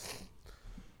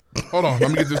 Hold on, let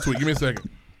me get this tweet. Give me a second.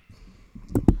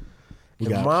 We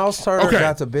If got Miles Turner Okay.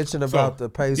 got to bitching about the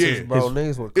Pacers, yeah, bro,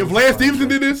 his- niggas would If crucify Lance him, Stevenson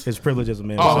bro. did this, his privilege as a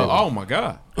man. Oh my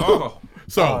God. Oh.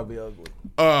 so That'd be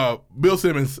ugly. Bill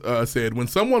Simmons said, when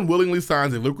someone willingly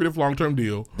signs a lucrative long-term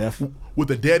deal Def.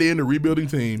 with a dead-end or rebuilding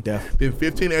team, Def. then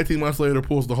 15, 18 months later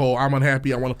pulls the whole I'm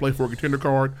unhappy, I want to play for a contender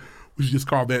card, we should just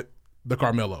call that the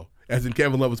Carmelo. As in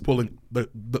Kevin Love is pulling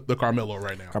the Carmelo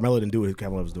right now. Carmelo didn't do what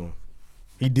Kevin Love was doing.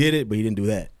 He did it, but he didn't do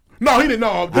that. No, he didn't know.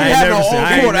 I ain't never seen-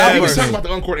 I ain't He was never talking seen- about the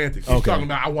uncourt antics. He was Okay. talking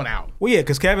about I want out. Well, yeah,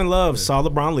 because Kevin Love saw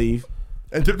LeBron leave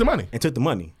And took the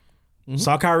money.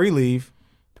 Saw Kyrie leave.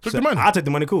 Took said, the money. I'll take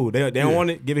the money. Cool. They don't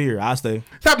want it. Give it here. I'll stay. It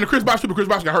happened to Chris Bosh too, but Chris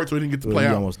Bosh got hurt, so he didn't get to Well, play he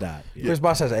out. almost died. Yeah. Chris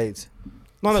Bosh has AIDS.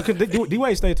 No,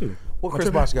 D-Wade stayed too. What Chris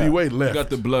Bosh got? D-Wade left. Got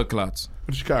the blood clots.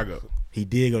 Went to Chicago. He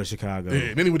did go to Chicago. Yeah,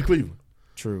 and then he went to Cleveland.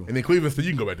 True. And then Cleveland said,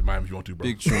 you can go back to Miami if you want to, bro.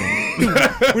 Big true.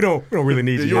 we don't really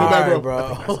need Yeah, you. you want All back, right,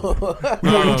 bro? bro.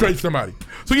 We want to trade somebody.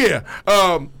 So, yeah.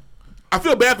 I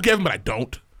feel bad for Kevin, but I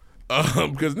don't.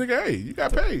 Because, nigga, hey, you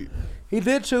got paid. He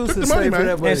did choose Took to the stay money, for man.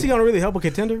 that And money. is he gonna really help a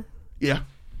contender? Yeah.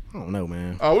 I don't know,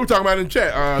 man. We were talking about it in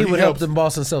chat. He would help helps- them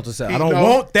Boston Celtics out. I don't no,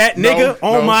 want that nigga no,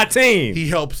 on no. my team. He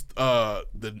helps the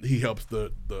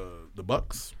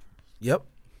Bucks. Yep.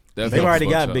 They've already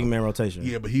got big man rotation.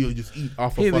 Yeah, but he'll just eat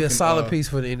off of He'll be fucking, a solid piece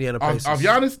for the Indiana Pacers. Of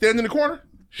Giannis standing in the corner?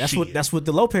 That's Shit. what what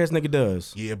the Lopez nigga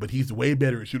does. Yeah, but he's way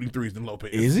better at shooting threes than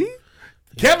Lopez. Is he?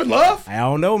 Kevin Love? I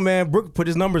don't know, man. Brooke put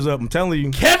his numbers up. I'm telling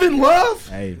you. Kevin Love?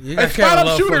 Hey, You Hey, got spot Kevin up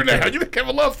Love shooter fucked now. up. You got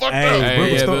Kevin Love fucked Hey, up.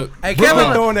 Brooke was yeah, throwing- Hey, Brooke Kevin,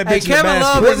 was throwing that bitch hey, in the Kevin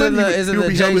Love basket. is in the He'll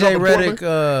be helping JJ out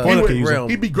Redick Portland could use him. realm.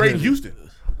 He'd be great in Houston.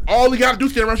 All he got to do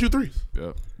is get around shoot threes.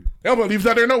 Yep. Elmo leaves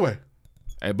out there no way.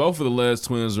 Hey, both of the Les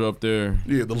twins are up there.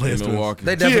 Yeah, the Les in twins. Milwaukee.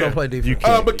 They definitely Yeah. don't play defense.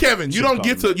 But Kevin, you don't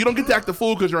get to act the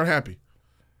fool because you're unhappy.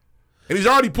 And he's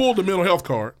already pulled the mental health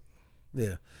card.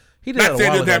 Yeah. He did that Not a saying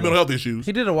while that ago. have mental health issues.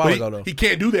 He did a while but ago, though. He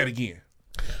can't do that again.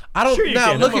 I don't Sure you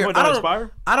now can. look That here. motherfucker don't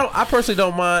expire. I personally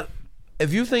don't mind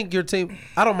if you think your team.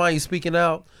 I don't mind you speaking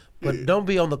out, but don't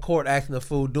be on the court acting a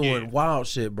fool doing wild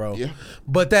shit, bro. Yeah.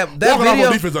 But that Walking off on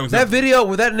video, defense on that video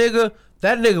with that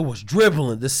nigga was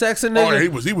dribbling. The Sexton nigga. Oh, yeah, he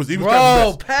was bro,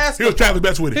 Travis best. pass He was Travis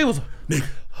best with it. He was, nigga.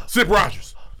 Sip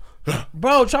Rogers.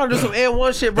 bro, trying to do some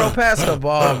N1 shit, bro. Pass the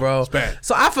ball, bro. It's bad.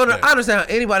 So I understand how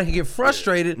anybody can get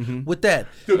frustrated with that.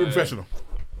 Still professional.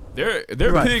 Their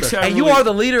Right. picks have And you really- are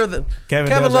the leader of the Kevin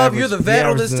Love. does You're the average- vet he on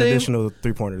averages this an team. additional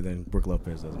 3-pointer than Brooke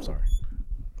Lopez does. I'm sorry.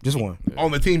 Just one.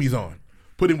 On the team he's on.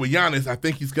 put him with Giannis, I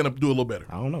think he's gonna do a little better.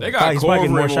 I don't know. They got He's Culver probably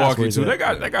in getting more shots Milwaukee where he's too.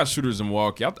 at. They got shooters in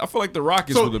Milwaukee. I feel like the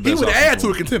Rockets So were the best. he would option add for to a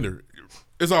him. contender.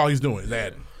 That's all he's doing. Is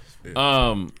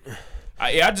adding.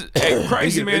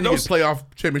 Crazy man. Those playoff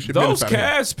championship. Those minutes out of him.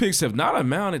 Cavs picks have not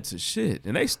amounted to shit,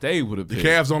 and they stayed with a The pick.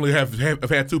 Cavs only have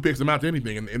had 2 picks amount to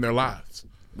anything in their lives.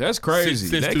 That's crazy.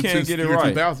 Since They can't get it year right.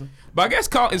 2000. But I guess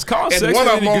is Colin And Sexton one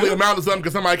of them any only good? amounted to something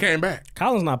because somebody came back.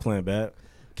 Colin's not playing bad.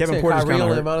 Kevin Saying Porter's Kyrie kind of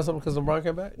only hurt. amounted something because LeBron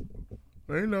came back.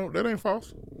 Ain't no, that ain't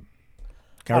false.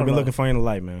 Kyrie been looking for you in the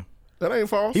light, man. That ain't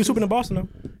false. He was hooping in Boston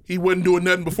though. He wasn't doing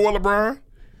nothing before LeBron.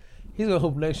 He's gonna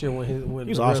hoop next year when He was the an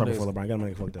real all-star niggas- before LeBron. Got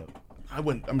him fucked up. I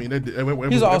wouldn't. I mean,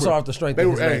 He's an all-star off the strength They of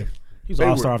were. his Hey, name. He was they an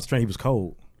all-star were- off the strength. He was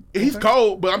cold. He's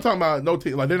cold, but I'm talking about no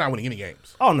team. Like they're not winning any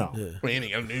games. Oh no. Winning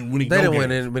They no didn't win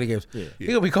games. any many games. He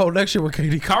gonna be cold next year with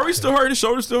KD. Kyrie still hurt. His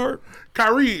shoulder still hurt.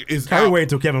 Kyrie is Kyrie out. wait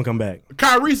until Kevin come back.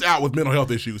 Kyrie's out with mental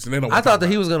health issues, and they don't. I thought that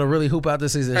he was gonna really hoop out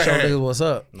this season and show niggas what's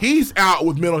up. He's out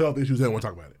with mental health issues. They don't want to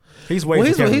talk about it. He's waiting.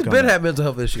 Well, till Kevin he's come been back. having mental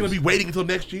health He's issues. gonna be waiting until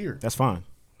next year. That's fine.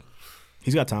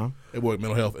 He's got time. That boy,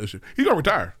 mental health issue. He's gonna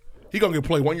retire. He's gonna get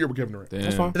play 1 year with Kevin Durant.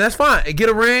 That's fine. That's fine. Get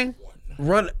a ring.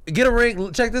 Get a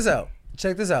ring. Check this out.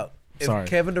 If Sorry.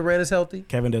 Kevin Durant is healthy,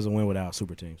 Kevin doesn't win without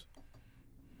super teams.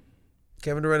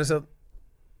 Kevin Durant is healthy.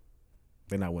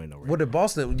 They're not winning no ring. What did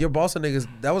Boston? Your Boston niggas?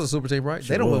 That was a super team, right?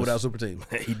 Sure They don't win was. without super teams.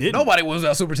 He didn't. Nobody wins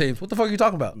without super teams. What the fuck are you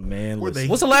talking about? Man, listen.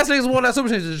 What's the last niggas who won that super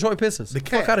team? The Detroit Pistons. The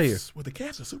Fuck out of here. With the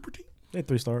Cavs, a super team. They had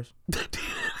 3 stars. Get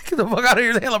the fuck out of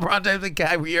here. They had LeBron James and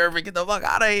Kyrie Irving. Get the fuck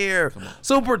out of here.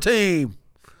 Super team.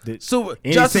 Super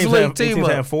Any Justice teams League have, any team teams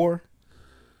up. have 4?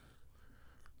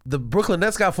 The Brooklyn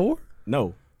Nets got 4?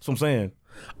 No. That's what I'm saying.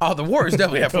 Oh, the Warriors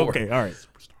definitely have 4. Okay, all right.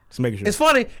 Just making sure. It's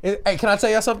funny. Hey, can I tell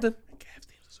y'all something?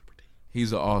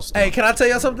 He's an all-star. Hey, can I tell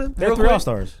y'all something? They're real 3 quick?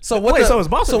 all-stars. So what? Wait, so is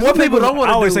Boston. So what people don't want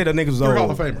I to always do? say that niggas was They're old.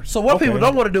 Hall of Famers. So what Okay. people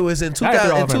don't want to do is in I got three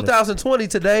Hall of Famers. 2020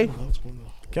 today.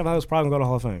 Kevin Hart's probably gonna go to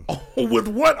Hall of Fame. With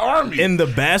what army? In the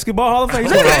basketball Hall of Fame?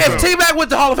 He's going to Hall of Nigga, if Fame. T-Mac went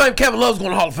to Hall of Fame, Kevin Love's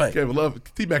going to Hall of Fame. Kevin Love.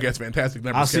 T-Mac has fantastic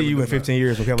numbers. I'll see you in 15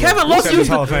 years when Kevin Love used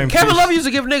Hall of to. Fame. Kevin Love used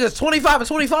to give niggas 25 and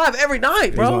 25 every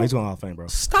night, bro. He's going to Hall of Fame, bro.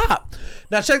 Stop.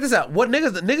 Now check this out. What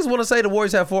niggas want to say the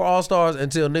Warriors have 4 All-Stars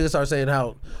until niggas start saying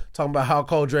talking about how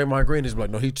cold Draymond Green is. Like,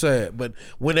 no, he said. But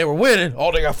when they were winning,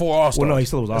 they got 4 All-Stars. Well, no, he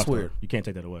still was That's All-Star. weird. You can't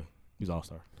take that away. He's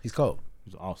All-Star. He's cold.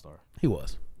 He's an All-Star. He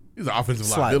was. He's an offensive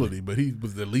Slightly. liability, but he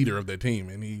was the leader of that team,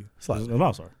 and He's an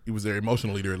All-Star. he was their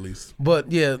emotional leader at least.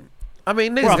 But yeah, I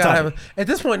mean We're niggas off gotta topic. have at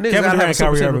this point niggas Kevin gotta Durant have a and super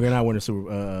Kyrie team. Irving are not winning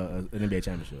an NBA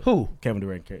championship. Who? Kevin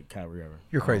Durant and Kyrie Irving.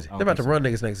 You're crazy. I don't They're about to think run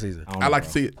niggas next season. so. I don't I know, like to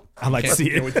bro. see it. I like to see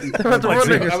it. Can't wait to see it. They're about to I like run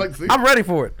to see it. niggas. I like to see it. I'm ready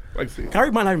for it. I like to see it.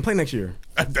 Kyrie might not even play next year.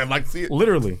 I'd like to see it.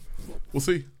 Literally. We'll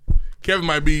see. Kevin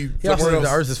might be He also somewhere said the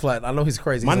else. earth is flat. I know he's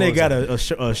crazy. My He's nigga got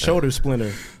always- a shoulder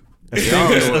splinter. A I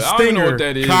don't even know what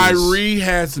that is. Kyrie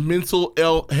has mental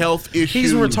health issues.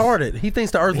 He's retarded. He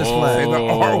thinks the earth is Say flat. the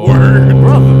R word.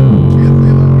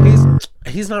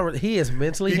 He's not. He is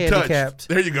mentally He handicapped touched.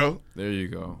 There you go. There you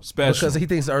go. Special. because he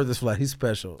thinks the earth is flat. He's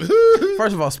special.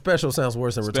 First of all, special sounds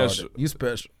worse than Special. retarded. You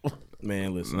special.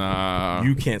 Man, listen. Nah.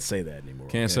 You can't say that anymore.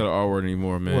 Can't say the R word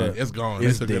anymore, man. What? It's gone.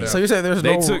 It's They took it dead. out. So you're saying there's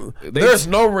They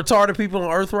no retarded people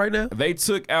on earth right now? They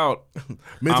took out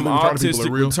Mentally I'm retarded people autistic,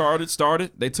 are real. retarded,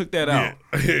 started. They took that out.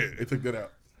 Yeah, they took that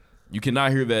out. You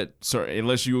cannot hear that, sir,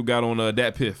 unless you got on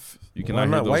that piff. You Why cannot hear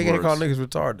not? those Why you can't words. call niggas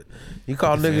retarded? You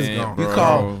call niggas. Man, You bro.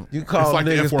 call It's like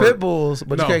the niggas F word. pit bulls,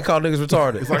 but No. you can't call niggas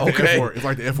retarded. It's like the okay. F word. It's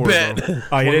like the F word. Bet. bro. Oh, yeah, One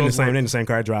they're of in the those same. words. They're in the same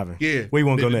car driving. Yeah. Where you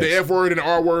want to go The next? F word and the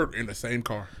R word in the same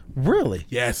car. Really?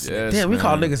 Yes. Yes, Damn, we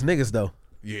call man. niggas though.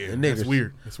 Yeah. And That's niggas.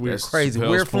 weird. That's weird. That's Crazy, Chappelle's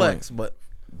weird point. flex. But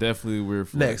Definitely weird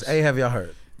flex. next, hey, have y'all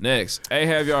heard? Next. Hey,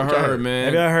 have y'all heard, man?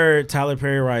 Have y'all heard Tyler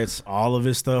Perry writes all of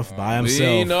his stuff by We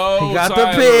himself? know He got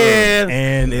Tyler. the pen.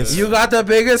 And it's You got the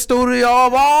biggest studio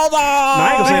of all time. No, I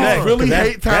ain't gonna say that. really 'cause that-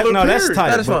 hate Tyler No, that's Perry. tight.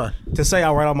 That is but fine. To say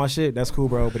I write all my shit, that's cool,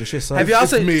 bro. But the shit sucks. Have y'all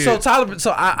It's seen? mid. So Tyler. So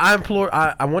I implore.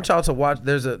 I want y'all to watch.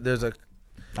 There's a.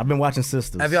 I've been watching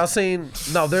Sisters. Have y'all seen?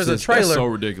 No, there's a That's trailer. so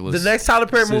ridiculous. The next Tyler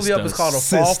Perry movie up is Sisters. called A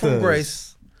Fall from Sisters.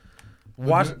 Grace.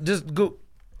 Watch. Just go.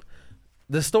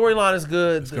 The storyline is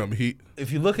good. It's gonna be heat.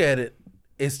 If you look at it,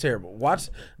 it's terrible. Watch.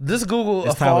 Just Google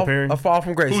It's a Tyler fall. Perry? A Fall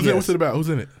from Grace. Who's yes. it? What's it about? Who's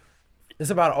in it? It's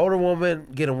about an older woman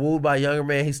getting wooed by a younger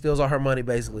man. He steals all her money,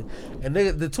 basically. And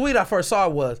the tweet I first saw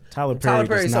was Tyler Perry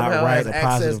does not somehow write has a access.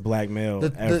 positive black male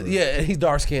ever. Yeah, and he's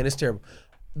dark skinned. It's terrible.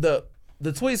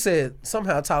 The tweet said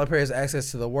somehow Tyler Perry has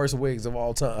access to the worst wigs of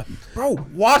all time. Bro,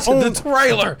 watch the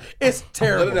trailer. It's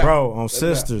terrible. Bro, on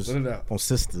Sisters. Let it out. On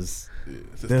Sisters.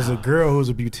 There's a girl who's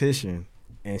a beautician,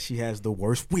 and she has the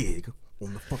worst wig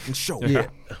on the fucking show. Yeah.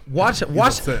 Watch it.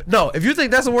 Watch. upset. No, if you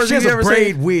think that's the worst She thing has you a ever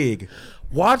braid seen, wig.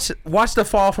 Watch the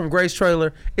Fall from Grace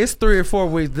trailer. It's 3 or 4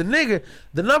 weeks. The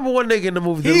number one nigga in the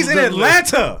movie. He's in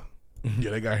Atlanta.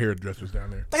 Yeah, they got hairdressers down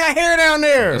there. They got hair down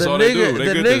there. That's all they do. They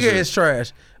The get that nigga shit. is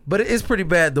trash. But it's pretty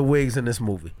bad, the wigs in this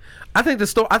movie. I think the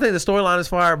storyline is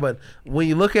fire, but when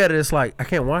you look at it, it's like I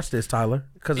can't watch this, Tyler,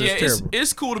 because it's terrible.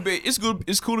 It's cool to be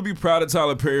cool to be proud of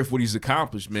Tyler Perry for what he's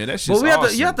accomplished, man. That's just But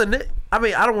awesome. you have to. I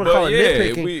mean, I don't want to call it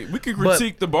nitpicking. we can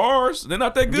critique the bars. They're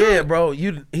not that good. Yeah, bro.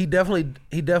 He definitely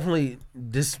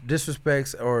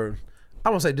disrespects, or I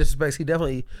won't say disrespects. He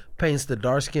definitely paints the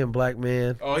dark skinned black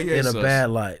man in a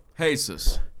bad light. Hates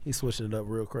us. He's switching it up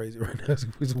real crazy right now.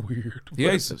 It's weird. He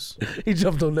hates us. He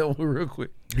jumped on that one real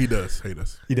quick. He does hate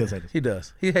us. He does hate us. He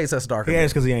does. He hates us darker. He hates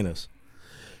men. because he ain't us.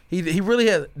 He really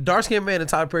has dark skinned men in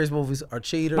Tyler Perry's movies are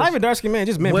cheaters. Not even dark skinned man,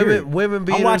 just men. Women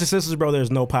beaters. I'm watching Sisters, bro.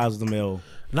 There's no positive male.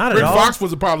 Not Rick at all. Fox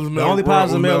was a positive male. The only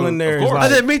positive male in there is I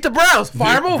didn't Meet the Browns.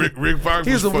 Fire movie. Rick Fox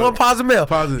He was the was one positive male.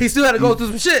 Positive. He still had to go through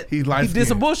some shit. He He light-skinned. did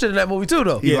some bullshit in that movie too,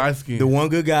 though. He light skinned. The one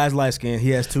good guy is light skinned. He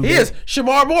has two. He gay- is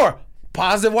Shamar Moore,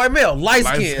 positive white male, light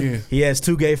skin. Light-skinned. He has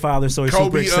 2 gay fathers, so he's super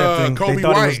Kobe, accepting. Kobe They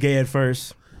thought he was White. gay at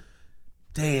first.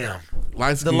 Damn.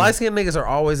 Light The skinned. light skinned niggas are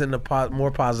always in the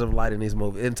more positive light in these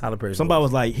movies. In Tyler Perry's Somebody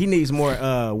movies. was like, he needs more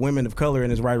women of color in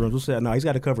his writing rooms. Who said, no, he's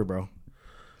got it covered, bro.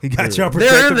 He got y'all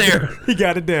They're in protected. there. He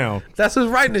got it down. That's who's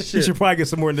writing this He shit. should probably get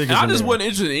some more niggas. And I in just there. wasn't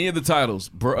interested in any of the titles,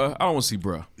 bruh. I don't want to see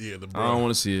bruh. Yeah, the I don't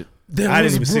want to see it. I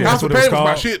didn't even see it. That's House of what it was Pain was my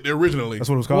called. shit originally. That's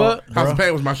what it was called. What? House of Bruh.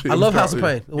 Pain was my shit. I It was love House of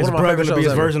called- Pain. One Is of my Bruh favorite going to be shows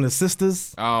his ever. version of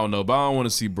Sisters? I don't know, but I don't want to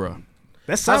see bruh.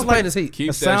 That House sounds of like Pain is heat. Keep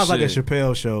that sounds like a shit.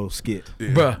 Chappelle show skit. Yeah.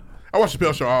 Bruh. I watched the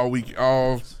Chappelle show all week,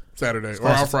 all Saturday or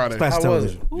all Friday. Splash How was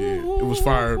television. it? Yeah, it was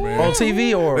fire, man. On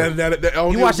TV or?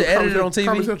 You watched it edited on TV?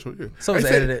 Comedy Central, yeah. So it's They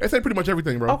say- edited. They say pretty much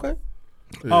everything, bro. Okay.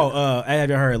 Oh, have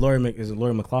you heard Lori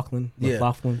McLaughlin? Yeah.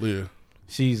 McLaughlin? Yeah.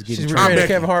 She's getting She's trained. recreating a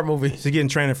Kevin Hart movie. She's getting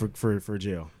trained for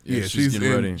jail. Yeah, she's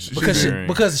getting ready.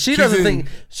 Because she she's doesn't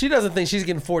in- think she's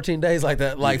getting 14 days like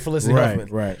that, like Felicity Right, Huffman.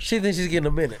 right. She thinks she's getting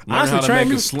a minute. Learn how to train make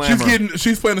me- a slammer.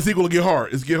 She's playing the sequel to Get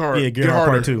Hard. It's Get Hard. Yeah, Get Hard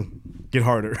Harder. Part 2. Get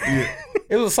Harder.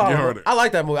 It was a solid. Get movie. Harder. I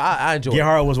like that movie. I enjoyed Get it.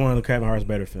 Hard was one of Kevin Hart's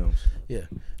better films. Yeah,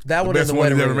 that The one is best the one way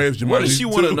he's to ever made read. is What Jumanji does she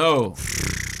want to 2. know?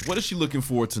 What is she looking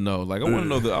forward to know? Like, I want to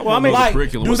know the. I I want mean, to know Like, the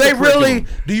curriculum. do What's they the really? curriculum?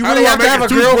 Do you How really do I have to make have a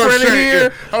toothbrush girlfriend in shank? here? Yeah.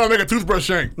 How do I make a toothbrush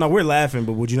shank? No, we're laughing,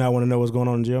 but would you not want to know what's going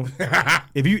on in jail?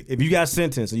 if you got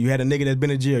sentenced and you had a nigga that's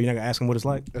been in jail, you're not gonna ask him what it's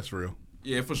like. That's real.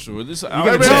 Yeah, for sure. This, Hey,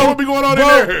 man, what be going on in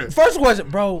Bro, there? first question,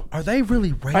 bro. Are they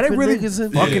really raping Are they really niggas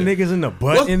in fucking niggas in the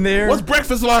butt in there? What's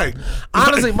breakfast like?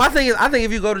 Honestly, my thing is, I think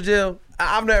if you go to jail,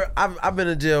 I've been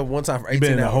in jail one time for 18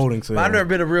 been in a hours. holding cell. But I've never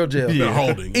been to real jail. Been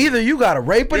holding. Either you got to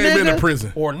rape a You ain't nigga, been in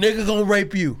prison. or a nigga gonna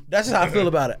rape you. That's just how I feel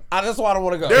about it. That's why I don't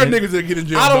want to go. There are niggas that get in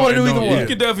jail. I don't wanna and do either don't- one. You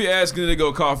can definitely ask them to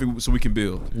go coffee so we can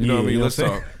build. You know what I mean? Let's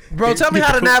talk. Bro, tell me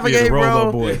how to Yeah, navigate, the bro.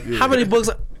 robot boy. How many books?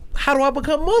 How do I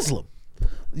become Muslim?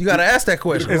 You got to ask that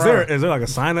question. Is there like a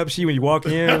sign up sheet when you walk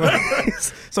in?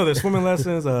 So there's swimming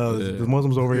lessons. The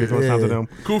Muslims over here doing something to them.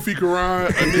 Kufi Quran,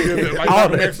 a nigga that like All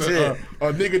Malcolm that X, shit.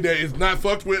 a nigga that is not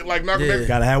fucked with like Malcolm X.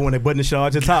 Gotta have one that button the shawl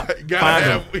at the top. Gotta Find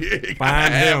have, him. yeah, gotta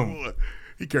Find have him. one.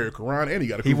 He carry a Quran and he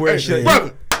got a He Kufi. wears Hey, shit-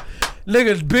 brother.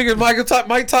 Niggas big as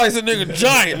Mike Tyson, nigga,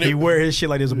 giant. He Nigga. wear his shit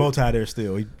like there's a bow tie there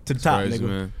still. He, to the top, Crazy, nigga.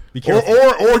 man. Be Or,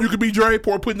 careful. or you could be Dre,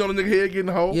 pour putting on a nigga head, getting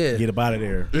the hole. Yeah. Get up out of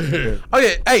there. Oh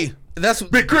yeah. Hey, that's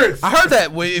Big Chris. I heard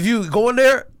that. If you go in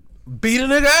there, beat a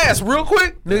nigga ass real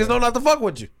quick, niggas know not to fuck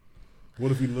with you.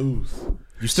 What if we lose?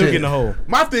 You still Shit. getting the hole.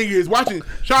 My thing is watching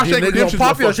Shawshank nigga Redemption gonna is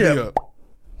pop what your fucked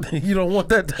me shit. up. You don't want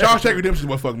that. Shawshank Redemption is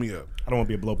what fucked me up. I don't want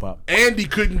to be a blow pop. Andy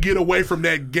couldn't get away from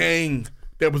that gang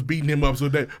that was beating him up, so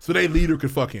their leader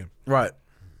could fuck him. Right.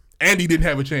 Andy didn't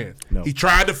have a chance. No. He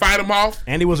tried to fight him off.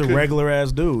 And he was a regular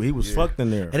ass dude. He was fucked in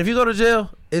there. And if you go to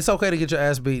jail, it's okay to get your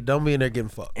ass beat. Don't be in there getting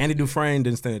fucked. Andy Dufresne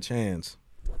didn't stand a chance.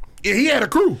 Yeah, he had a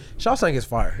crew. Shawshank is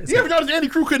fire. It's You ever notice Andy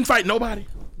Crew couldn't fight nobody?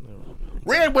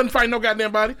 Red wasn't fighting no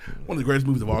goddamn body. One of the greatest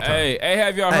movies of all time. Hey,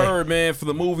 have y'all heard, man, for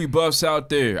the movie buffs out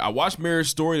there? I watched Marriage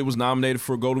Story. It was nominated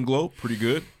for a Golden Globe. Pretty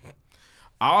good.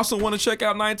 I also want to check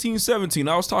out 1917.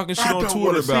 I was talking shit I on don't Twitter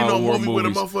wanna see about no war movie with a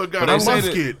movies. motherfucker got But a they say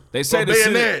musket they say or the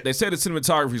bayonet. they say the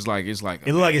cinematography is like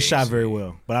It looked like it's shot very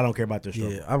well, but I don't care about this show.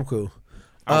 Yeah, I'm cool.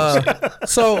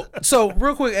 So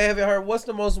real quick, have you heard what's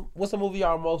the movie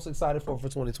y'all most excited for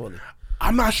 2020?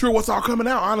 I'm not sure what's all coming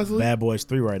out, honestly. Bad Boys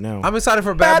 3 right now. I'm excited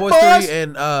for Bad Boys 3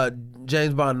 and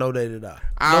James Bond No Day to Die. No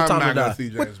I'm Time not to gonna Die. see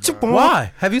James Bond.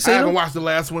 Why? Have you I seen haven't him? watched the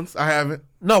last ones. I haven't.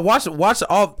 No, watch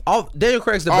all. Daniel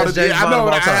Craig's the All best the- James I Bond know, of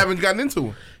but all I time. haven't gotten into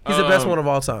him. He's the best one of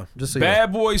all time. Just so you know.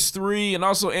 Bad Boys 3 and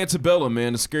also Antebellum,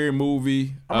 man, the scary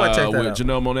movie I might check that with out.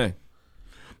 Janelle Monáe.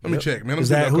 Let me check, man. Is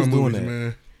that- who's doing movies, that?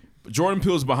 man. Jordan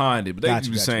Peele's behind it, but they Gotcha,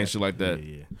 just be gotcha, saying gotcha. shit like that.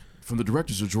 Yeah. From the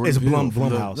directors of Jordan It's Peele.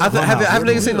 Blumhouse. Have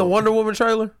niggas seen the Wonder Woman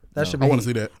trailer? That should be. I want to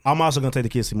see that. I'm also gonna take the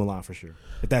kids to see Mulan for sure.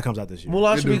 If that comes out this year.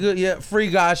 Mulan should be good. Yeah, Free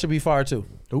Guy should be fire too.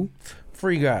 Who?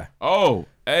 Free Guy. Oh,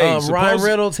 hey, Ryan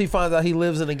Reynolds. He finds out he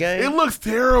lives in a game. It looks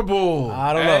terrible.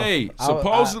 I don't know. Hey,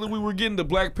 supposedly we were getting the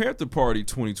Black Panther Party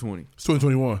 2020. It's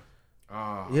 2021.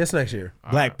 Yes, next year.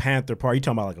 Black Panther Party. You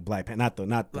talking about like a Black Panther,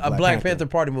 not the A Black Panther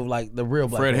Party movie, like the real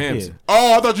Black Fred Panther. Hampton.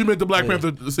 Oh, I thought you meant the Black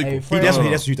Panther sequel. Hey, Fred, that's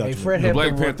what you thought. Hey, You Fred meant.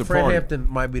 Hampton, Black Panther Fred Party. Hampton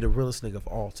might be the realest nigga of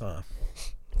all time.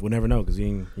 We'll never know because he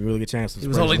ain't really get a chance to. He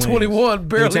was spread only his wings. 21, He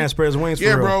barely. get a chance to spread his wings.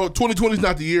 Yeah, for real. bro. 2020 is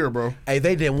not the year, bro. Hey,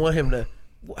 they didn't want him to.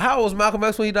 How old was Malcolm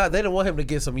X when he died? They didn't want him to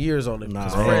get some years on him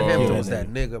because Nah, Fred bro. Hampton was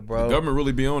that nigga, bro. The government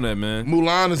really be on that, man.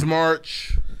 Mulan is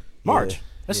March. March.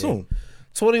 That's soon.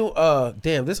 20.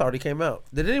 Damn, this already came out.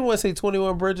 Did anyone see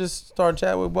 21 Bridges starring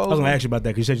Chadwick Boseman? I was gonna ask you about that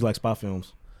because you said you like spy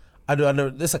films. I do. I know.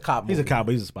 This is a cop movie. He's a cop,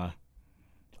 but he's a spy.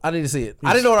 I need to see it.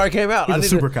 I didn't know it already came out. He's I a need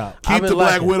super to, cop. Keep the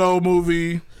Black Widow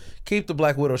movie. Keep the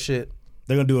Black Widow shit.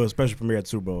 They're gonna do a special premiere at the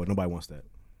Super Bowl. Nobody wants that.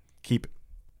 Keep it.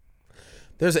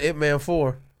 There's an Ip Man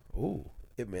 4. Ooh,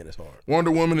 Ip Man is hard.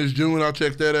 Wonder Woman is June. I'll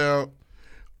check that out.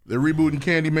 They're rebooting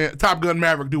Candyman. Top Gun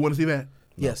Maverick. Do you want to see that?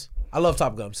 Yes, I love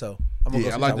Top Gun, so I'm gonna go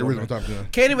Yeah, I see like the Top original Gun. Top Gun.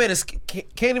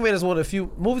 Candyman is one of the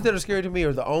few movies that are scary to me.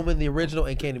 Are The Omen, the original,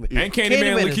 and Candyman. And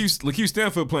Candyman, Lakeith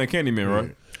Stanfield playing Candyman,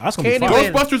 right? That's gonna be fun.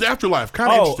 Candyman. Ghostbusters Afterlife.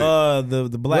 Kind of interesting.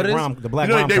 The black What is- rom, the black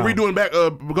You know, rom. they redoing back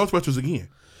Ghostbusters again.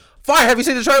 Fire. Have you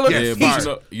seen the trailer? Yes, Yeah, fire.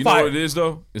 but you know Fire. what it is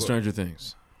though? It's Stranger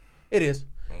Things. It is.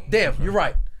 Damn, you're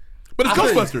right. But it's I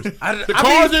feel you. Ghostbusters. The I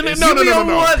cars mean, in it. you be on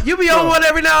one- you be on one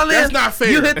every now and then. That's not fair.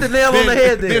 You hit the nail on the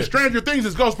head there. Then Stranger Things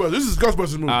is Ghostbusters. This is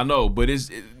Ghostbusters movie. I know, but it's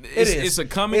is. it's a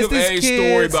coming It's of these age kids,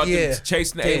 story about yeah. them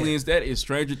chasing the Yeah. aliens. That is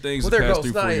Stranger Things Well, the they're past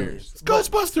ghosts, 3-4 not years. aliens. It's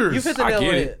Ghostbusters. You hit the I nail on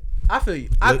get the it. head. I feel you.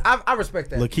 I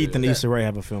respect that. Lakeith and Issa Rae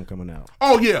have a film coming out.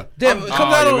 Oh yeah. Damn, it comes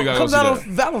out, yeah, on, we gotta comes go out see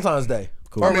on Valentine's Day.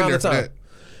 Cool. Or I'm in around there the for time. that.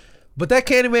 But that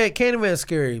Candyman's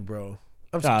scary, bro.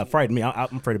 I'm Frightened me.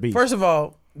 I'm afraid of bees. First of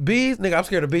all, bees, nigga, I'm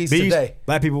scared of bees bees, today.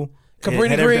 black people. Cabrini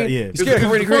had Green? everything- You Yeah. scared of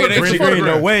Cabrini Green? It's a Cabrini Green, no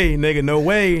photograph. way, nigga, no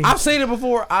way. I've seen it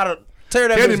before. I don't tear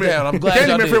that bitch down. I'm glad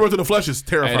y'all Candyman did. Farewell to the Flesh is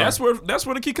terrifying. And that's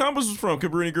where the key combos was from,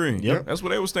 Cabrini Green. Yep. That's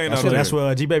where they were staying That's out what, there. that's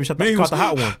what G Baby caught was- the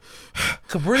hot one.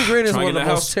 Cabrini Green is Trying one to of get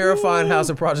the a most house. terrifying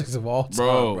housing projects of all time,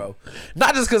 bro.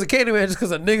 Not just because of Candyman, just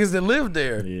because of niggas that live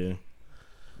there. Yeah.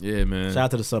 Yeah, man. Shout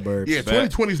out to the suburbs. Yeah,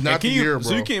 2020 is not And the year, bro.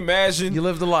 So you can imagine. You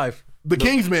live the life. The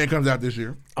Kingsman comes out this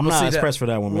year. I'm We'll not see that. expressed for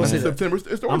that one, We'll see man. that. September. It's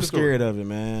the I'm origin story. scared of it,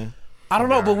 man. I don't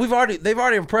know, but they've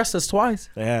already impressed us twice.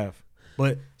 They have.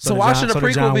 But So did why John- should a so did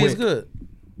prequel John be as Wick. good?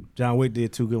 John Wick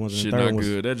did 2 good ones, and Shit the third not one was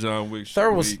good. That John Wick shit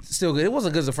Third was weak. still good. It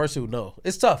wasn't good as the first two. No,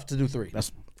 it's tough to do 3.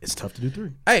 it's tough to do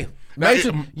 3. Hey, Now,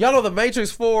 Matrix, y'all know the Matrix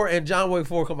 4 and John Wick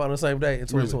 4 come out on the same day in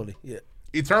 2020. Yeah,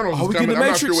 Eternals Oh, is we coming. getting I'm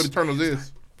the not sure Matrix? what Eternals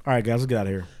is. All right, guys, let's get out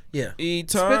of here. yeah.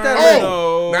 Eternal. Spit that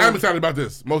Oh, now I'm excited about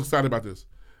this. Most excited about this.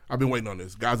 I've been waiting on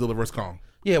this. Godzilla vs Kong.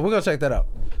 Yeah, we're gonna check that out.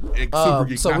 Super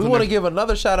geek. So we want to give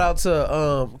another shout out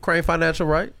to Crane Financial,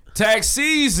 right? Tax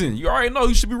season. You already know who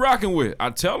you should be rocking with.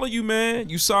 I'm telling you, man.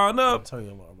 You sign up,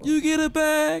 you get a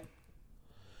bag.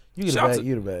 You get Shout a bag. to-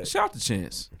 You the bag. Shout to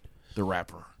Chance, the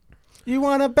rapper. You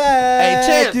want a bag? Hey,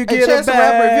 Chance, you hey, get Chance a the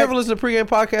rapper. If you bag. ever listen to Pregame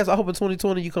Podcast, I hope in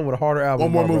 2020 you come with a harder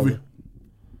album. One more my movie. brother.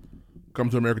 Come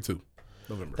to America 2.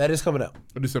 November. That is coming out.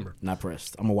 December. Not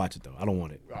pressed. I'm gonna watch it though. I don't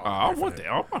want it. I want that.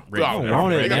 I'm ready. Oh, for I that. don't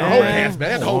want They it. got the man. whole cast, man.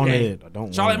 That's the I whole don't want gang. it. I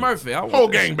don't Charlie want it. Murphy. I want Whole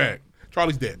that gang shit. back.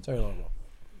 Charlie's dead. Turn it on.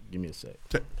 Give me a sec.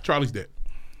 Charlie's dead.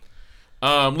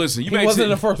 Listen, you He made wasn't in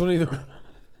to, the first one either.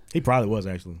 He probably was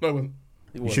actually. No, it wasn't.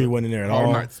 You sure he wasn't in there at All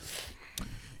all? nights. you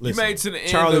Listen, made to the end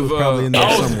Charlie of. was probably in there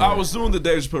I was somewhere. doing the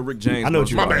Dave Chappelle Rick James. I know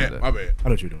what you My were bad. My bad. I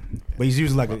know what you're doing. But he's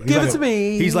usually like a, Give it to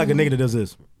me. He's like a nigga that does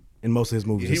this in most of his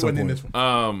movies. He at some wasn't in point. this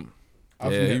one.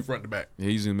 I've seen he- that front to back.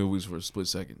 He's in movies for split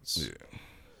seconds. Yeah.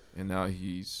 And now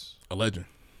he's A legend.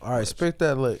 All right, spit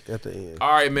that lick at the end.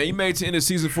 all right, man. You made it to end of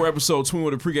season 4, episode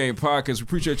 21 of the Pregame Podcast. We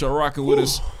appreciate y'all rocking with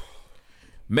us.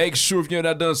 Make sure if you're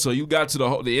not done so, you got to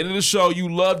the end of the show, you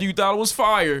loved it, you thought it was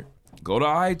fire. Go to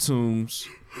iTunes,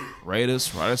 rate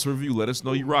us, write us a review, let us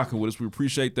know you rocking with us. We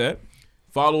appreciate that.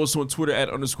 Follow us on Twitter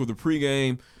 @_the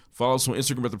pregame. Follow us on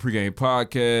Instagram at the Pregame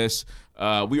Podcast.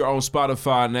 We are on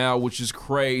Spotify now, which is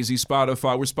crazy. We're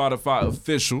Spotify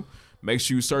official. Make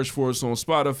sure you search for us on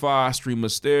Spotify, stream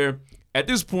us there. At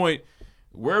this point,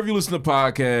 wherever you listen to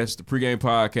podcasts, the Pregame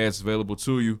Podcast is available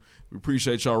to you. We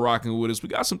appreciate y'all rocking with us. We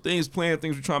got some things planned,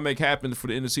 things we're trying to make happen for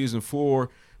the end of season 4.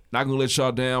 Not gonna let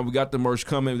y'all down. We got the merch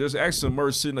coming. There's actually some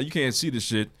merch sitting there. You can't see the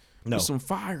shit. No. There's some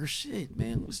fire shit,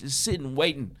 man. It's just sitting,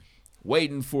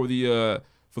 waiting for the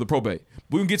probate.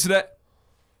 We can get to that.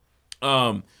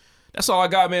 That's all I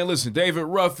got, man. Listen, David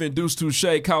Ruffin, Deuce Touche,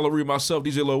 Kyler Reed, myself,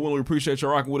 DJ Lil Will. We appreciate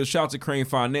y'all rocking with us. Shout out to Crane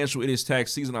Financial. It is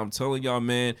tax season. I'm telling y'all,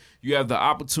 man, you have the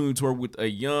opportunity to work with a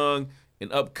young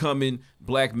and upcoming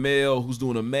black male who's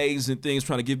doing amazing things,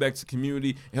 trying to give back to the community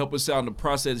and help us out in the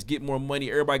process, get more money.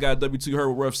 Everybody got a W-2. Heard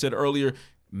what Ruff said earlier.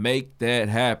 Make that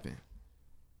happen.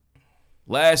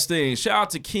 Last thing, shout out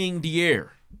to King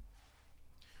Dier.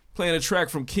 Playing a track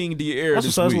from King Dier That's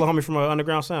this a week. little homie from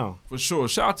Underground Sound. For sure.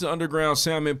 Shout out to Underground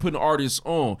Sound, man, putting artists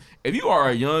on. If you are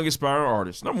a young, aspiring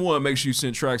artist, number one, make sure you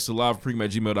send tracks to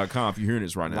livepregame@gmail.com if you're hearing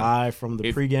this right now. Live from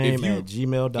the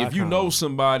pregame@gmail.com. If you know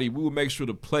somebody, we will make sure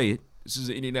to play it. This is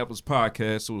an Indianapolis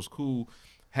podcast, so it's cool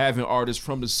having artists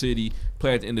from the city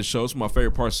play at the end of the show. It's one of my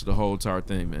favorite parts of the whole entire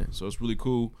thing, man. So it's really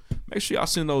cool. Make sure y'all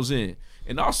send those in.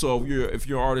 And also, if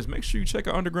you're an artist, make sure you check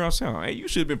out Underground Sound. Hey, you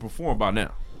should have been performed by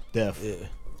now. Definitely.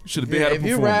 You should have been had a If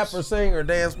performance. you rap or sing or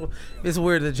dance, it's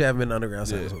weird that you haven't been Underground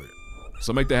Sound. It's weird.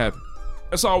 So make that happen.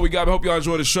 That's all we got. I hope y'all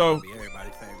enjoy the show.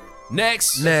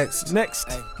 Next. Hey.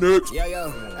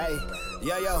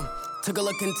 Yo. Took a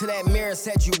look into that mirror,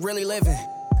 said you really living.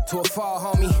 To a fall,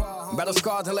 homie. Battle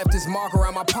scars and left this mark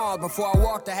around my palms. Before I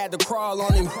walked, I had to crawl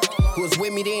on him. Who was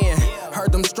with me then?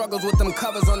 Heard them struggles with them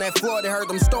covers on that floor. They heard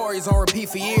them stories on repeat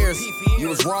for years. You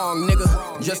was wrong, nigga.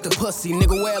 Just a pussy,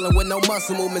 nigga wailing with no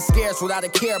muscle movement, scarce without a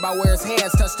care about where his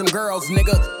hands touched them girls,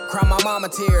 nigga. Cry my mama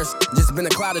tears. Just been a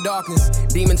cloud of darkness.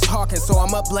 Demons talking, so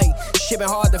I'm up late. Shit been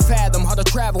hard to fathom, hard to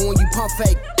travel when you pump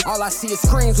fake. All I see is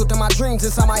screams within my dreams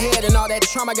inside my head, and all that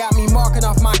trauma got me marking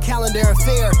off my calendar in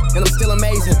fear. And I'm still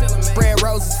amazing. Spread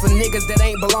roses for niggas that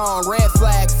ain't belong. Red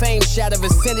flag, fame, shatter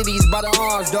vicinities by the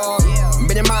arms, dog.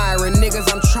 Been admiring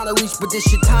niggas I'm trying to reach, but this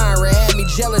shit tiring. Had me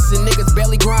jealous and niggas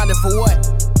barely grinding for what?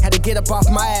 Had to get up off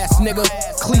my ass, nigga.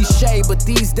 Cliche, but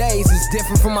these days it's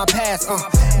different from my past.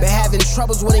 Been having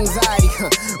troubles with anxiety.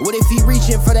 What if he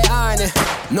reaching for that iron?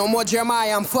 No more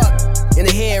Jeremiah, I'm fucked in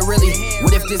the head, really.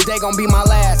 What if this day gon' be my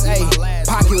last? Ayy,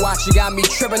 pocket watch, you got me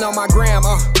tripping on my gram.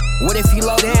 What if he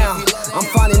low down? I'm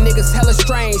finding niggas hella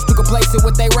strange. Took a place it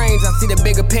with they range. I see the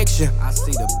bigger picture.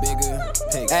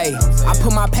 Hey, I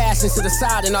put my passions to the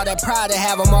side and all that pride to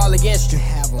have them all against you.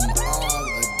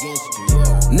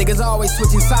 Niggas always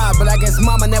switching sides, but I guess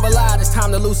mama never lied. It's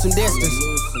time to lose some distance.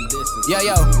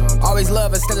 Yo, always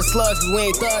love instead of slugs, cause we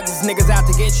ain't thugs. It's niggas out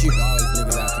to get you.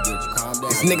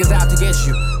 It's niggas out to get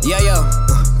you. Yo,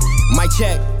 mic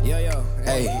check.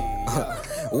 Hey,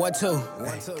 1, 2.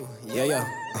 Yo.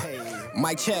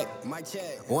 Mic check.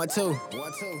 1, 2.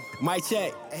 Mic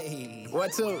check. 1,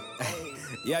 2.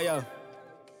 Yo.